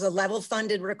year. This is a level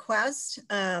funded request.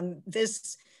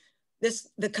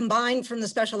 The combined from the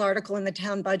special article in the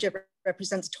town budget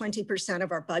represents 20%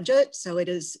 of our budget. So it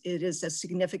is a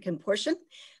significant portion.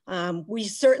 We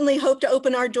certainly hope to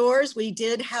open our doors. We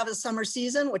did have a summer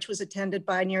season, which was attended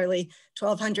by nearly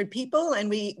 1,200 people. And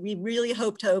we really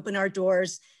hope to open our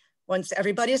doors once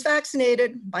everybody is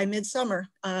vaccinated by midsummer.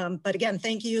 But again,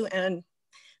 thank you. And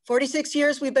 46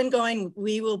 years we've been going,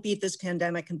 we will beat this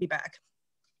pandemic and be back.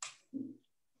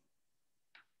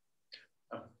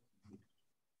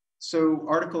 So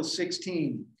Article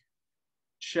 16,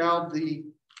 shall the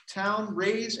town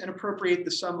raise and appropriate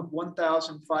the sum of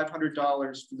 $1,500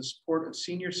 for the support of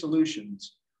Senior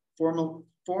Solutions,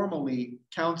 formerly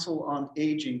Council on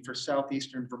Aging for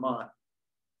Southeastern Vermont,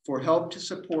 for help to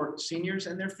support seniors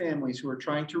and their families who are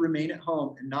trying to remain at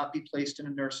home and not be placed in a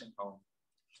nursing home.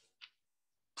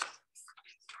 Is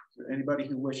there anybody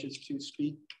who wishes to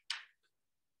speak?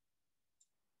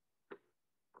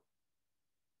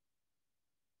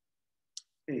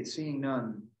 Okay, seeing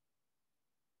none.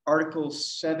 Article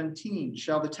 17,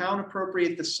 shall the town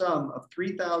appropriate the sum of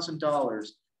 $3,000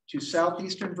 to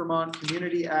Southeastern Vermont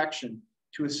Community Action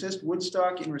to assist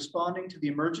Woodstock in responding to the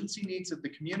emergency needs of the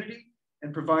community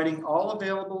and providing all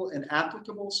available and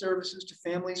applicable services to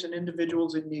families and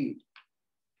individuals in need?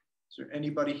 Is there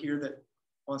anybody here that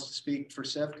wants to speak for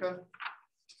SEVCA?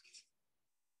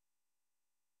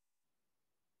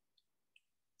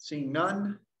 Seeing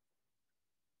none.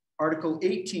 Article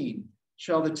 18,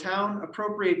 shall the town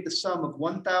appropriate the sum of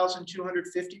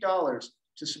 $1,250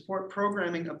 to support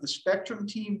programming of the Spectrum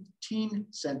Teen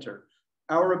Center?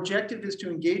 Our objective is to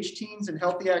engage teens in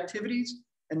healthy activities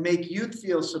and make youth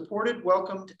feel supported,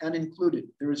 welcomed, and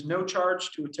included. There is no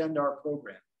charge to attend our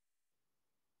program.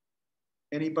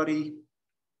 Anybody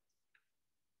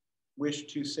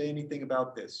wish to say anything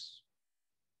about this?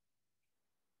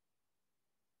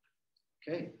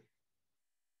 Okay.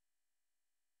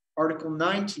 Article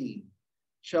 19,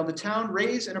 shall the town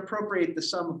raise and appropriate the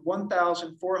sum of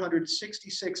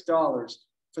 $1,466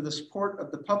 for the support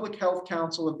of the Public Health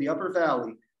Council of the Upper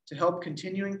Valley to help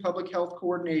continuing public health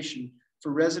coordination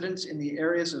for residents in the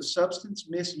areas of substance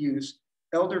misuse,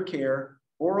 elder care,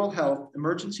 oral health,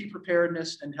 emergency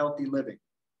preparedness, and healthy living?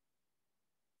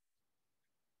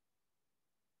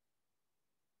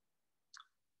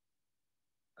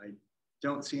 I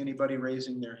don't see anybody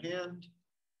raising their hand.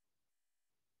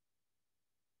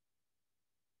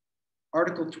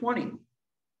 Article 20,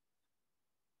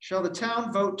 shall the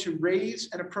town vote to raise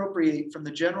and appropriate from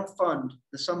the general fund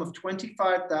the sum of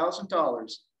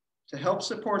 $25,000 to help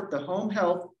support the home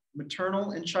health,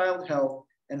 maternal and child health,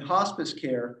 and hospice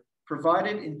care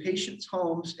provided in patients'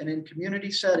 homes and in community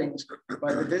settings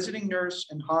by the visiting nurse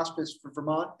and hospice for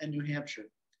Vermont and New Hampshire?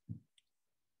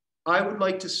 I would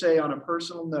like to say on a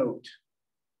personal note,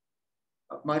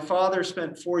 my father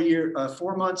spent 4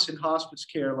 months in hospice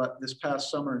care this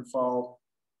past summer and fall.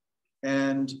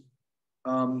 And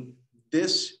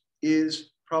this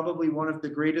is probably one of the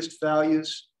greatest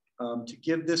values, to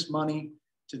give this money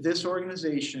to this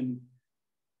organization.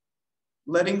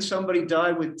 Letting somebody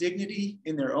die with dignity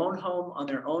in their own home on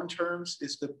their own terms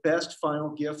is the best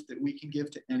final gift that we can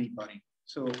give to anybody.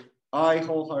 So I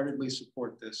wholeheartedly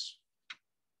support this.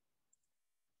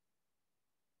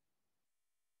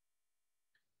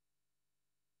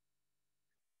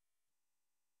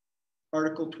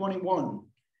 Article 21,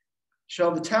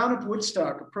 shall the town of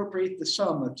Woodstock appropriate the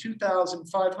sum of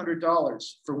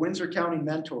 $2,500 for Windsor County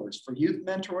Mentors for youth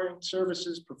mentoring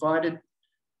services provided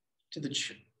to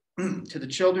the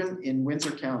children in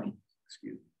Windsor County?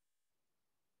 Excuse me.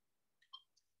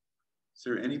 Is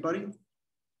there anybody?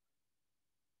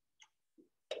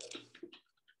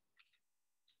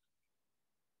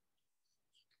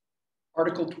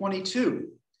 Article 22,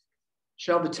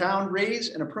 shall the town raise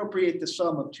and appropriate the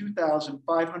sum of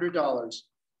 $2,500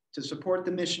 to support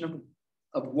the mission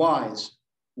of WISE,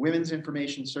 Women's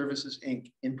Information Services,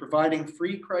 Inc., in providing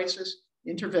free crisis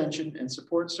intervention and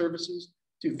support services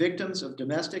to victims of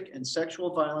domestic and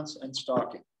sexual violence and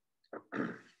stalking?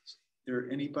 Is there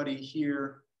anybody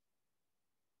here?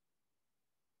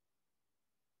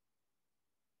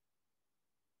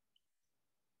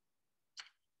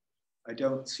 I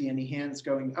don't see any hands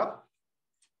going up.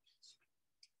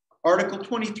 Article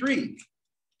 23,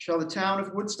 shall the town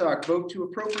of Woodstock vote to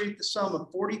appropriate the sum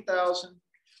of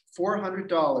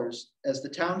 $40,400 as the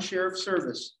town share of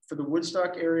service for the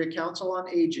Woodstock Area Council on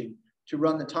Aging to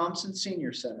run the Thompson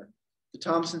Senior Center? The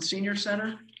Thompson Senior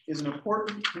Center is an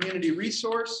important community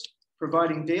resource,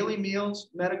 providing daily meals,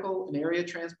 medical and area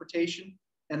transportation,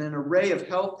 and an array of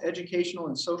health, educational,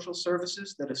 and social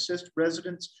services that assist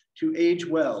residents to age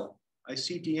well. I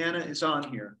see Deanna is on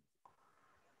here.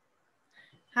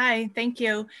 Hi, thank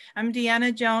you. I'm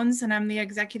Deanna Jones, and I'm the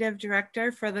Executive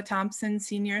Director for the Thompson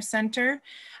Senior Center.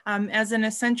 As an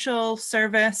essential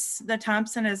service, the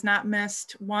Thompson has not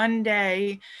missed one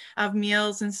day of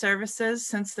meals and services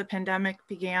since the pandemic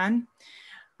began.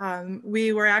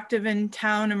 We were active in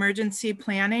town emergency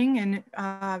planning in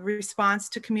response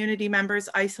to community members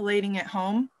isolating at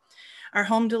home. Our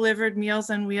home delivered Meals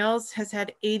on Wheels has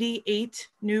had 88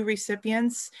 new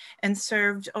recipients and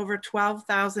served over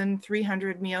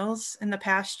 12,300 meals in the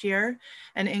past year,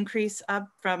 an increase up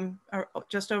from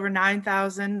just over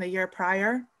 9,000 the year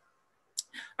prior.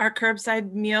 Our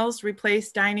curbside meals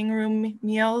replace dining room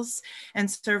meals and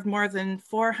serve more than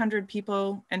 400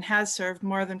 people and has served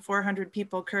more than 400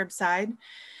 people curbside.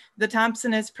 The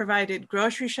Thompson has provided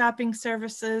grocery shopping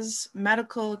services,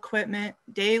 medical equipment,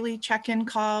 daily check-in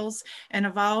calls, and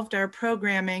evolved our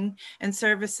programming and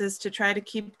services to try to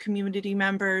keep community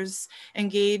members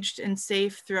engaged and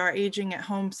safe through our aging at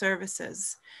home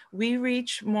services. We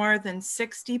reach more than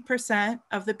 60%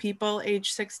 of the people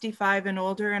age 65 and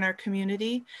older in our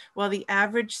community, while the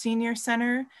average senior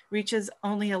center reaches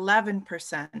only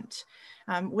 11%.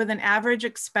 With an average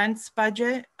expense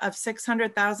budget of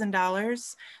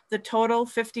 $600,000, the total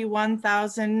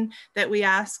 $51,000 that we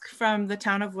ask from the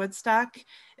town of Woodstock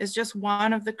is just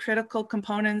one of the critical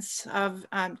components of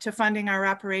to funding our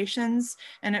operations,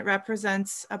 and it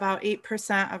represents about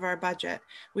 8% of our budget.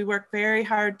 We work very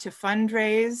hard to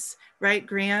fundraise, write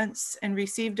grants, and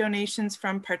receive donations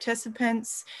from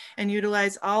participants, and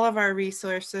utilize all of our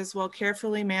resources while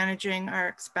carefully managing our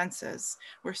expenses.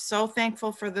 We're so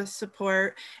thankful for the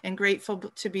support and grateful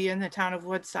to be in the town of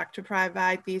Woodstock to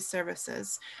provide these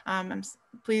services. I'm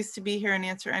pleased to be here and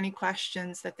answer any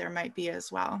questions that there might be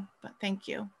as well, but thank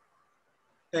you.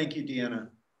 Thank you, Deanna.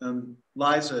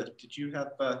 Liza, did you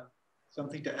have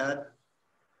something to add?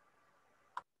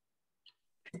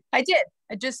 I did.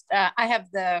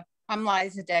 I'm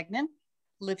Liza Degnan,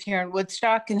 live here in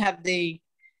Woodstock and have the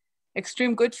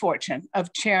extreme good fortune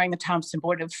of chairing the Thompson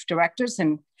Board of Directors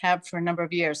and have for a number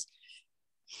of years.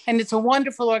 And it's a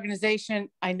wonderful organization.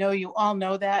 I know you all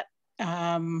know that.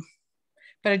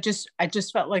 But I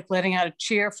just felt like letting out a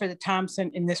cheer for the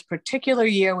Thompson in this particular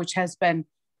year, which has been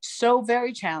so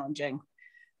very challenging.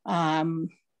 And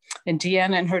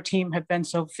Deanna and her team have been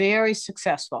so very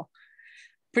successful,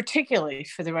 particularly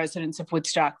for the residents of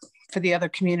Woodstock, for the other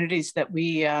communities that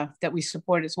we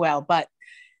support as well. But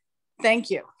thank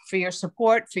you for your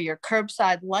support, for your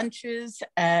curbside lunches,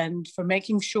 and for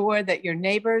making sure that your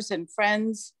neighbors and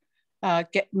friends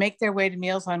make their way to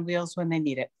Meals on Wheels when they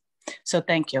need it. So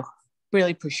thank you.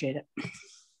 Really appreciate it.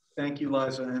 Thank you,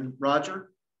 Liza. And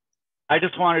Roger? I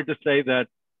just wanted to say that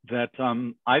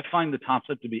I find the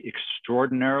Thompson to be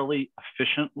extraordinarily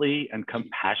efficiently and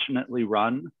compassionately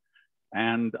run.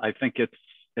 And I think it's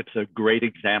a great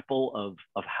example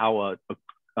of how a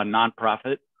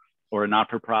nonprofit or a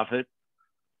not-for-profit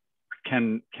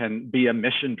can be a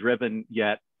mission-driven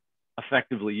yet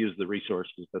effectively use the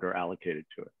resources that are allocated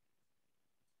to it.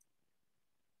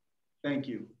 Thank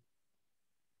you.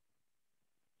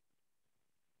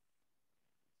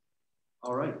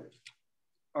 All right.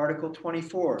 Article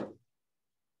 24.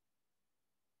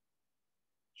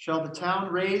 Shall the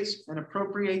town raise and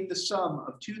appropriate the sum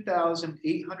of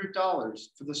 $2,800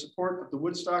 for the support of the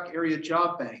Woodstock Area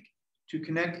Job Bank to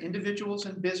connect individuals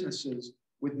and businesses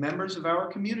with members of our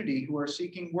community who are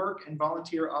seeking work and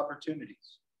volunteer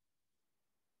opportunities?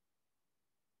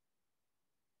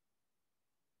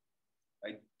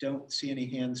 I don't see any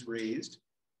hands raised.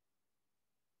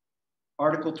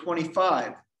 Article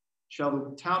 25. Shall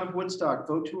the town of Woodstock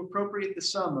vote to appropriate the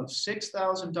sum of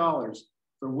 $6,000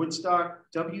 for Woodstock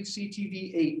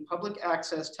WCTV8 public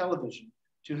access television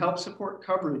to help support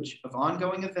coverage of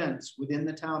ongoing events within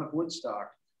the town of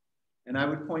Woodstock? And I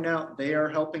would point out they are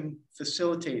helping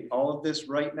facilitate all of this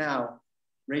right now.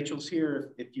 Rachel's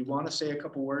here. If you want to say a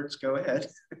couple words, go ahead.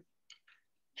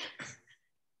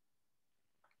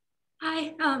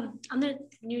 Hi, I'm the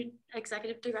new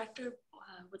executive director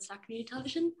Woodstock Community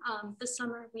Television. This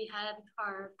summer we had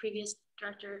our previous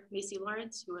director, Macy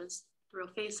Lawrence, who was the real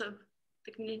face of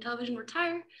the community television,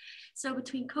 retire. So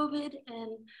between COVID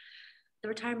and the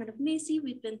retirement of Macy,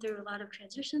 we've been through a lot of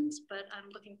transitions, but I'm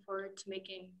looking forward to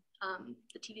making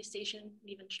the TV station an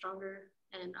even stronger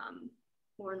and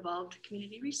more involved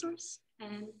community resource.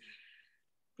 And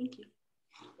thank you.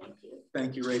 Thank you.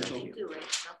 Thank you, Rachel. Thank you,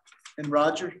 Rachel. And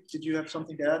Roger, did you have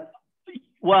something to add?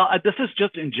 Well, this is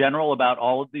just in general about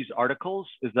all of these articles.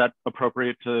 Is that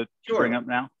appropriate to bring up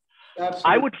now? Absolutely.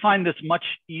 I would find this much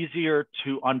easier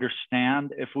to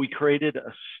understand if we created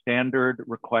a standard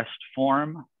request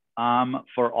form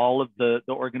for all of the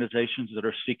organizations that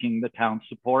are seeking the town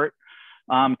support.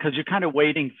 Because you're kind of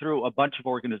wading through a bunch of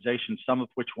organizations, some of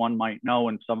which one might know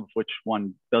and some of which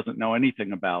one doesn't know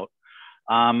anything about.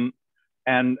 And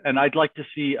I'd like to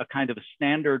see a kind of a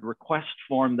standard request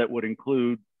form that would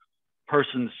include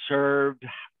persons served,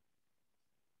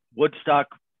 Woodstock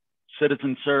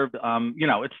citizen served. You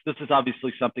know, this is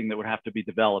obviously something that would have to be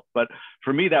developed, but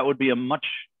for me, that would be a much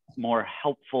more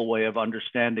helpful way of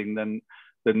understanding than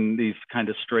these kind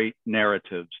of straight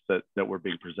narratives that we're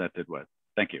being presented with.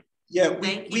 Thank you. Yeah,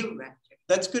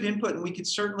 that's good input, and we could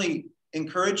certainly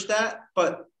encourage that,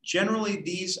 but generally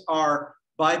these are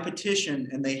by petition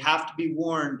and they have to be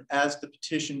warned as the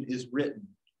petition is written.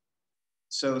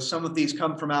 So some of these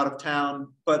come from out of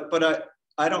town, but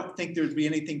I don't think there'd be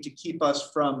anything to keep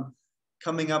us from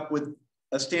coming up with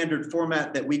a standard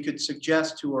format that we could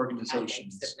suggest to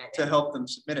organizations to help them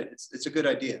submit it. It's a good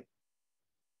idea.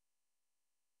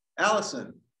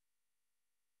 Allison.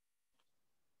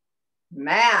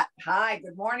 Matt, hi,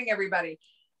 good morning, everybody.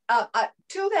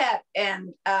 To that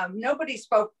end, nobody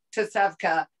spoke to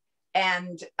Sevka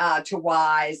and to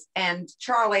WISE, and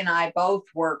Charlie and I both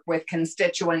work with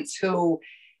constituents who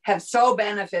have so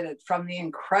benefited from the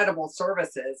incredible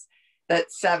services that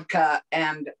Sevka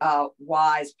and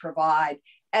WISE provide.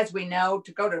 As we know,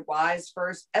 to go to WISE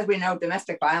first, as we know,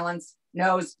 domestic violence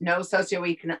knows no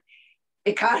socioeconomic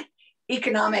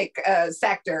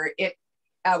sector.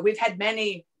 We've had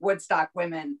many Woodstock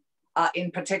women,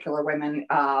 in particular women,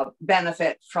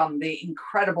 benefit from the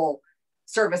incredible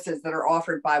services that are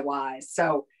offered by WISE.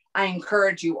 So I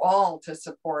encourage you all to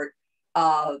support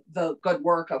the good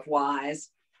work of WISE.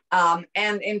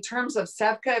 And in terms of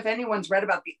Sevka, if anyone's read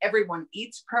about the Everyone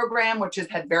Eats program, which has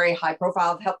had very high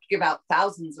profile, helped give out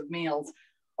thousands of meals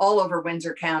all over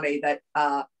Windsor County, that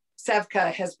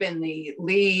Sevka has been the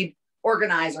lead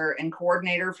organizer and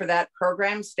coordinator for that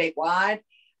program statewide.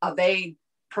 They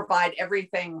provide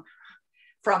everything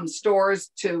from stores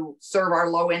to serve our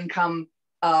low-income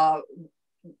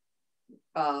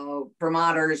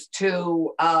Vermonters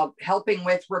to helping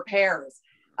with repairs.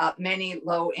 Many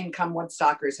low-income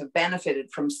Woodstockers have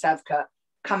benefited from Sevka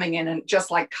coming in, and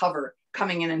just like Cover,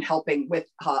 coming in and helping with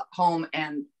home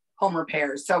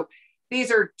repairs. So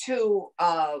these are two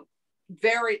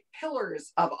very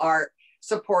pillars of our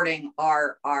supporting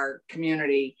our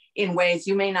community in ways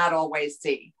you may not always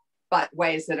see, but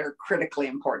ways that are critically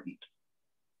important.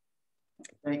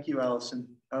 Thank you, Allison.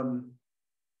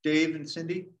 Dave and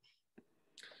Cindy?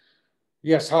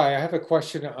 Yes, hi. I have a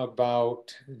question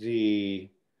about the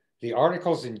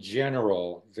articles in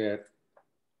general that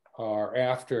are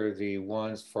after the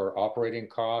ones for operating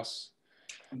costs.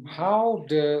 How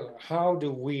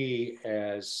do we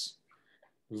as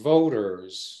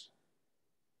voters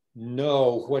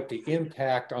know what the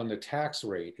impact on the tax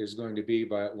rate is going to be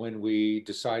when we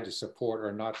decide to support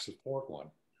or not support one?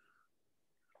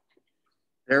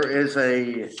 There is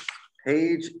a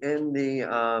page in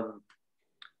the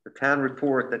town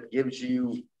report that gives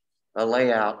you a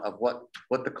layout of what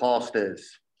the cost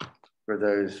is for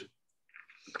those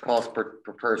cost per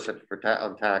person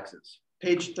on taxes.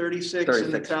 Page 36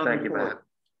 in the town Thank report. you, Matt.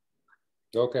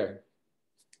 Okay.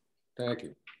 Thank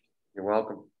you. You're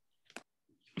welcome.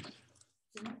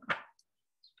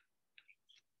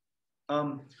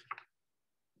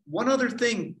 One other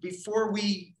thing before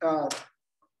we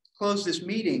close this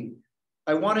meeting,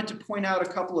 I wanted to point out a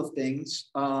couple of things.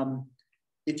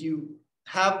 If you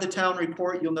have the town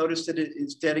report, you'll notice that it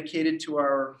is dedicated to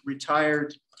our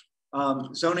retired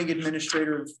zoning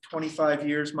administrator of 25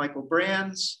 years, Michael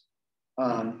Brands.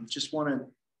 Just want to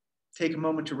take a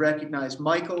moment to recognize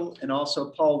Michael and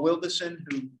also Paul Wilbison,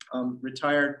 who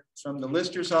retired from the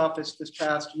Lister's office this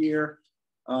past year.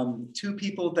 Two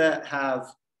people that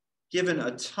have given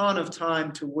a ton of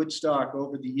time to Woodstock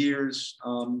over the years,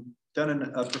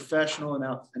 done a professional and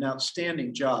an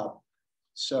outstanding job.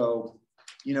 So,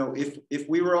 you know, if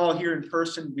we were all here in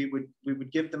person, we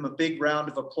would give them a big round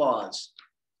of applause.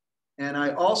 And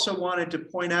I also wanted to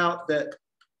point out that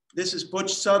this is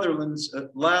Butch Sutherland's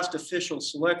last official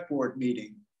select board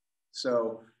meeting.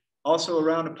 So also a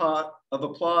round of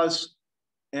applause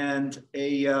and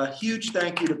a huge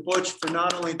thank you to Butch for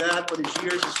not only that, but his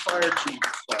years as fire chief.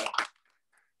 So.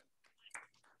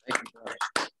 Thank you,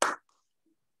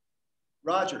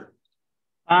 Roger.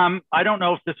 I don't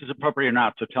know if this is appropriate or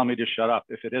not, so tell me to shut up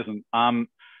if it isn't.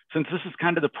 Since this is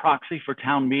kind of the proxy for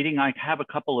town meeting, I have a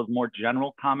couple of more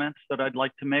general comments that I'd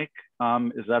like to make.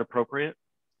 Is that appropriate?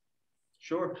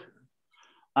 Sure.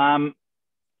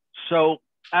 So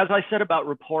as I said about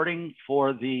reporting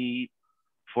for the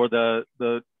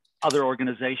other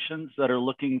organizations that are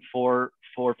looking for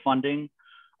funding,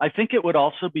 I think it would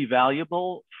also be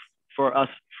valuable for us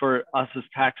as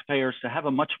taxpayers to have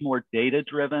a much more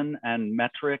data-driven and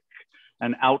metric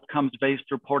and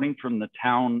outcomes-based reporting from the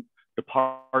town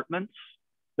departments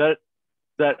that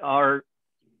are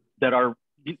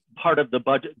part of the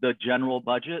budget, the general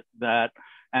budget, that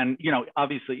And, you know,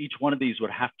 obviously each one of these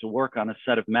would have to work on a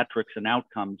set of metrics and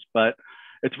outcomes, but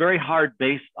it's very hard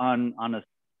based on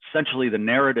essentially the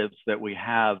narratives that we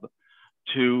have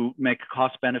to make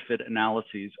cost benefit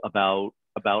analyses about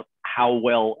how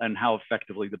well and how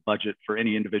effectively the budget for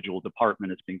any individual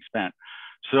department is being spent.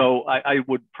 So I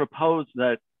would propose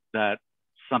that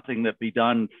something that be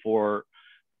done for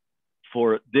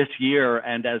this year,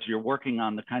 and as you're working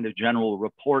on the kind of general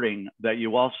reporting, that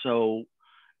you also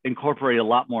incorporate a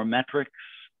lot more metrics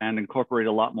and incorporate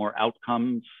a lot more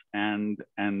outcomes, and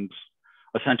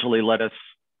essentially let us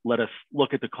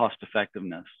look at the cost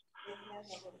effectiveness.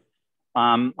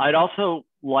 I'd also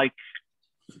like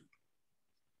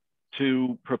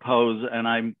to propose, and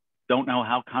I don't know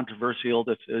how controversial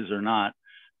this is or not,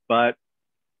 but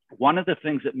one of the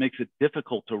things that makes it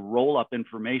difficult to roll up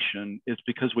information is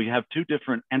because we have two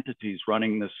different entities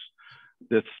running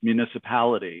this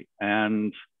municipality.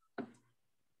 And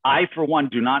I, for one,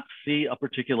 do not see a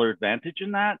particular advantage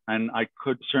in that. And I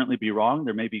could certainly be wrong.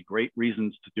 There may be great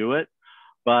reasons to do it,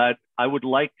 but I would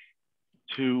like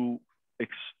to,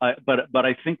 but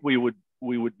I think we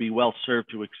would be well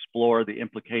served to explore the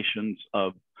implications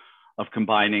of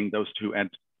combining those two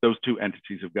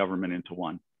entities of government into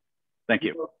one. Thank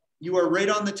you. You are right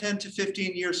on the 10 to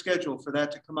 15 year schedule for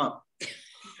that to come up.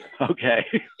 Okay.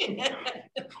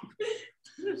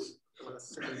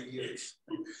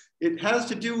 It has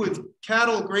to do with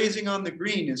cattle grazing on the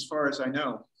green, as far as I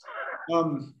know.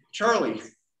 Charlie,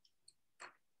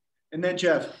 and then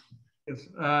Jeff. Yes,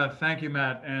 thank you,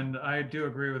 Matt. And I do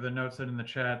agree with the notes in the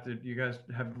chat that you guys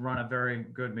have run a very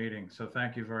good meeting. So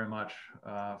thank you very much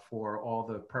for all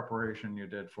the preparation you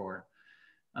did for it.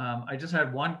 I just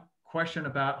had one question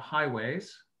about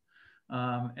highways,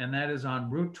 and that is on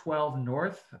Route 12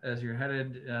 North, as you're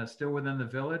headed still within the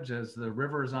village, as the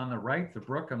river is on the right, the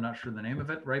brook, I'm not sure the name of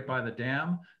it, right by the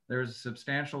dam. There's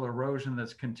substantial erosion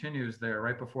that continues there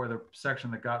right before the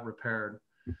section that got repaired.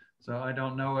 So I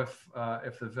don't know if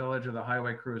the village or the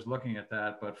highway crew is looking at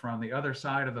that, but from the other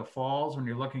side of the falls, when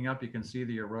you're looking up, you can see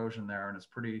the erosion there, and it's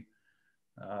pretty,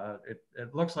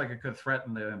 it looks like it could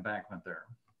threaten the embankment there.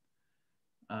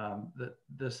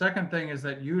 The second thing is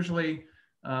that usually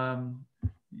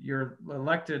your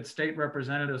elected state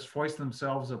representatives foist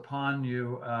themselves upon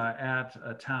you at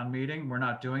a town meeting. We're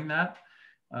not doing that.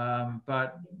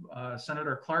 But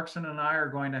Senator Clarkson and I are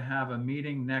going to have a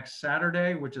meeting next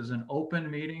Saturday, which is an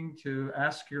open meeting to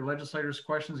ask your legislators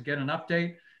questions, get an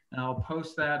update, and I'll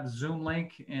post that Zoom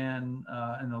link in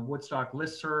the Woodstock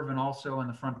listserv and also in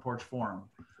the Front Porch Forum.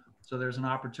 So there's an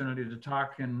opportunity to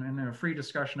talk and a free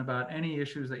discussion about any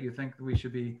issues that you think that we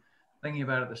should be thinking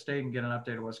about at the state and get an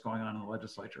update of what's going on in the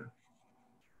legislature.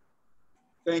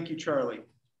 Thank you, Charlie.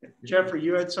 Jeffrey,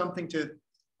 you had something to...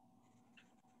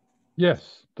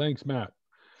 Yes, thanks, Matt.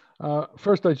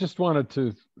 First, I just wanted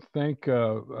to thank,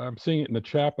 I'm seeing it in the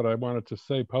chat, but I wanted to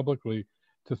say publicly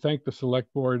to thank the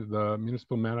select board, the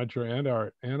municipal manager, and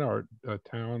our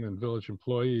town and village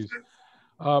employees.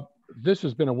 This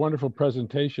has been a wonderful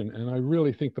presentation, and I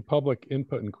really think the public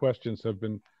input and questions have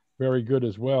been very good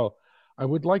as well. I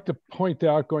would like to point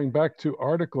out, going back to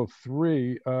Article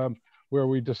 3, where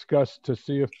we discussed to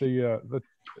see if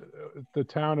the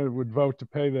town would vote to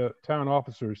pay the town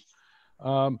officers.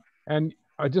 And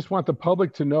I just want the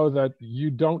public to know that you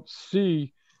don't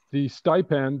see the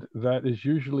stipend that is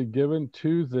usually given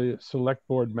to the select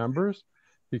board members,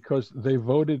 because they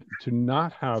voted to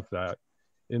not have that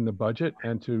in the budget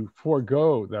and to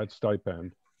forego that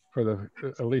stipend for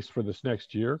at least for this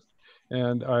next year.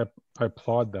 And I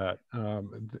applaud that.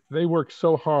 They work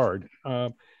so hard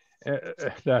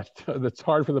that's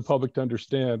hard for the public to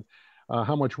understand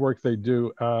how much work they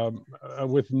do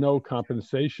with no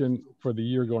compensation for the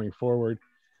year going forward.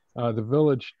 The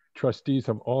village trustees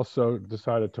have also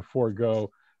decided to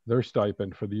forego their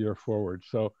stipend for the year forward.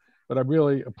 So, but I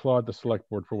really applaud the select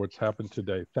board for what's happened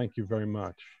today. Thank you very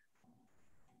much.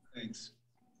 Thanks.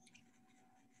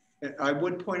 I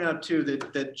would point out too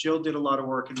that Jill did a lot of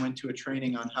work and went to a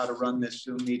training on how to run this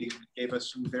Zoom meeting, gave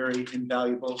us some very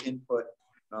invaluable input.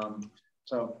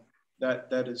 So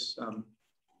that is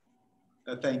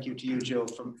a thank you to you, Jill.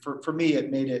 For me,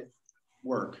 it made it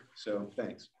work. So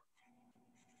thanks.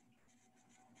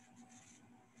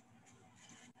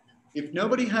 If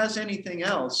nobody has anything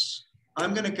else,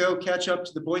 I'm going to go catch up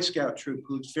to the Boy Scout troop,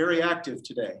 who's very active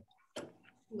today.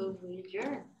 Move we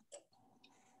adjourn.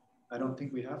 I don't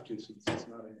think we have to, since it's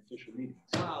not an official meeting.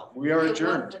 Oh, we are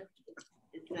adjourned.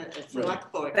 It's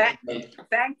select board.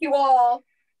 Thank you all.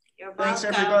 You're Thanks,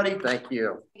 welcome. everybody. Thank you.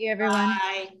 Thank you, everyone.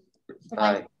 Bye.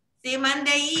 Bye. See you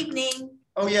Monday evening.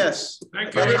 Oh, yes.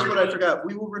 That is what I forgot.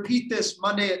 We will repeat this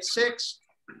Monday at 6.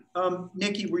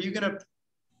 Nikki, were you going to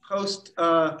post,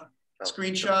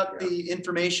 screenshot the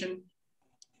information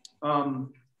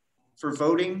for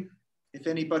voting, if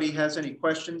anybody has any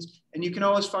questions? And you can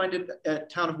always find it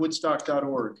at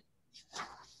townofwoodstock.org.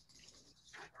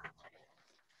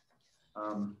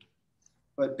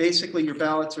 But basically your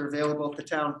ballots are available at the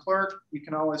town clerk. You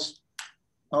can always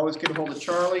get a hold of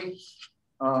Charlie.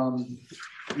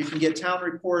 You can get town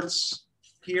reports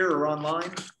here or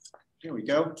online. Here we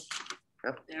go.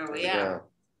 Yep. There we are.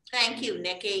 Thank you,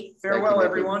 Nikki. Farewell, Nikki.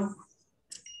 Everyone.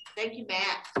 Thank you,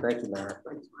 Matt. Thank you, Matt.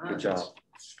 Good job.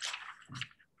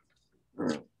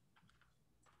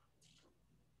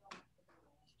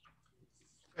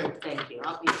 Thank you.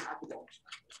 I'll be back.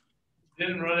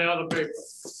 Didn't run out of paper.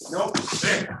 Nope.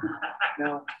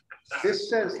 Now, this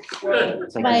says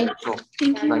 12. Nice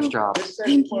job. This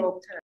says 12.